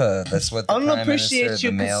dumper. That's what the I don't prime appreciate minister,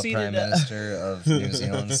 your the male conceited, prime minister of New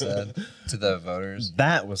Zealand said to the voters.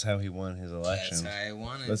 that was how he won his That's election. how I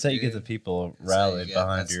want it. That's how you get the dude. people That's how you rallied get-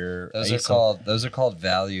 behind that's- your. Those are called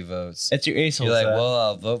value votes. It's your asshole. You're like, side. well,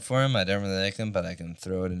 I'll vote for him. I don't really like him, but I can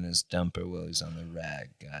throw it in his dumper while he's on the rag.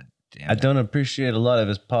 God damn it. I don't appreciate a lot of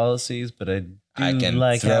his policies, but I can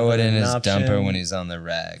like throw it having in an his option dumper when he's on the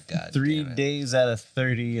rag. God 3 damn it. days out of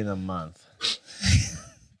 30 in a month.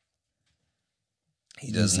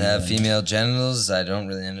 He doesn't have female genitals. I don't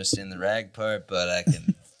really understand the rag part, but I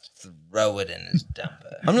can throw it in his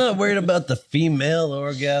dumper. I'm not worried about the female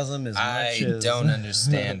orgasm as I much as don't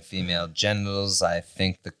understand female genitals. I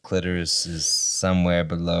think the clitoris is somewhere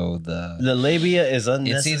below the. the labia is It's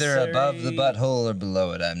unnecessary. either above the butthole or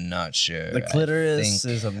below it. I'm not sure. The I clitoris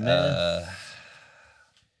think, is a myth.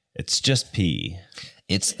 It's just pee.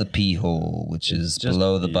 It's the pee hole, which is just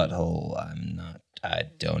below the pee. butthole. I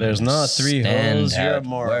don't. There's not three understand holes, how you're a it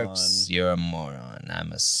moron. works. You're a moron.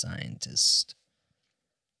 I'm a scientist.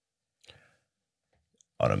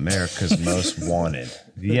 On America's Most Wanted,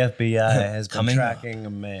 the FBI has been Coming tracking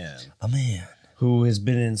a man A man. who has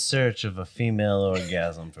been in search of a female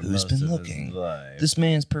orgasm for Who's most been of looking? his life. This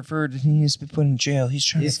man's perverted. He needs to be put in jail. He's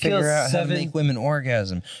trying He's to figure killed out how to 7 make women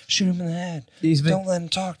orgasm. Shoot him in the head. He's been- Don't let him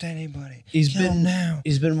talk to anybody. He's Kill been him now.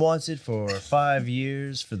 He's been wanted for 5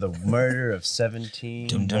 years for the murder of 17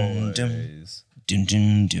 Dum, dum, boys. dum. Dun,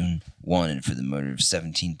 dun, dun. Wanted for the murder of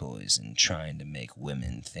 17 boys and trying to make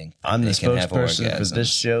women think that I'm they the can have spokesperson for orgasms.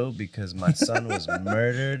 this show because my son was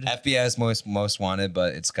murdered. FBI is most wanted,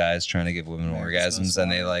 but it's guys trying to give women orgasms,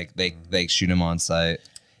 and they shoot him on site.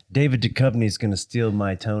 David Duchovny's gonna steal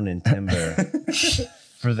my tone and timbre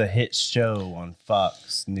for the hit show on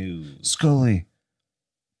Fox News. Scully,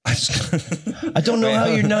 I don't know how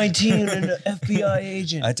you're 19 and an FBI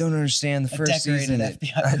agent. I don't understand the A first decorated season.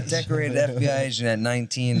 FBI A agent. decorated FBI agent at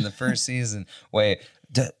 19 in the first season. Wait,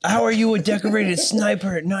 How are you a decorated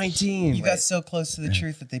sniper at 19? You got so close to the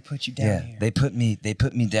truth that they put you down yeah, here. they put me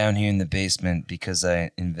down here in the basement because I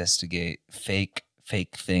investigate fake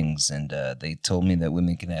things, and they told me that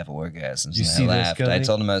women can have orgasms. You And see I this, laughed. I Scully?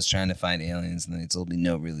 told them I was trying to find aliens, and they told me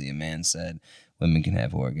no, really, a man said women can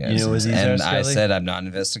have orgasms. You know what these are, and I Scully? said I'm not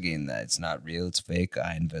investigating that. It's not real. It's fake.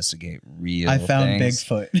 I investigate real. I found things.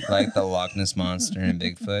 Bigfoot. Like the Loch Ness monster and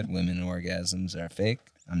Bigfoot. Women orgasms are fake.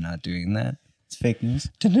 I'm not doing that. It's fake news.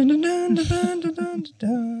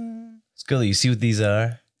 Scully, you see what these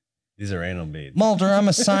are? These are anal beads. Mulder, I'm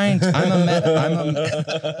a scientist.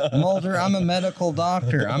 Mulder, I'm a medical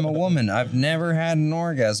doctor. I'm a woman. I've never had an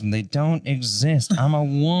orgasm. They don't exist. I'm a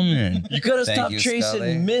woman. You gotta Thank stop you, chasing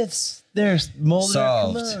Scully. myths. There's Mulder.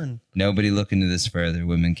 Solved. Come on. Nobody look into this further.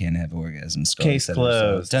 Women can't have orgasms. Scully Case said it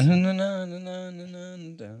closed. herself.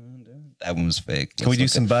 That one was fake. Can we do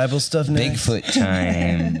some Bible stuff next? Bigfoot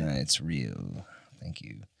time? It's real. Thank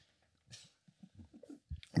you.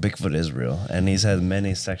 Bigfoot is real, and he's had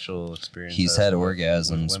many sexual experiences. He's had with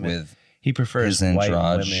orgasms women. with He prefers his white women.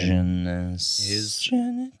 androgynous.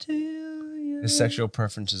 His sexual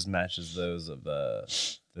preferences matches those of the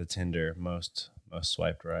Tinder most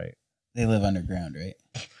swiped right. They live underground, right?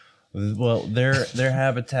 Well, their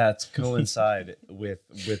habitats coincide with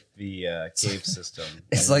the cave system.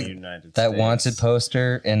 It's in like the United that States. wanted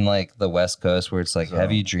poster in like the West Coast where it's like, So-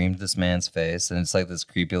 have you dreamed this man's face? And it's like this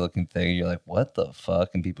creepy looking thing. You're like, what the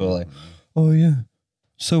fuck? And people are like, oh yeah,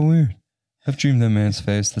 so weird. I've dreamed that man's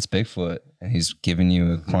face. That's Bigfoot. And he's giving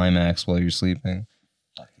you a climax while you're sleeping.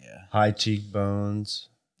 Fuck yeah. High cheekbones.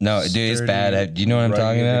 No, dude, it's Sturdy, bad. Do you know what I'm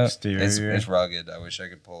talking rugged about? exterior. It's rugged. I wish I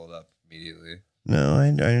could pull it up immediately. No, I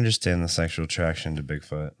understand the sexual attraction to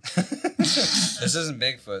Bigfoot. This isn't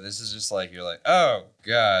Bigfoot. This is just like, you're like, oh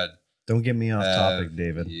God. Don't get me off topic, have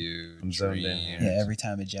David. You I'm zoned in here. dreamed Yeah, every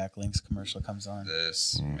time a Jack Links commercial comes on.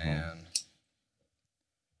 this, Mhm. man.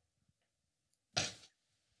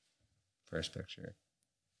 First picture.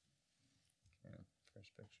 Yeah,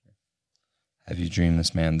 first picture. Have you dreamed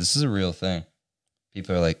this, man? This is a real thing.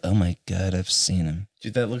 People are like, oh my God, I've seen him.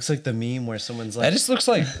 Dude, that looks like the meme where someone's like, That just looks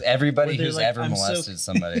like everybody Where they're who's like, ever "I'm so-" molested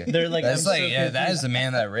somebody. they're like, That's "I'm like, so yeah, that confused. is the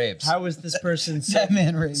man that rapes. How is this person so, That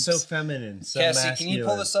man rapes. so feminine, so Cassie, masculine, can you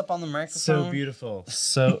pull this up on the microphone? so beautiful,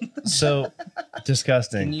 so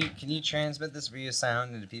disgusting? Can you transmit this via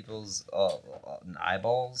sound into people's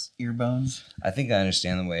eyeballs? Earbones. I think I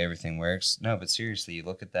understand the way everything works. No, but seriously, you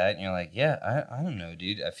look at that and you're like, yeah, I don't know,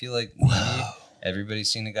 dude. I feel like maybe everybody's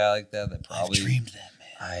seen a guy like that. That probably I've dreamed that, man.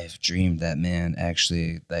 I've dreamed that man.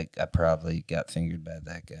 Actually, like I probably got fingered by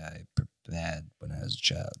that guy bad when I was a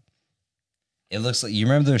child. It looks like, you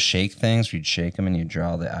remember those shake things where you'd shake them and you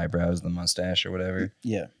draw the eyebrows, the mustache, or whatever.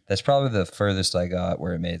 Yeah. That's probably the furthest I got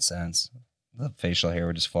where it made sense. The facial hair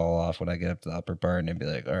would just fall off when I get up to the upper part, and it'd be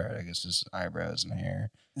like, all right, I guess just eyebrows and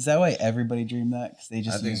hair. Is that why everybody dreamed that? Because they I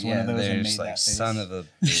just think, used one of those they're and just made like, that face. son of a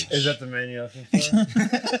bitch. Is that the man you're looking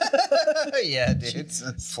for? Yeah, dude.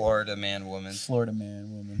 Florida man, woman. Florida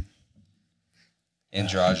man, woman.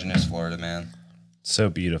 Androgynous Florida man. So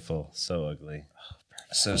beautiful, so ugly.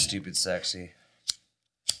 So stupid sexy.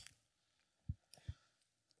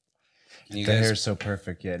 Can you The guys, hair's so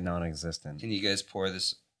perfect yet non-existent. can you guys pour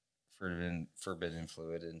this forbidden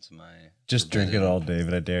fluid into my Just drink it forbidden all,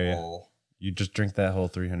 David. I dare you. bowl? You just drink that whole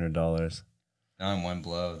 $300. Not in one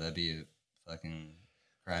blow. That'd be a fucking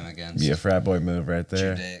crime against Be a frat boy move right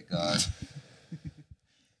there. Judaic God.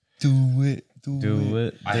 Do it. Do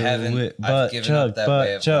it. I haven't. It. I've Butt given chug, up that way butt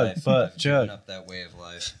of chug, life. butt I've given chug. up that way of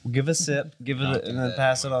life. Give a sip, give Don't it, do and then that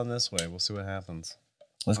pass it anymore. on this way. We'll see what happens.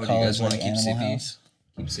 Was Oh, do you guys college want like to keep Animal sippy? House?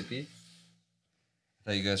 Keep sippy? I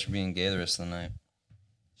thought you guys were being gay the rest of the night.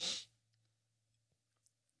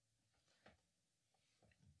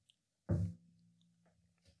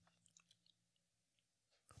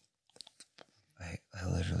 I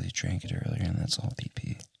literally drank it earlier, and that's all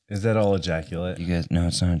PP. Is that all ejaculate? You guys, no,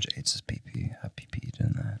 it's not. It's just PP. I PP'd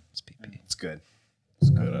in that. It's PP. It's good. It's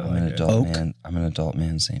good. I I'm an like it. adult Oak? man. I'm an adult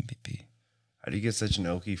man saying PP. How do you get such an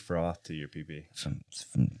oaky froth to your pee? From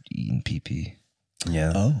eating PP.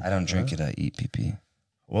 Yeah. Oh, I don't drink it. I eat PP.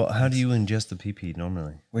 Well, how do you ingest the pee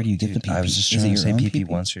normally? where do you get the Dude, pee? I was just Is it trying to your say own PP pee-pee?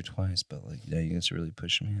 once or twice, but like, yeah, you guys are really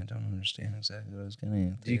pushing me. I don't understand exactly what I was getting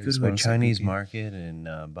at. Do you I go just to a wanna say Chinese PP. market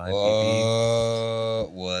and buy pee?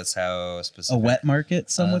 Oh, well, that's how A specific. wet market,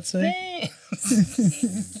 some would say.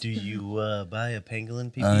 Do you buy a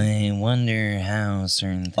pangolin pee? I wonder how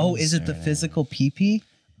certain things. Oh, is it the are- physical pee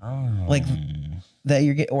Oh, like- that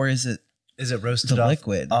you're getting, or is it Is it roasted The off,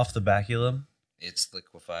 liquid. off the baculum? It's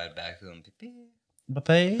liquefied baculum.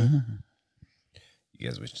 You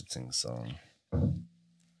guys, we should sing the song.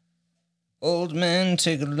 Old man,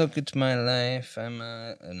 take a look at my life.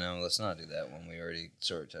 No, let's not do that one. We already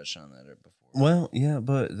sort of touched on that before. Well, yeah,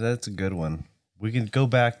 but that's a good one. We can go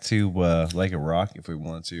back to Like a Rock if we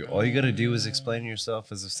want to. All you got to do is explain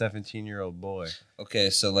yourself as a 17-year-old boy. Okay,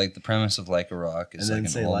 so like the premise of Like a Rock is And then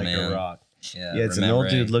like say an old Like man. a Rock. Yeah, Yeah, it's an old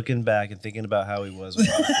remembering- dude looking back and thinking about how he was when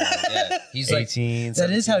he was Yeah, he's like 18. That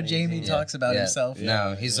is how 17, Jamie 18. talks about yeah. himself.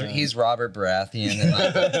 No, he's Robert Baratheon. And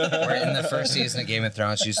like we're in the first season of Game of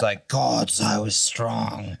Thrones. She's like, "Gods, I was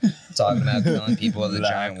strong," talking about killing people with a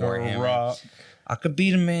giant Like a warhammer. rock. I could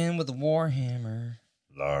beat a man with a warhammer.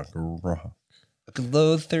 Like a rock. I could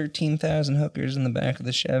load 13,000 hookers in the back of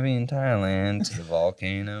the Chevy in Thailand to the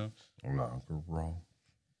volcano. Like a rock.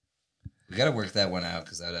 We got to work that one out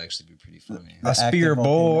because that would actually be pretty funny. The I spear active volcano.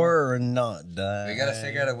 bore and not die. We got to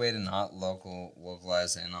figure out a way to not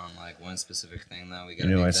localize in on like one specific thing though. We got.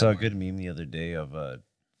 You know, I saw a good meme the other day of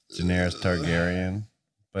Daenerys Targaryen,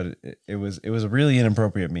 but it was a really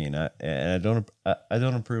inappropriate meme, and I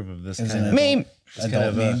don't approve of this Is kind it of meme? This kind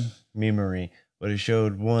Adult of memery. But it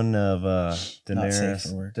showed one of safe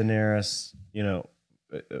for work. Daenerys, you know,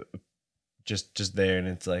 just there, and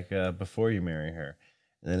it's like before you marry her,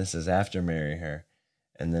 and then it says after marry her,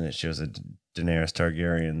 and then it shows a Daenerys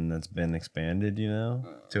Targaryen that's been expanded, you know,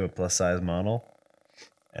 to a plus size model.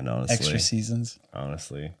 And honestly, Extra seasons.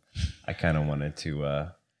 I kind of wanted to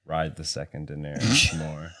ride the second Daenerys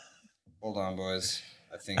more. Hold on, boys.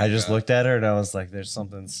 think I just looked at her and I was like, "There's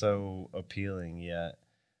something so appealing yet."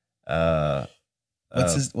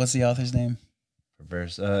 What's the author's name?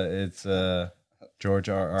 Perverse. It's George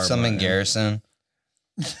R. something Martin. Garrison.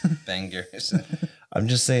 Ben Garrison. I'm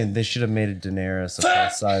just saying they should have made a Daenerys a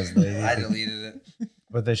plus size lady, I deleted it.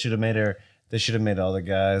 but they should have made her. They should have made all the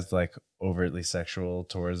guys like overtly sexual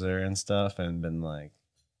towards her and stuff, and been like,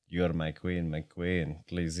 "You're my queen,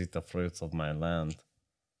 please eat the fruits of my land."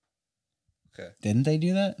 Didn't they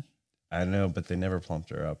do that? I know, but they never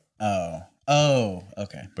plumped her up. Oh,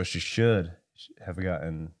 okay. But she should have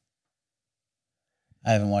gotten.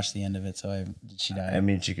 I haven't watched the end of it, so did she die? I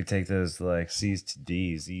mean, she could take those like C's to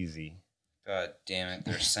D's easy. God damn it!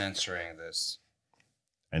 They're censoring this.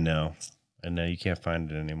 I know. You can't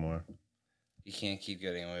find it anymore. You can't keep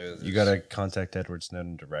getting away with this. You gotta contact Edward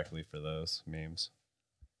Snowden directly for those memes.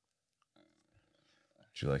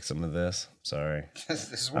 Would you like some of this? Sorry,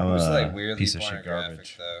 This I'm one was a like weirdly piece of shit pornographic,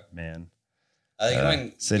 garbage, though. man. I like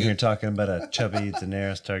when Sitting here talking about a chubby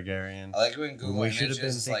Daenerys Targaryen. I like when Google We should have been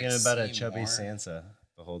Images, thinking like, about a see chubby more. Sansa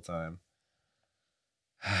the whole time.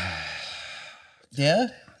 Yeah?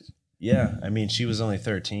 Yeah, I mean, she was only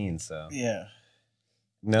 13, so Yeah.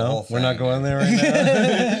 no, whole we're not thing, going dude. there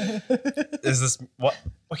right now. Is this what?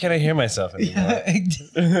 Why can't I hear myself anymore? You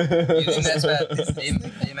think that's bad?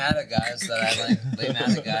 The amount of guys that I like, the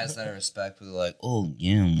amount of guys that I respect who are like, oh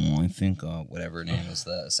yeah, well, I think whatever her name is,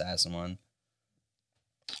 the assassin one.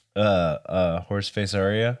 Horseface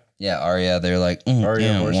Arya. Yeah, Arya. They're like, Arya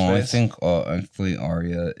yeah, well, I Horseface? think actually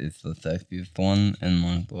Arya is the sexiest one, and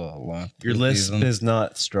like the last Your two lisp seasons- is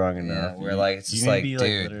not strong Yeah, enough. we're like, it's you just need like, to be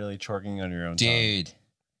dude, literally chorking on your own tongue.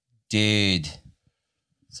 dude.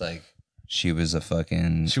 It's like she was a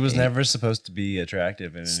fucking. She was eight- never supposed to be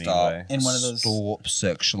attractive in any Stop. way. In one of those. Stop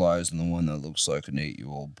sexualizing the one that looks like an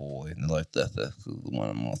 8-year-old boy, and like that's the one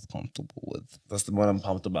I'm most comfortable with. That's the one I'm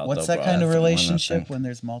pumped about. What's though, that bro. kind of That's the one I relationship think. when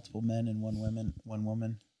there's multiple men and one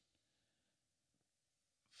woman?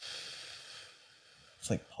 It's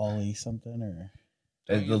like poly something or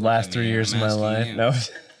The last 3 years of my life. you. No.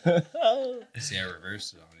 See, I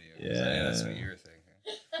reversed it on you. Yeah. That's what you were thinking.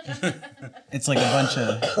 it's like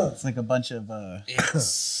a bunch of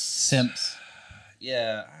simps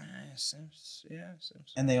Yeah, Sims.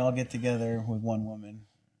 and they all get together with one woman.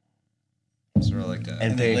 Sort of like a. and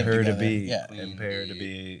And they pay live her to together. be. Yeah. And pay her to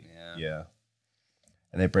be. Yeah. Yeah.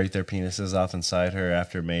 And they break their penises off inside her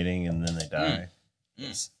after mating, and then they die.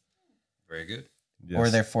 Very good. Or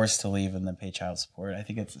Yes. they're forced to leave and then pay child support. I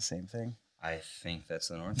think it's the same thing. I think that's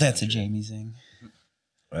the North. That's a Country. Jamie Zing.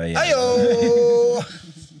 Yeah. Ayo!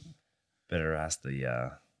 Better ask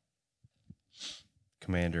the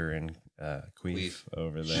commander and queef Queef.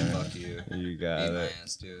 over there. Fuck you. You Beat got my it.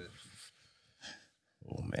 ass, dude.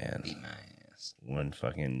 Oh man, Beat my ass. one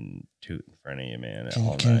fucking toot in front of you, man.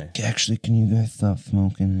 Can you guys stop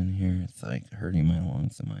smoking in here? It's like hurting my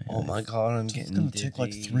lungs and my head. Oh my god, I'm It's getting. gonna take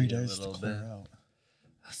like dizzy 3 a days to little clear bit. out.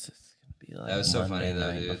 That's just gonna be like That was so Monday funny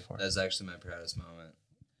though, night dude. before. That's actually my proudest moment.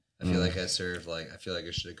 I feel like I served I feel like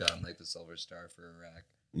I should have gotten like the Silver Star for Iraq.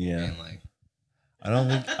 Yeah, And like I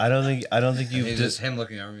don't think you've It's just him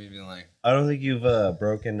looking over me being like, I don't think you've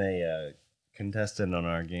broken a contestant on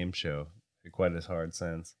our game show quite as hard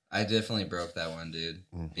since. I definitely broke that one, dude.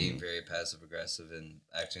 Mhm. Being very passive aggressive and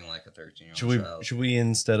acting like a 13-year-old child. Should we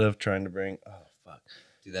instead of trying to bring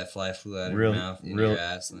Dude, that fly flew out of Real- your mouth, into real- your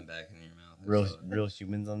ass, and then back into your mouth. real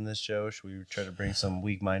humans on this show? Should we try to bring some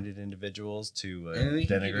weak-minded individuals to Maybe we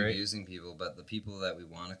can keep denigrate? abusing people, but the people that we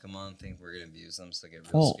want to come on think we're gonna abuse them, so they get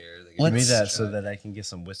real Well, scared. They get Give me let's- that so that I can get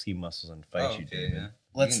some whiskey muscles and fight Oh, you, okay, David. yeah.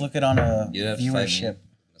 Let's You look it on a You'd have to fight me. viewership.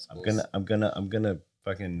 That's I'm cool. gonna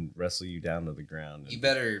fucking wrestle you down to the ground. You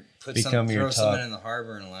better Become your throw someone top- in the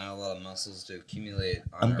harbor and allow a lot of muscles to accumulate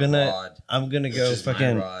on I'm a gonna- rod. I'm gonna Which go is my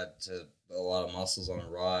fucking. rod to a lot of muscles on a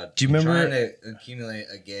rod. Do you remember- trying to accumulate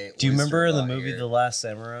a gay? Do you remember in the oyster movie claw The Last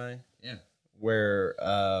Samurai? Yeah. Where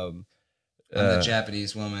I'm the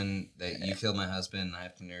Japanese woman that you killed my husband, and I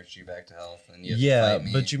have to nurse you back to health, and you have yeah, to fight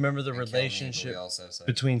me. but you remember the and kill me, but we relationship also suck.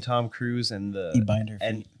 between Tom Cruise and You bind her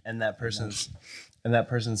and feet. and that person's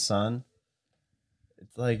son.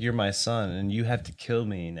 It's like you're my son, and you have to kill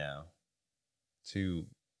me now to,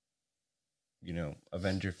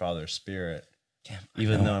 avenge your father's spirit.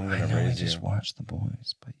 Even though I'm gonna raise you. watch The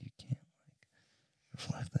Boys, but you can't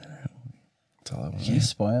reflect that out. That's all I want. Are you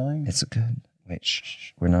spoiling? It's a good. Wait,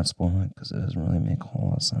 shh. We're not spoiling it because it doesn't really make a whole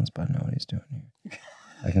lot of sense. But I know what he's doing here.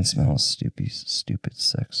 I can smell a stupid,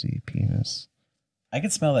 sexy penis. I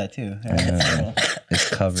could smell that too. I know. It's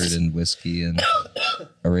covered in whiskey and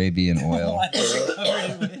Arabian oil. Why is it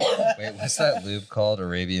covered in whiskey? Wait, what's that lube called?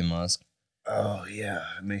 Arabian Musk. Oh yeah,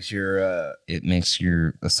 it makes your It makes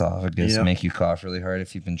your esophagus You know- make you cough really hard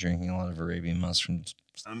if you've been drinking a lot of Arabian Musk from.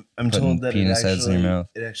 I'm Putting told that penis it heads in your actually, mouth.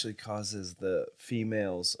 it actually causes the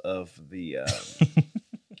females of the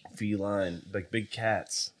feline, like big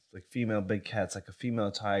cats, like female big cats, like a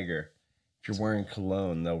female tiger. If you're wearing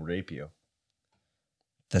cologne, they'll rape you.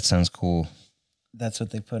 That sounds cool. That's what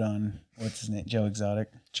they put on. What's his name? Joe Exotic.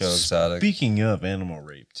 Joe Exotic. Speaking of animal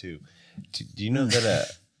rape, too, do you know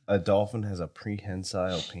that a dolphin has a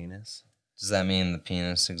prehensile penis? Does that mean the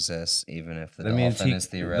penis exists even if the That means dolphin is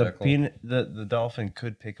theoretical? The dolphin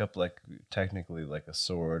could pick up technically like a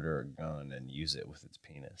sword or a gun and use it with its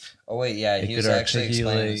penis. Oh wait, yeah, It he could was actually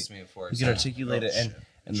explaining this articulate- to me before. You It can sounds articulate it, real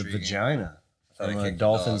and the intriguing. vagina I thought I from a kicked the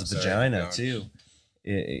dolphin's dog, sorry. vagina Go. too.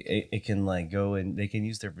 It can like go and they can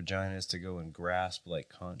use their vaginas to go and grasp like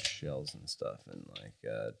conch shells and stuff and like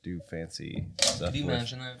do fancy stuff. Could you with.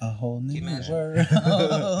 imagine that? A whole new imagine?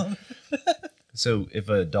 world. So if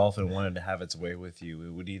a dolphin wanted to have its way with you,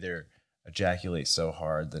 it would either ejaculate so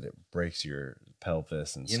hard that it breaks your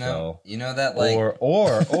pelvis and You skull, know that like or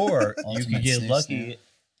you Ultimate could get snoo lucky snoo.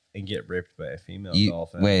 and get ripped by a female You,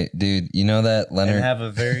 dolphin. wait, dude. You know that and Leonard? have a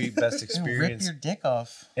very best Rip experience. your dick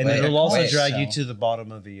off. And Wait, it'll also wait. drag you to the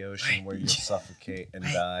bottom of the ocean where you'll suffocate and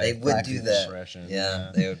die. They would of do that. depression.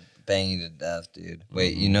 yeah, they would bang you to death, dude.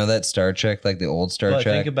 Wait, you know that Star Trek, like the old Star But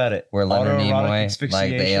Trek, think about it. where Leonard Autoerotic Nimoy, like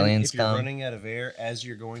asphyxiation, the aliens if you're come? running out of air as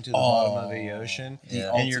you're going to the bottom of the ocean,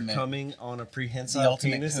 Yeah. and you're ultimate- coming on a the prehensile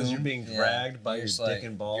ultimate penis as you're coom. being Yeah. dragged by You're your just dick like,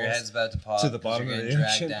 and balls Your head's about to pop to the 'cause bottom you're of getting the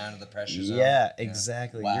dragged ocean. down to the pressure zone. Yeah,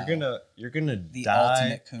 exactly. Wow. You're gonna The die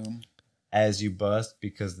ultimate coom. as you bust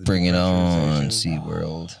because the Bring it on, depressurization-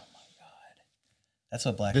 SeaWorld. That's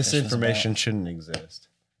what Blackfish This was information shouldn't exist.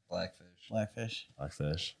 Blackfish. about. Blackfish.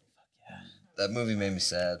 Blackfish. That movie made me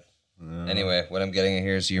sad. Mm. Anyway, what I'm getting at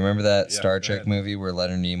here is, you remember that Yeah, Star go Trek ahead. movie where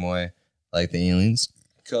Leonard Nimoy, like the aliens,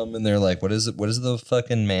 come and they're like, "What is it? What is the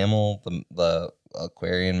fucking mammal? The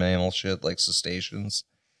aquarian mammal shit, like cetaceans,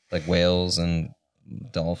 like whales and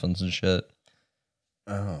dolphins and shit."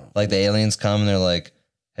 Oh. Like the aliens come and they're like,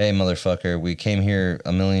 "Hey, motherfucker, we came here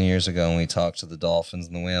 1,000,000 years ago and we talked to the dolphins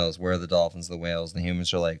and the whales. Where are the dolphins and the whales?" And the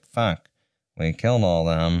humans are like, "Fuck, we killed all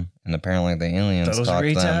them." And apparently the aliens Those taught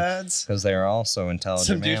them retards. because they are also intelligent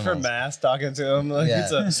Some dude mammals. from Mass talking to him like Yeah.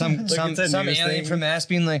 it's a some like some it's a some news alien thing. from Mass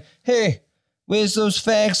being like, "Hey, where's those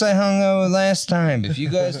facts I hung out with last time? If you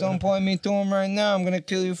guys don't point me to them right now, I'm gonna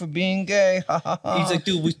kill you for being gay." He's like,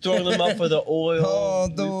 dude, we throwing them up for the oil. "Oh,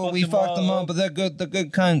 dude, we fucked them up, but they're good. They're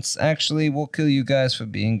good cunts. Actually, we'll kill you guys for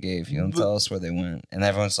being gay if you don't tell us where they went." And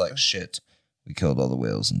everyone's like, "Shit, we killed all the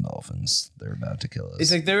whales and dolphins. They're about to kill us."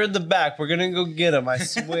 He's like, they're in the back. We're gonna go get them. I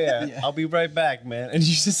swear. Yeah. I'll be right back, man. And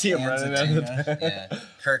you just see him Hands running of out of the tuna. back. Yeah.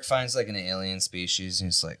 Kirk finds like an alien species and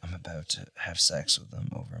he's like, "I'm about to have sex with them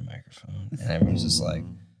over a microphone." And everyone's just like,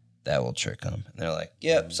 "That will trick them." And they're like,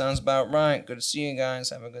 "Yep, sounds about right. Good to see you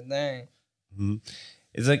guys. Have a good day."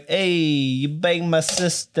 It's like, hey, you banged my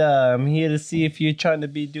sister. I'm here to see if you're trying to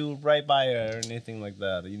be doing right by her or anything like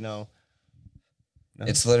that. You know. No?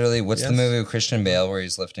 It's literally, what's the Yes. movie with Christian Bale where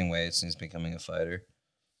he's lifting weights and he's becoming a fighter?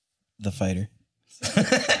 The fighter.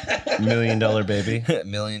 $1 million baby. $1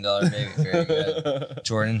 million baby. Very good.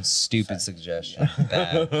 Jordan, stupid suggestion.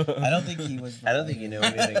 Bad. I don't think he was. I don't think you know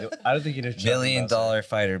anything. I don't think you know. $1 million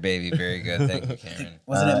fighter baby. Very good. Thank you, Cameron.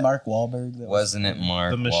 Wasn't it Mark Wahlberg? That Wasn't it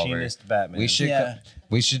Mark The Wahlberg? Machinist Batman.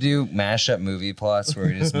 We should do mashup movie plots where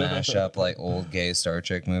we just mash up like old gay Star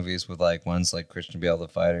Trek movies with like ones like Christian Bale the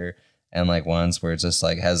Fighter and like ones where it just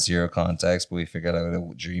like has zero context, but we figured out how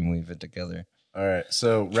to dreamweave it together. All right.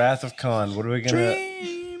 So Wrath of Khan. What are we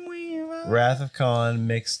gonna? Wrath of Khan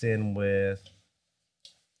mixed in with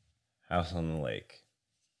House on the Lake.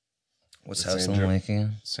 What's Sandra- House on the Lake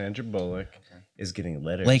again? Sandra Bullock is getting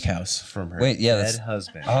letters Lake House. from her Wait, yeah, dead that's-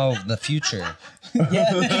 husband. Oh, the future.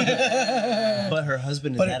 Yeah. But her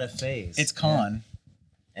husband is But at a phase. It's Khan.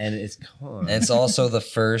 And it's Khan. And it's also the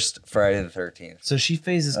first Friday the 13th. So she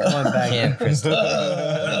phases Khan back. Camp Crystal.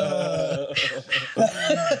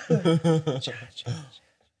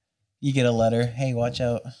 You get a letter. Hey, watch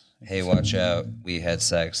out. Hey, watch out. We had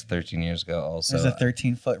sex 13 years ago also. There's a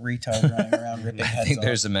 13-foot retard running around ripping I heads think off.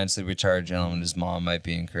 there's a mentally retarded gentleman. His mom might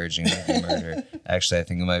be encouraging him to murder. Actually, I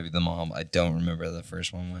think it might be the mom. I don't remember how the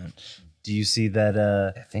first one went. Do you see that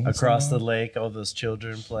I think across so. the lake, all those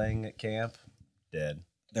children playing at camp? Dead.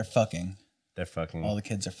 They're fucking. They're fucking. All the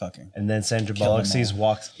kids are fucking. And then Sandra Kill Bullock them sees all.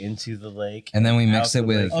 walks into the lake. And then we out mix it the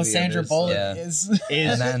with- lake Oh, to the Sandra other Bullock Yeah. is.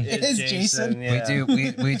 Is, And then- Is Jason. yeah.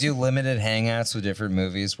 we do limited hangouts with different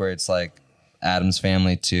movies where it's like Adam's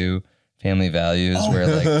Family 2, Family Values, where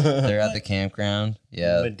like they're at the campground.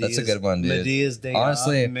 Yeah, that's a good one, dude. Medea's Day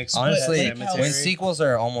Honestly, Off mixed with honestly, Pet when Sematary. sequels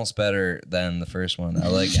are almost better than the first one. I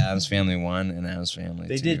like Adam's Family 1 and Adam's Family 2.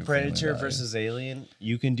 They did Family Predator Values. versus Alien.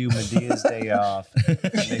 You can do Medea's Day Off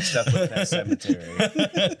mixed up with Pet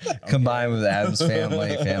Cemetery. combined with Adam's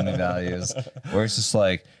Family, Family Values, where it's just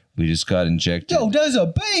like we just got injected. Yo, there's a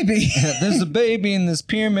baby. There's a baby in this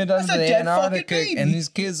pyramid under a the dead fucking Antarctica, baby. and these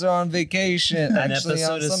kids are on vacation. An Actually,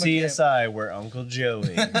 on episode of summer camp. CSI where Uncle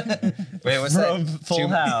Joey Wait, what's from that? Full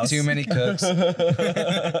House. Too many cooks.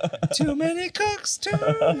 Too many cooks. Too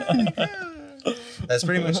many cooks. That's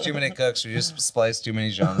pretty much Too Many Cooks. We just splice too many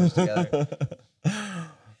genres together.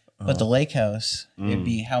 But the lake house, it'd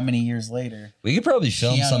be how many years later? We could probably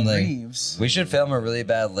film Keanu something. Reeves. We should film a really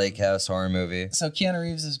bad lake house horror movie. So Keanu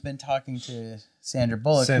Reeves has been talking to Sandra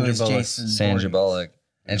Bullock, Sandra who is Bullock. Jason. Sandra Voorhees. Bullock.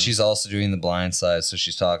 And she's also doing The Blind Side, so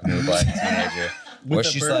she's talking to a black teenager. Where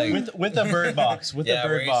she's like, with a bird box. With Yeah, a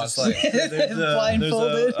where bird he's box. just like-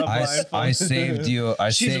 Blindfolded. I saved you.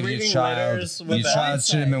 I She's saved your reading child. letters with Your a child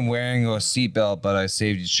should have been wearing a seatbelt, but I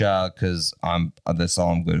saved your child because that's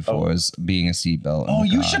all I'm good for is being a seatbelt. Oh,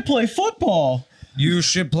 you should play football. You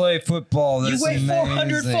should play football. You That's weigh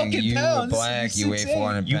 400 amazing. fucking you pounds. Black. You You're weigh 6'8".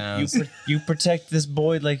 400 pounds. You protect this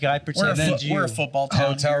boy like I protected you. We're a football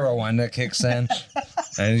town. Hotel here. Rwanda kicks in,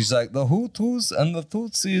 and he's like, "The Hutus and the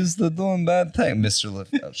Tutsis, they're doing bad thing." Mr.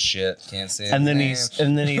 Lift, oh shit, can't say. And his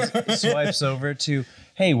then name. he swipes over to,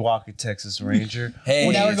 hey, Walker, Texas Ranger. Hey,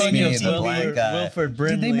 now we're it's going me, to the black Wilford, guy. Wilford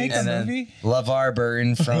Brimley. Did they make a And then movie? LeVar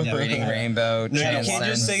Burton from Reading Rainbow. No, you can't just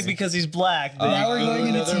transcends- say because he's black. Now we're going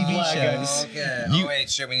into another TV black guy. shows. Okay. Oh wait,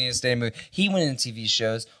 shit. We need to stay in movie. He went in TV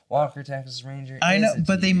shows. Walker, Texas Ranger. I is know, a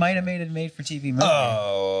but they TV. might have made it made for TV movie.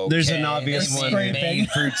 Oh, There's an obvious It's one made here.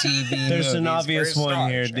 for TV. There's an movies. obvious Where's one Star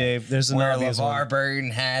here, Trek? Dave. There's an Where obvious LeVar one.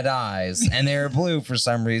 Burton had eyes, and they were blue for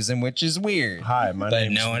some reason, which is weird. Hi, my But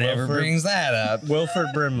name's no one ever Wilford- brings that up. Wilford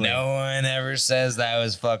Brimley. No one ever says that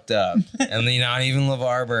was fucked up. And not even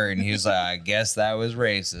LeVar Burton. He was like, I guess that was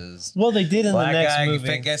racist. Well, they did in Black the next guy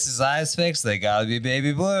movie. gets his eyes fixed, they gotta be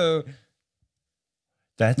baby blue.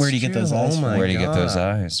 That's Where'd he get true. those eyes Oh from? my Where'd he get those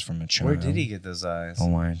God. eyes from a child? Where did he get those eyes? A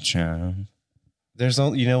white child. There's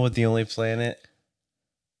only, you know what the only planet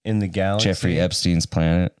in the galaxy? Jeffrey Epstein's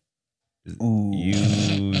planet. Ooh.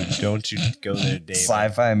 You don't you go there, David.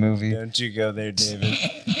 Sci-fi movie. Don't you go there, David.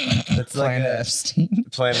 That's like Planet a Epstein.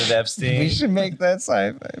 Planet Epstein. We should make that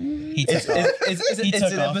sci-fi movie. He took off. He took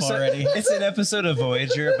an off episode, already. It's an episode of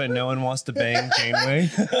Voyager, but no one wants to bang Janeway.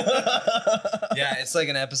 Yeah, it's like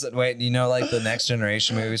an episode. Wait, you know, like the Next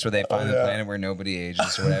Generation movies where they find the planet where nobody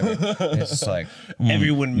ages or whatever. It's just like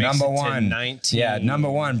Everyone makes number it to one. 19. Yeah, number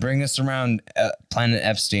one, bring us around Planet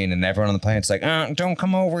Epstein, and everyone on the planet's like, don't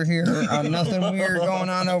come over here. Nothing weird going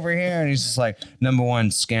on over here. And he's just like, number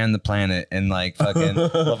one, scan the planet, and like fucking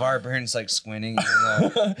LeVar over and he's like squinting.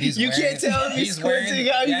 Even though he's You can't tell him he's squinting.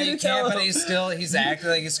 How are you yeah, gonna you tell can't, but him? he's acting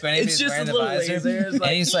like he's squinting. It's He's just wearing a the little visor. laser. It's like,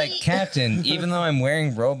 And he's like, Captain, even though I'm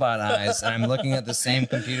wearing robot eyes and I'm looking at the same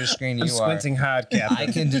computer screen you I'm are, squinting hard, Captain.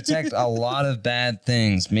 I can detect a lot of bad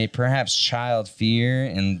things. Perhaps child fear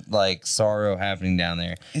and like sorrow happening down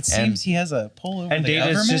there. It seems he has a pull over and the Data's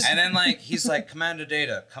government. just- And then like he's like, Commander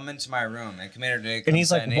Data, come into my room. And Commander Data comes And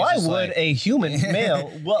he's like, in, why just would like, a human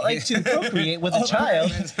male like to procreate with a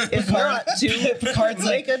child if not to Picard's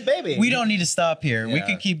make a baby? we don't need to stop here. We Yeah.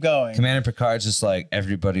 could keep going. Commander Picard's just like,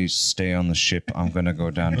 everybody stay on the ship. I'm gonna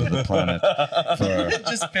go down to the planet for.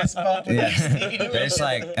 Just piss bump. Yeah, it's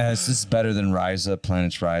like this is better than Risa,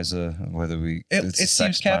 Planet's Risa. Whether we, It it's a seems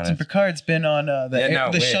sex Captain planet. Picard's been on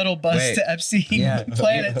the shuttle bus wait. to Epstein Yeah.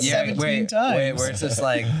 planet Yeah, 17 wait, times. Wait, where it's just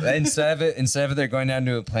like instead of it they're going down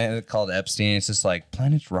to a planet called Epstein, it's just like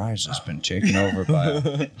Planet Rise has been taken over by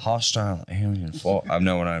a hostile alien force. I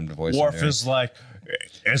know what I'm voicing. Worf there. is like,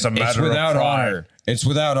 it's a It's matter of without pride. honor. It's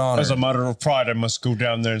without honor. As a matter of pride, I must go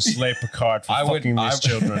down there and slay Picard for fucking these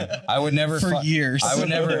children. I would never For years. I would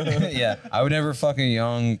never. Yeah, I would never fuck a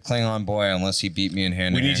young Klingon boy unless he beat me in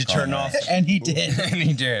hand. We need to turn off. And he did. And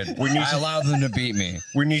he did. I allowed them to beat me.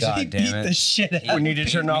 We need God to. He damn beat it. the shit out We of need to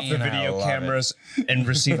beat turn off me the and I video love cameras and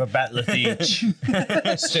receive a battle each.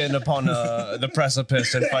 Stand upon the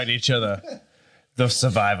precipice and fight each other. The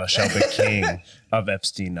survivor shall be king of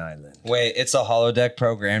Epstein Island. Wait, it's a holodeck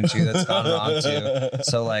program too that's gone wrong too.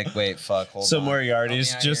 So like, wait, fuck, hold So on.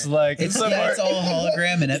 Moriarty's Help me out just here. like It's, it's all a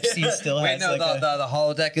hologram, and Epstein still Wait, has no, like the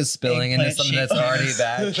holodeck is spilling into eggplant something that's shape.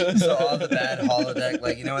 already bad. So all the bad holodeck,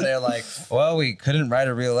 like, you know, when they're like, well, we couldn't write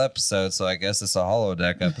a real episode, so I guess it's a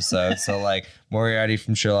holodeck episode. So like, Moriarty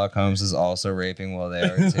from Sherlock Holmes is also raping while they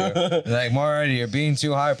are too. They're like, Moriarty, you're being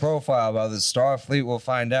too high profile about this. Starfleet will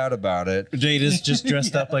find out about it. Jada's just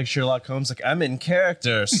dressed up like Sherlock Holmes, like I'm in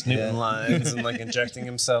character, snooting lines and like injecting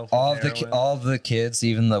himself. with heroin. All of the kids,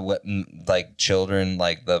 even the like children,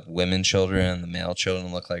 like the women children and the male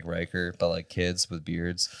children, look like Riker, but like kids with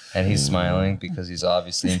beards, and he's smiling because he's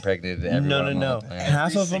obviously impregnated everyone. No. on the planet.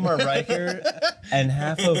 Half of them are Riker, and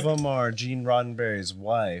half of them are Gene Roddenberry's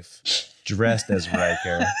wife, dressed as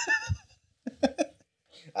Riker.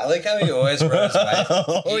 I like how he always wrote his wife.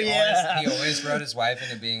 Oh, yeah. He always wrote his wife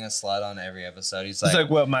into being a slut on every episode. He's It's like, like,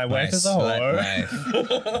 well, my wife is a slut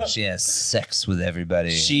whore. wife. She has sex with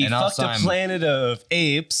everybody. She and fucked also, a planet of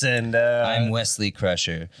apes, and I'm Wesley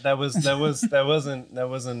Crusher. that wasn't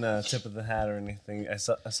tip of the hat or anything. I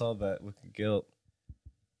saw that with guilt.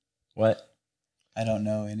 What? I don't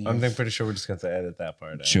know any. I'm pretty sure we're just going to edit that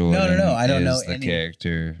part out. Jordan no, I don't is know the any.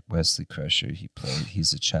 character Wesley Crusher.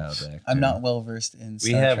 He's a child actor. I'm not well versed in. We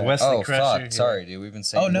Star have Trek. Wesley Oh Crusher. fuck! here. Sorry, dude. We've been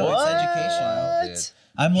saying. Oh, no, it's What? education. Wow, dude.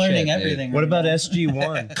 I'm learning Shit, dude. everything. What about right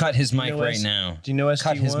SG1? Cut his mic You know right S- now. Do you know SG1?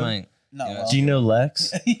 Cut his mic. now? No. Yeah. Well, Do you know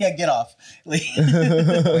Lex? yeah, get off.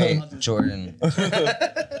 Wait, Jordan.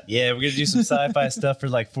 Yeah, we're gonna do some sci-fi stuff for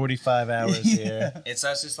like 45 hours here. It's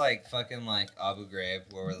us just like fucking like Abu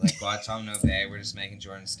Ghraib, where we're like Guantanamo Bay. We're just making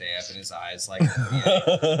Jordan stay up, and his eyes like,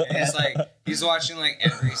 and he's like, he's watching like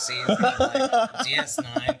every season of like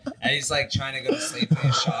DS9, and he's like trying to go to sleep in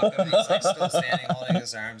his shotgun, and he's like still standing, holding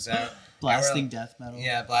his arms out, Blasting death metal.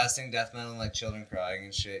 yeah, blasting death metal, and like children crying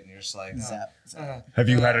and shit, and you're just like, oh. Zap. Have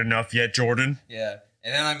you had enough yet, Jordan? Yeah,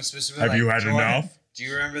 and then I'm specifically Have like, you had Jordan, enough? do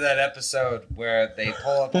you remember that episode where they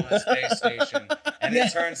pull up on a space station and it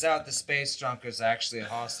turns out the space junk is actually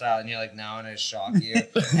hostile and you're like, now I'm gonna shock you. And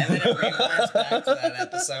then it rewinds back to that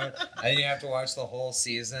episode and you have to watch the whole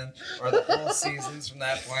season or the whole seasons from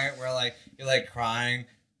that point where like you're like crying,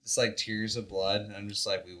 just like tears of blood. And I'm just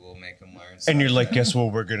like, we will make them learn. And you're like, guess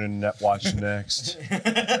what we're gonna watch next?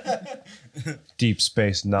 Deep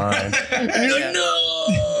Space Nine. and you're like, no,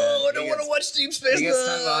 I don't wanna watch Deep Space He gets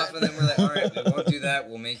turned off and then we're like, all right, we won't do that.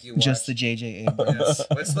 We'll make you watch. Just the J.J. Abrams Yeah.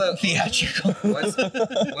 What's the theatrical.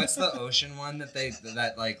 What's the ocean one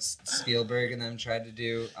that like Spielberg and them tried to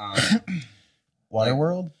do?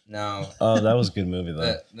 Waterworld? No, Oh, that was a good movie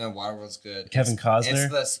though. no, Waterworld's good. Kevin Costner?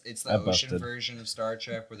 It's the I ocean busted. version of Star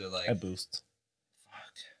Trek where they're like, I boost.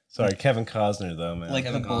 Sorry, Kevin Costner though, man. Like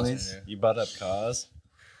Kevin the boys. Costner. you brought up Cos.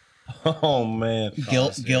 Oh man,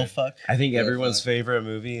 Gil fuck. I think Yeah, everyone's fuck. favorite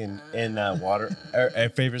movie in water, or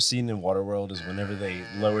favorite scene in Waterworld is whenever they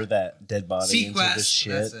lower that dead body into the Sequest.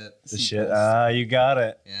 shit. That's it. The shit. Ah, you got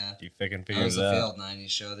it. Yeah. You fucking That figured was it a out. failed '90s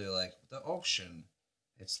show. They're like, the ocean.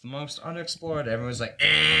 It's the most unexplored. Everyone's like,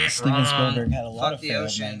 Steven wrong. Spielberg had a lot Fuck of the failed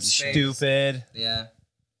ocean. 90s Space. Stupid. Yeah.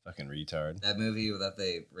 Fucking retard. That movie that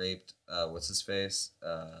they raped, what's his face?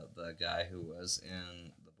 The guy who was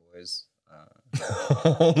in The Boys. He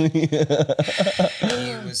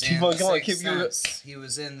was Keep in on the going, Sixth keep going. Sense. He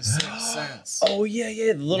was in the Sixth Sense. Oh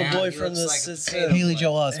yeah, the little Now boy he from looks the like a Sixth potato Sense. Haley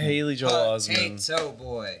Joel Osment. Haley Joel Osment. Potato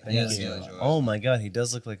boy. Thank Yes, you. Haley Joel Oh Osment. my god, he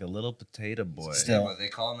does look like a little potato boy. Still. Yeah, but they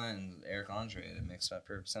call him that in Eric Andre. It makes that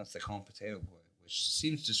perfect sense. They call him Potato Boy, which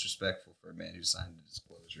seems disrespectful for a man who signed a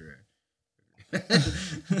disclosure.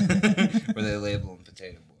 Where they label him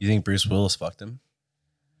Potato Boy. You think Bruce Willis fucked him?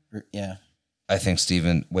 Yeah. I think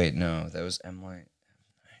Steven. Wait, no, that was M. Night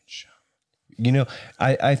Shyamalan. You know,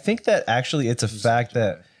 I think that actually it's a fact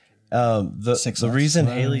that the Sixth the Sense. reason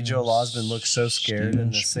Haley Joel Osment looks so scared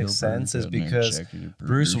in The Sixth Sense is because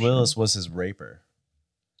Bruce Willis was his raper,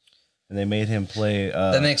 and they made him play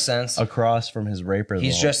That makes sense. across from his raper. the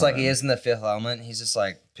He's whole just like he time. is in The Fifth Element. He's just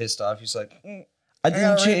like pissed off. He's like, I I didn't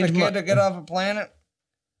gotta rape a change my. kid to get off a planet.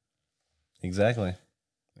 Exactly.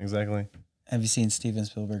 Have you seen Steven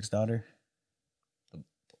Spielberg's daughter? The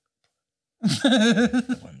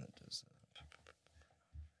one that does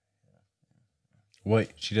What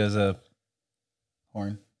she does a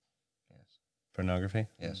Horn. pornography.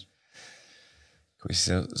 yes. Can we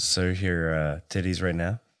so your titties right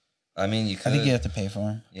now? I mean, you could. I think you have to pay for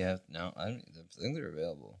them. Yeah, no, I think they're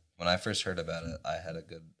available. When I first heard about it, I had a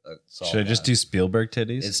solid. Should I just do Spielberg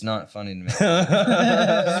titties? It's not funny to me.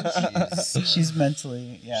 She's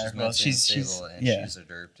mentally, yeah. She's well, mentally she's unstable and yeah. she's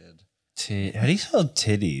adopted. How do you spell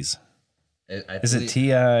titties? Is it Shh,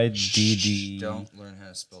 TIDD? don't learn how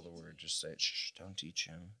to spell the word. Just say it. Shh, don't teach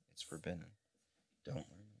him. It's forbidden. Don't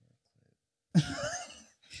learn.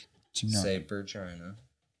 Do not. Say Virginia.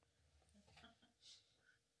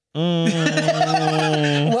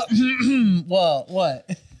 Well, what?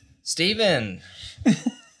 Steven!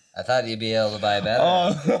 I thought you'd be able to buy better.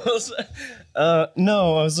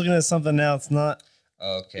 No, I was looking at something else. Not.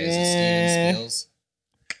 Okay, is it Steven Spiels?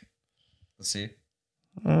 Let's see.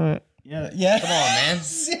 Yeah. Come on, man.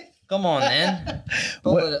 Come on, man.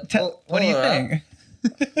 Pull What, it, what do you pull it think?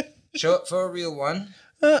 up. Show it for a real one.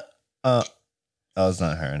 Oh, it's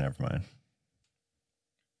not her. Never mind.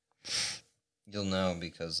 You'll know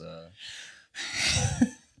because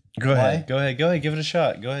Go ahead. Go ahead. Give it a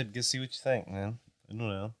shot. Go ahead. See what you think, man. I don't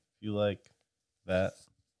know. If you like that.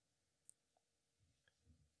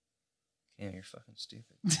 damn, you're fucking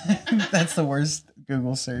stupid. That's the worst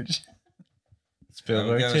Google search.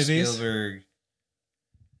 Spielberg Go titties. Spielberg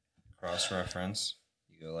cross reference.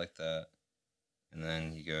 You go like that, and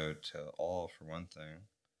then you go to all for one thing,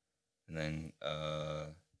 and then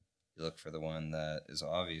you look for the one that is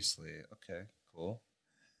obviously okay, cool,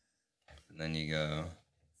 and then you go.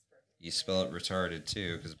 You spell it retarded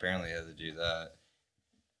too, because apparently you have to do that,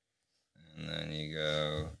 and then you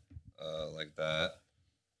go like that.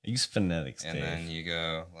 Use phonetics, And Dave. then you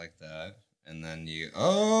go like that. And then you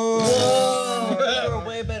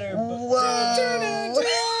Way better.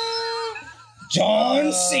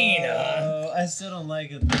 John Cena. I still don't like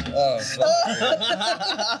it. Oh, fuck.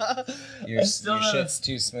 Your still not shit's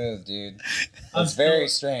too smooth, dude. I'm It's very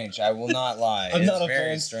still- strange. I will not lie. I'm it's not a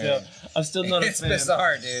very fan strange. still. I'm still not It's a fan.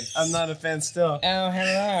 bizarre, dude. I'm not a fan still. Oh,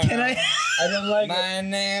 hello. Can I? I don't like it. My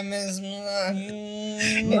name is. My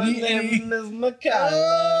name is Makai.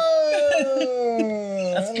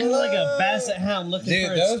 Oh, That's kind of like a basset hound looking Dude,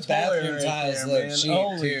 for those its toy bathroom right tiles there, look man. cheap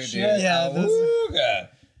Holy too, dude. shit. Yeah, those- Awooga.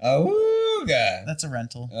 Awooga. That's a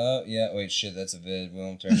rental. Oh yeah, wait, shit, that's a vid. We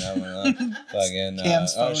won't turn that one on. Fucking.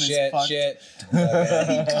 Cam's phone Oh is shit, fucked. shit.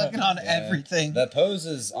 He's clicking on Yeah. everything. The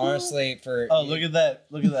poses, honestly, for Oh, look at that.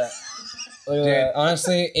 Look at that. Look at dude. that.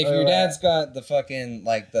 Honestly, if Look your at that. dad's got the fucking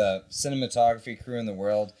like the cinematography crew in the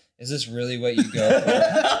world, is this really what you go for?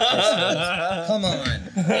 Come on,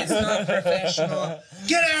 it's not professional.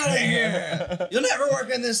 Get out of here! You'll never work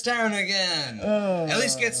in this town again. At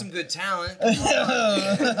least get some good talent. Come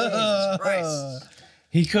on. Jesus Christ.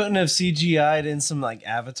 He couldn't have CGI'd in some like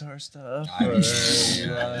Avatar stuff.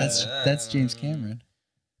 That's James Cameron.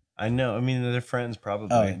 I know. I mean, they're friends, probably.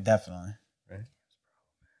 Oh, yeah, definitely.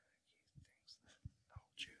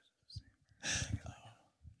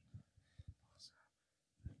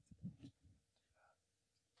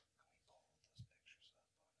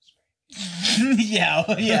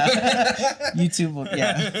 yeah. YouTube will,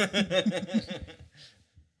 yeah.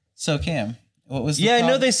 So Cam, what was the Yeah, I know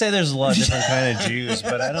problem? they say there's a lot of different kind of Jews,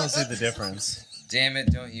 but I don't see the difference. Damn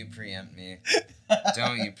it! Don't you preempt me?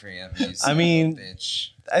 Don't you preempt me? son I of a mean, bitch.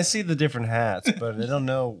 I see the different hats, but I don't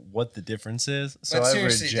know what the difference is. So But I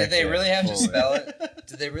seriously, did reject they it really have to fully. spell it?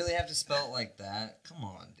 Did they really have to spell it like that? Come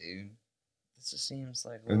on, dude. This just seems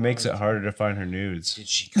like It makes it harder to find her nudes. Did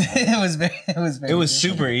she come? it was very It was different.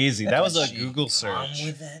 super easy. That was a Did she Google come search.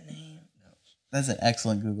 with that name? No. That's an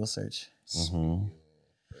excellent Google search. Mhm.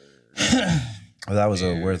 Well, that was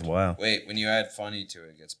Dude. worthwhile. Wait, when you add funny to it,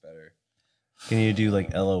 it gets better. Can you do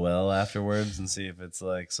like LOL afterwards and see if it's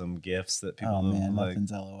like some gifts that people Oh man, like?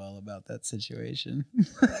 nothing's LOL about that situation.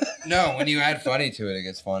 No, when you add funny to it, it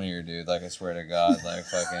gets funnier, dude. Like I swear to God, like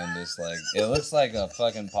fucking just like it looks like a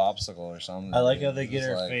fucking popsicle or something. I like dude. how they get Just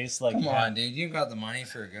her like, face like. Come on, dude. You got the money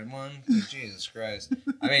for a good one? Dude, Jesus Christ.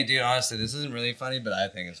 I mean, dude, honestly, this isn't really funny, but I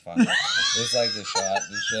think it's funny. It's like the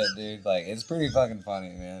shit, dude. Like, it's pretty fucking funny,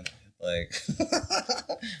 man. Like,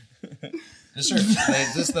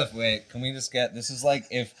 wait, can we just get, this is like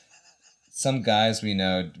if some guys we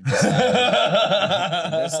know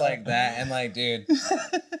decided just like that, and like, dude,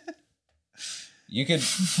 you could,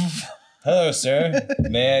 hello, sir.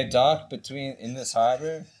 May I dock in this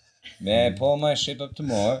harbor? May I pull my ship up to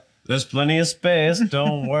more? There's plenty of space.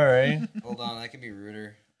 Don't worry. Hold on, I can be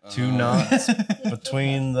ruder. 2 knots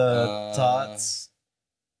between the tots.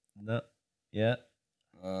 No. Yeah.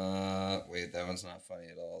 Wait, that one's not funny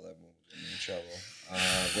at all. That will get me in trouble.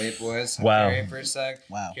 Wait, boys. Wow. Carry it for a sec.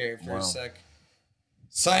 Wow. Carry it for Wow. a sec.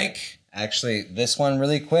 Psych! Actually, this one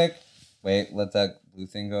really quick. Wait, let that blue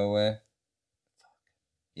thing go away.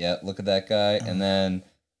 Yeah, look at that guy. And then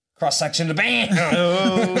cross section to bam!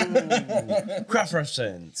 Oh. Craft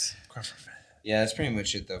reference. Yeah, that's pretty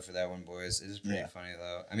much it, though, for that one, boys. It is pretty funny,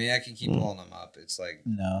 though. I mean, I can keep pulling them up. It's, like,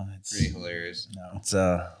 No, it's pretty hilarious. no. It's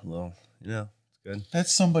a little, it's good.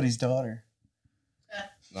 That's somebody's daughter.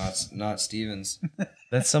 Not Stevens.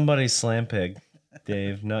 That's somebody's slam pig,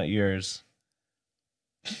 Dave, not yours.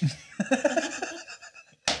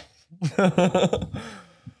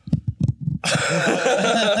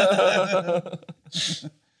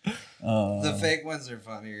 The fake ones are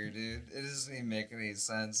funnier, dude. It doesn't even make any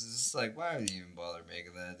sense. It's just like, why would you even bother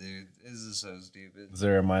making that, dude? This is so stupid. Is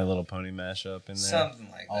there a My Little Pony mashup in there? Something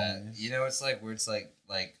like that. Always. You know, it's like where it's like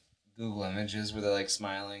Google Images where they're like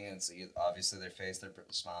smiling and it's obviously their face, they're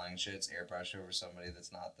smiling and shit. It's airbrushed over somebody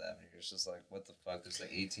that's not them. And you're just like, what the fuck? There's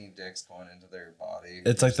like 18 dicks going into their body.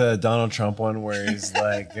 It's like the Donald Trump one where he's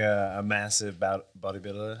like a massive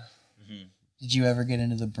bodybuilder. Did you ever get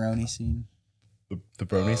into the brony scene? The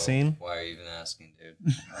brony scene. Why are you even asking, dude?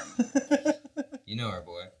 You know our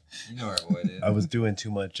boy. Dude. I was doing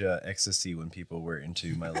too much ecstasy when people were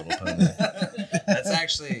into My Little Pony. That's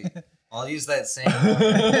actually, I'll use that same one.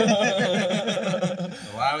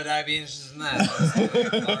 Why would I be interested in that? That's like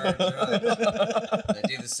a hard drug. I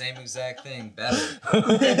do the same exact thing better.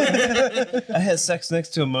 I had sex next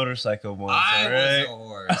to a motorcycle once. I all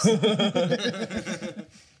was right? a horse.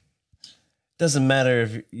 Doesn't matter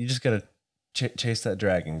if you just gotta chase that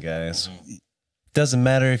dragon, guys. Doesn't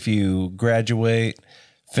matter if you graduate,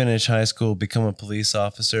 finish high school, become a police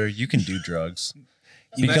officer. You can do drugs.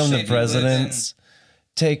 Become Especially the if you live president.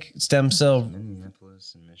 Take stem cell.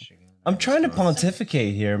 Minneapolis and Michigan. I'm trying to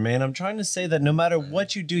pontificate here, man. I'm trying to say that no matter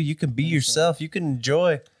what you do, you can be yourself. You can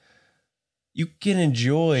enjoy. You can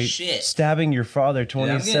enjoy Shit. stabbing your father Dude,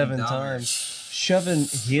 I'm getting 27 dumber. times, shoving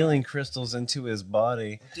healing crystals into his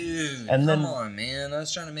body. Dude, And come then- on, man. I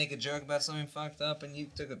was trying to make a joke about something fucked up and you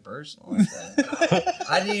took it personal like that.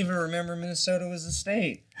 I didn't even remember Minnesota was a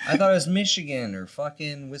state. I thought it was Michigan or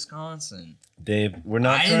fucking Wisconsin. Dave, we're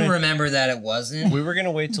not I trying. didn't remember that it wasn't. We were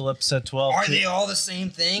gonna wait till episode 12. Are to- they all the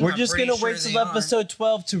same thing? We're I'm just pretty gonna sure wait they till are. episode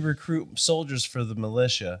 12 to recruit soldiers for the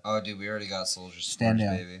militia. Oh, dude, we already got soldiers. Stand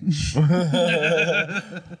Force, down.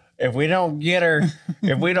 baby. If we don't get her,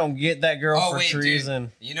 if we don't get that girl Oh for wait,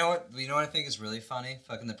 treason, dude. You know what? You know what I think is really funny?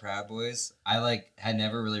 Fucking the Proud Boys. I had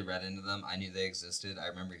never really read into them. I knew they existed. I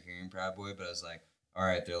remember hearing Proud Boy, but I was like, all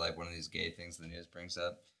right, they're like one of these gay things the news brings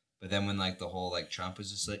up. But then when like the whole like Trump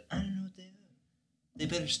was just like, I don't know what they are. They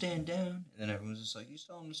better stand down. And then everyone was just like, you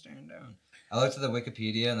tell them to stand down. I looked at the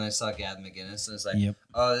Wikipedia and I saw Gavin McInnes and it's like, Yep.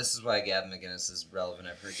 oh, this is why Gavin McInnes is relevant.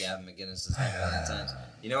 I've heard Gavin McInnes' name a million times.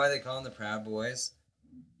 You know why they call them the Proud Boys?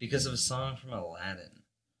 Because of a song from Aladdin.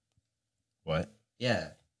 what? Yeah.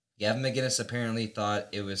 Gavin McInnes apparently thought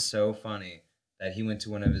it was so funny that he went to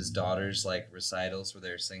one of his daughter's like recitals where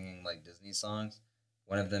they're singing like Disney songs.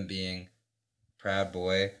 One of them being Proud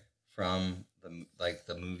Boy from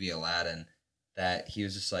the movie Aladdin, that he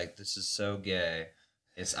was just like, this is so gay.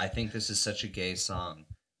 I think this is such a gay song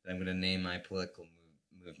that I'm going to name my political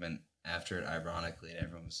movement after it, ironically. And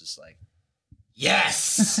everyone was just like,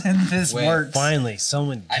 yes! And this Wait, works. Finally,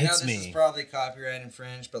 someone I know gets this is me. probably copyright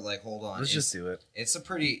infringed, but like, hold on. Let's just do it. It's a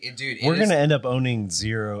pretty, dude. We're gonna end up owning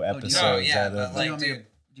 0 episodes No, yeah, out but of like, do, you want me to, dude.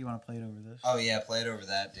 do you want to play it over this? Oh yeah, play it over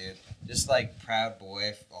that, dude. Just like Proud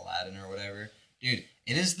Boy, Aladdin or whatever, dude.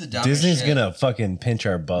 It is the dumbest Disney's shit. gonna fucking pinch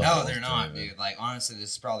our butt. No, they're not, dude. Like honestly, this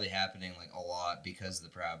is probably happening like a lot because of the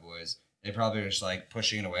Proud Boys. They probably were just like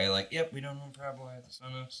pushing it away, like, yep, we don't own Proud Boy at the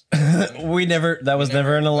Sonos. That was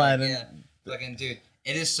never in Aladdin. Yeah, fucking dude,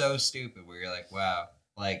 it is so stupid. Where you're like, wow,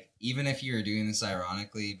 like even if you were doing this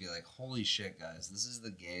ironically, you'd be like, holy shit, guys, this is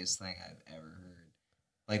the gayest thing I've ever heard.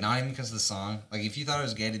 Like not even because of the song. Like if you thought it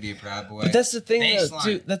was gay to be a Proud Boy, But that's the thing, though, Baseline.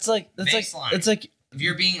 dude. That's like Baseline. it's like. if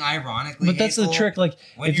you're being ironically, But that's the hateful, trick. Like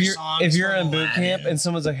when if your you're song if is you're from in boot Aladdin- camp and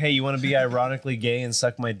someone's like, "Hey, you want to be ironically gay and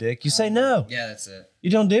suck my dick?" You say no. Yeah, that's it. You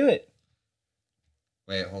don't do it.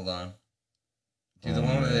 Wait, hold on. Do the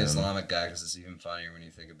one with the Islamic guy because it's even funnier when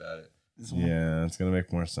you think about it. Yeah, it's gonna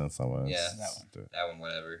make more sense that way. Yeah, that one,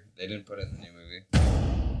 whatever. They didn't put it in the new movie.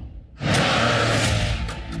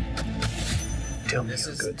 Tell me a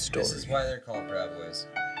good story. This is why they're called Proud Boys.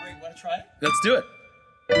 Wait, want to try it? Let's do it.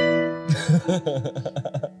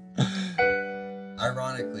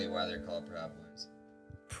 Ironically, why they're called Proud Boys.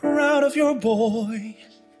 Proud of your boy.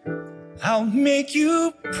 I'll make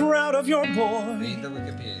you proud of your boy. Read the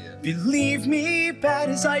Wikipedia. Believe me, bad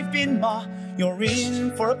as I've been, Ma, you're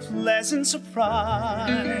in for a pleasant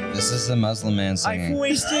surprise. This is a Muslim man I've singing.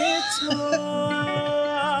 wasted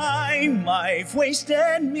time, I've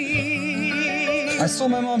wasted me. I stole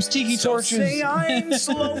my mom's tiki So say I'm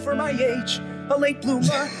slow for my age, a late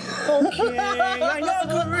bloomer. Okay, I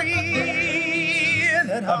agree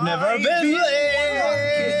that I've never been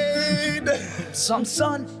late. Some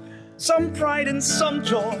sun, some pride, and some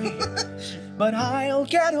joy. But I'll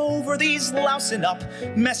get over these lousing up,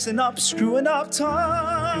 messing up, screwing up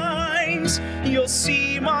times. You'll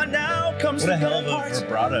see, Ma, now comes What the a hell good of a part.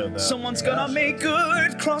 vibrato, though. Someone's gonna make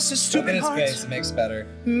good cross his Look stupid at his heart. face, it makes better.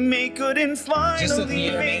 Make good and finally Just the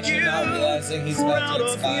theater make major you not realizing he's about proud to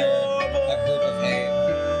of inspire your a group of hate.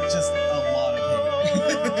 Just a lot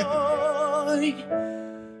of hate. boy.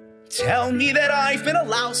 Tell me that I've been a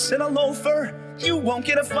louse and a loafer. You won't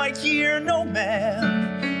get a fight here, no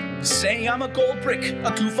man. Say I'm a gold brick,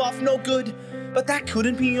 a goof off, no good. But that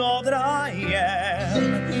couldn't be all that I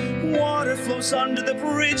am. Water flows under the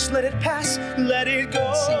bridge, let it pass, let it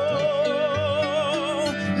go.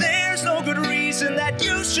 There's no good reason that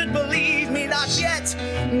you should believe me, not yet.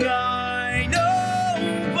 I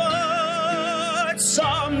know, but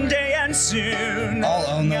someday and soon I'll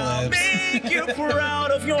own the I'll libs. make you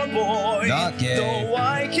proud of your boy. Not gay. Though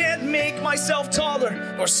I can't make myself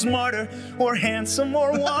taller or smarter or handsome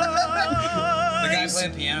or wise. The guy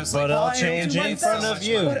playing piano's But like, I'll I am change to in front myself. of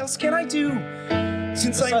you. What else can I do?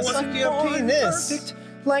 Since I Besides wasn't suck your born penis. perfect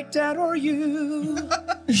like Dad or you,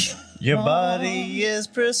 Your body is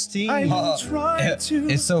pristine. I will try to.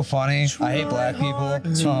 It's so funny. I hate black people.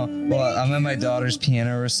 Well, I'm at my daughter's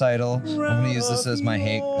piano recital. I'm gonna use this as my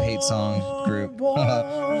hate song group.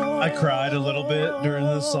 I cried a little bit during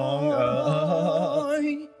the song.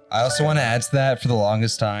 I also want to add to that, for the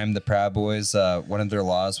longest time, the Proud Boys, one of their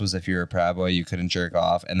laws was if you were a Proud Boy, you couldn't jerk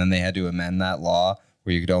off. And then they had to amend that law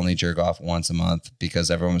where you could only jerk off once a month because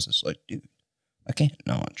everyone was just like, dude, I can't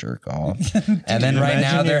not jerk off. And then right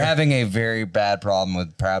now they're having a very bad problem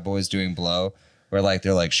with Proud Boys doing blow, where like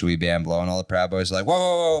they're like, should we ban blow? And all the Proud Boys are like, whoa,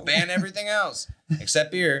 whoa, whoa, ban everything else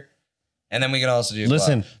except beer. And then we can also do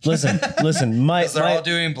listen. My They're all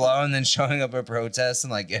doing blow and then showing up at protests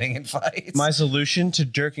and like getting in fights. my solution to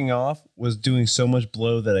jerking off was doing so much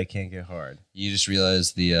blow that I can't get hard. You just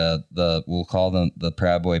realized the we'll call them the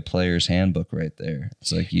Proud Boy Player's Handbook right there.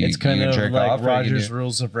 It's like you. It's kind you of jerk like off or you Roger's do-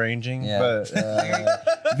 rules of ranging, Yeah.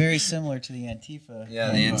 but Very similar to the Antifa.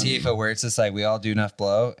 Yeah, the Antifa where it's just like we all do enough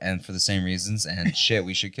blow and for the same reasons and shit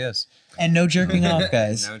we should kiss. And no jerking off,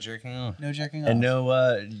 guys. No jerking off. No jerking off. and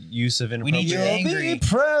no use of We inappropriate. need you angry.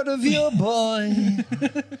 proud of your boy.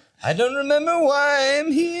 I don't remember why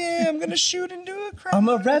I'm here. I'm gonna shoot into a crowd. I'm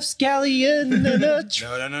a rapscallion and a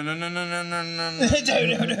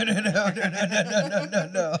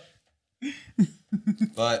No.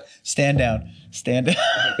 But Stand down. Stand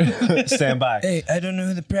down. stand by. hey, I don't know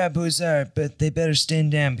who the Proud Boys are, but they better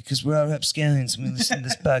stand down because we're all rapscallions and we listen to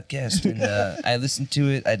this podcast. And I listened to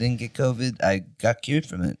it. I didn't get COVID. I got cured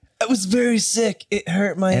from it. I was very sick. It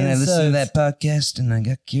hurt my And I insides. listened to that podcast and I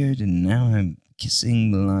got cured. And now I'm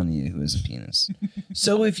kissing Melania, who has a penis.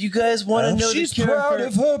 So if you guys want to know the cure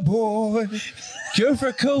for, her boy. cure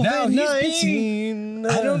for Now he's COVID-19,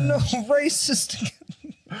 I don't know, racist.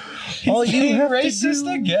 all you have racist to do,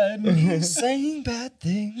 again. He's saying bad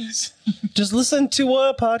things. just listen to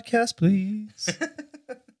our podcast, please.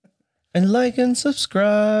 And like and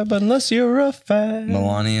subscribe unless you're a fan.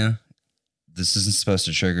 Melania, this isn't supposed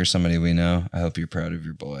to trigger somebody we know. I hope you're proud of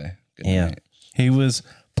your boy. Good Yeah. night. He was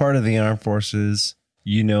part of the armed forces.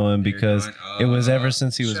 You know him because it was ever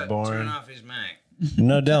since he was born. Turn off his mic.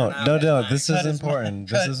 No, don't. This is Cut his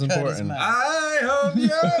important. mouth. This is Cut his important. mouth. I hope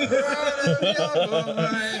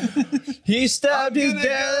you're He stabbed his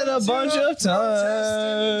dad a bunch of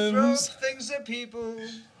times. things at people.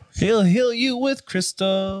 He'll heal you with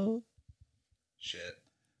crystal. Shit.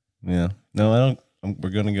 Yeah. No, I don't. We're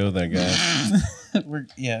gonna go there, guys.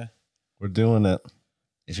 Yeah. We're doing it.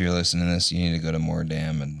 If you're listening to this, you need to go to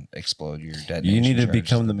Moordam and explode your detonation You need to charges,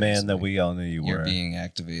 become the man that basically. we all knew you You're were. being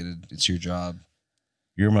activated. It's your job.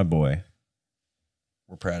 You're my boy.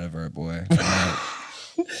 We're proud of our boy.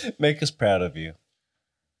 Make us proud of you.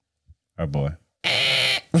 Our boy.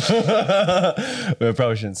 I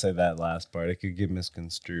probably shouldn't say that last part. It could get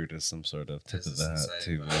misconstrued as some sort of tip of the hat to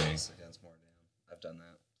me. against Moordam. I've done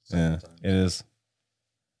that. Yeah, it is.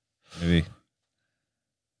 Maybe.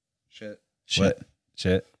 Shit. What?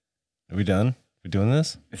 Shit. Are we done? We doing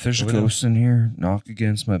this? If there's a ghost in here, knock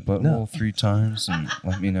against my butthole No. 3 times and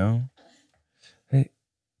let me know.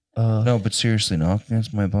 Uh, No, but seriously, knock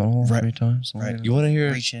against my butthole Right. 3 times. Right. You want to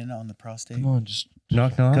hear? Reach in on the prostate. Come on, just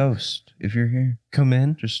Knock, knock. ghost. If you're here, Come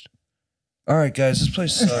in. just. All right, guys, this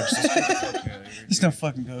place sucks. Let's get the fuck out of here. There's no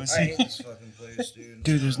fucking ghost. I hate this fucking place, dude.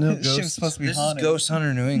 Dude, there's no This shit was ghosts. supposed to be This is haunted. Ghost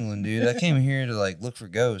Hunter New England, dude. I came here to like look for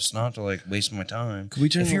ghosts, not to like waste my time. Can we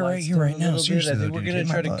turn If the you're right lights here down right a now, little bit? seriously, I think though, we're dude, gonna get in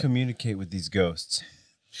try my to butt. communicate with these ghosts.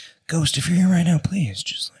 Ghost, if you're here right now, please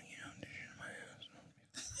just like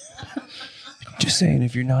Just saying,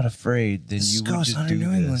 if you're not afraid, then This you is would Ghost just Hunter do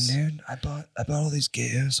New this. England, dude. I bought all these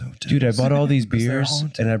gay ass hotels. Dude, I bought all these Because they're beers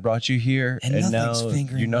haunted. and I brought you here, And and now nothing's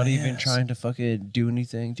fingering you're not my even ass. trying to fucking do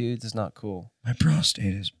anything, dude. That's not cool. My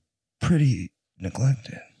prostate is pretty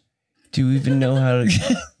neglected. Do you even know how to? Do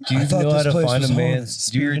you I even thought know how this to place find a was haunted. man's?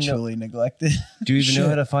 Do you even know? Spiritually neglected. Do you even know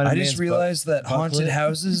how to find a I man's? just realized that haunted bucklet?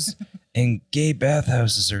 houses and gay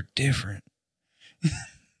bathhouses are different.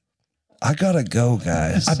 I gotta go,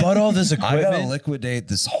 guys. I bought all this I gotta equipment. liquidate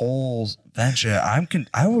this whole venture.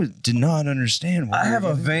 Did not understand. What I we have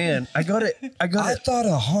were a doing. van. I got it. I I thought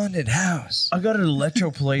a haunted house I got it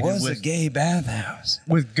electroplated was a with gay bathhouse.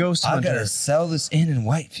 Ghost I Hunter. gotta sell this in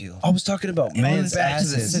Whitefield. I was talking about Man's man's back to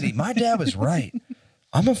the asses. city. My dad was right.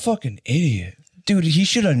 I'm a fucking idiot. Dude, he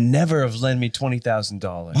should have never have lent me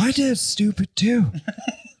 $20,000. My dad's stupid too.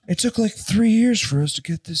 It took like 3 years for us to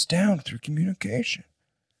get this down through communication.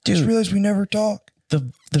 Just Dude. realized we never talk.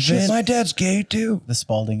 The Shit, van. my dad's gay too. The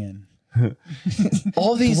Spalding Inn.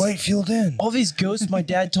 all The these Whitefield Inn. all these ghosts my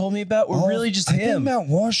dad told me about were All- really just I think him. Mount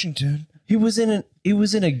Washington. He was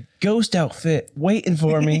in a ghost outfit waiting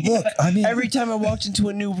for me. Look, I mean, Every time I walked into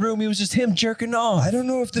a new room, he was just him jerking off. I don't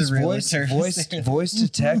know if this voice to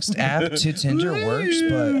text app to Tinder works,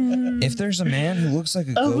 but if there's a man who looks like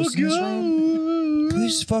a ghost in this room,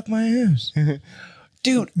 please fuck my ass.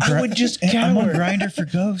 Dude, I would just I'm on cower. Grinder for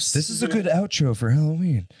ghosts. This is a good outro for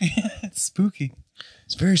Halloween. It's spooky.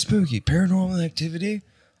 It's very spooky. Paranormal activity.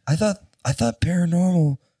 I thought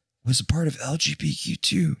paranormal was a part of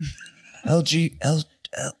LGBTQ2.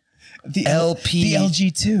 The LP. The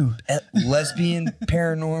LG2. Lesbian,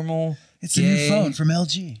 paranormal. It's a gay, new phone from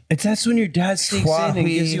LG. That's when your dad sneaks in and Huawei.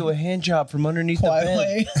 gives you a hand job from underneath the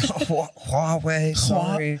bed. Huawei. Huawei.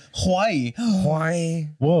 Sorry. Hawaii. Hawaii.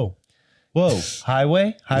 Whoa.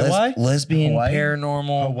 Highway? Lesbian, Hawaii?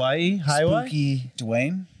 paranormal. Hawaii? Highway? Spooky.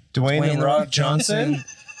 Dwayne. Dwayne the Rock Johnson?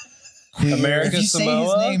 Queer. America If you say his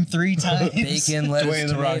Samoa? name 3 times. Bacon, lettuce, Dwayne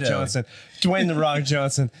the Rock tomato. Johnson. Dwayne the Rock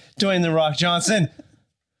Johnson. Dwayne the Rock Johnson.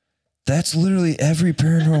 That's literally every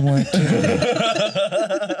paranormal activity.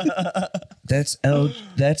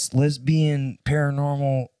 That's lesbian,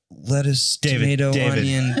 paranormal, lettuce, tomato,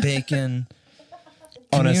 onion, bacon.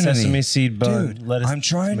 On a Community. sesame seed bun. Dude, lettuce, I'm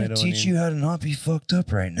trying to tomato, teach onion. you how to not be fucked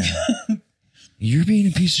up right now. You're being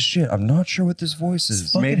a piece of shit. I'm not sure what this voice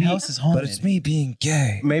is, Fucking Maybe- house is haunted. but it's me being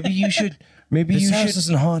gay. Maybe you should. Maybe This you house should.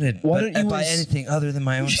 isn't haunted Why but- don't you by ins- anything other than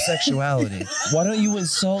my own sexuality. Why don't you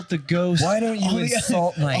insult the ghost? Why don't you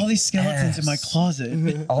insult my all these skeletons in my ass?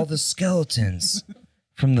 closet. All the skeletons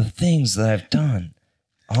from the things that I've done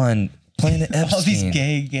on Planet Epstein. All these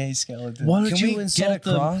gay skeletons. Why don't Can you we insult get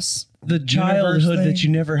across the universe childhood thing? that you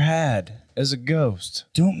never had as a ghost?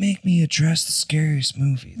 Don't make me address the scariest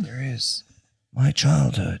movie there is. My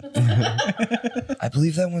childhood. I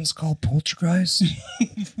believe that one's called Poltergeist.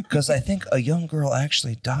 Because I think a young girl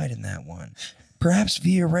actually died in that one. Perhaps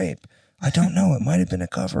via rape. I don't know. It might have been a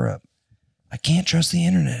cover-up. I can't trust the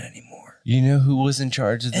internet anymore. You know who was in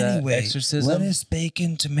charge of that Anyway, exorcism? lettuce,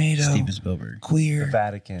 bacon, tomato, Steven Spielberg. The queer,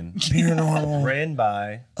 Vatican. paranormal, Ran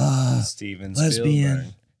by uh, Steven lesbian.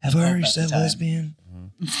 Spielberg. Have I already That's the said time. lesbian?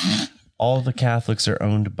 All the Catholics are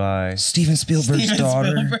owned by. Steven Spielberg's Steven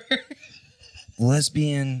daughter. Spielberg.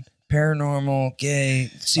 Lesbian, paranormal, gay,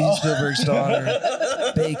 Steven Spielberg's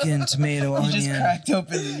daughter, bacon, tomato, You just onion. cracked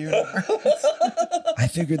open the universe. I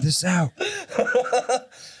figured this out.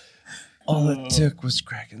 All it took was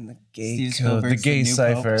cracking the gay Steven code, the Spielberg's gay the new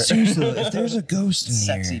cipher. Seriously, if there's a ghost in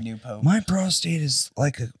Sexy here, new pope. my prostate is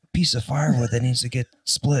like a piece of firewood that needs to get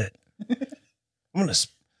split.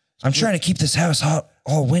 I'm trying to keep this house hot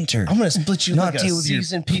all winter. I'm gonna split you Not like a deal with your,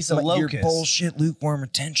 seasoned piece of your locust. bullshit lukewarm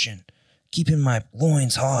retention. Keeping my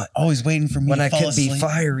loins hot Always waiting for me when to I fall could be asleep.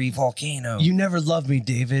 fiery volcano. You never loved me,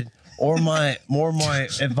 David, or my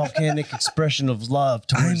volcanic expression of love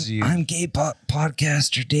towards you. I'm gay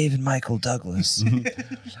podcaster David Michael Douglas.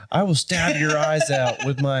 I will stab your eyes out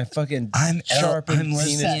with my fucking I'm sharpened I'm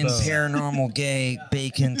lesbian, penis bone. paranormal, gay,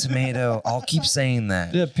 bacon, tomato. I'll keep saying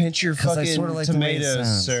that. Yeah, pinch your 'Cause I fucking sorta like the way it tomatoes,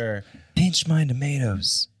 sounds. sir. Pinch my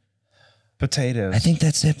tomatoes. Potatoes. I think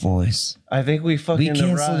that's it, boys. I think we We fucking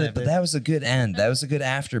canceled arrived. it, but that was a good end. That was a good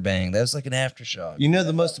after bang. That was like an aftershock. You know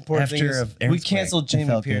the most important thing After is of we Aaron's canceled break. It Jamie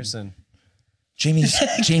felt good. Pearson. Jamie's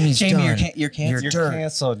Jamie, done. you're canceled. You're dirt.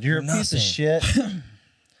 canceled. You're a piece of Nothing. shit.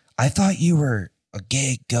 I thought you were a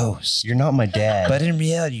gay ghost, You're not my dad. but in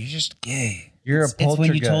reality, you're just gay. you're a It's when you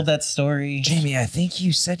poltergeist. told that story Jamie, I think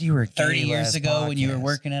you said you were gay 30 years last ago when you were podcast.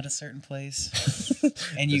 working at a certain place,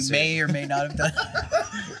 and you may or may not have done.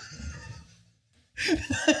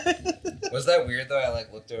 Was that weird though? I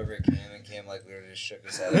like looked over at Cam and Cam like literally just shook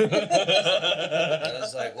his head. I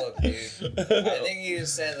was like, look, dude, I think you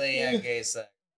just said that he had gay sex.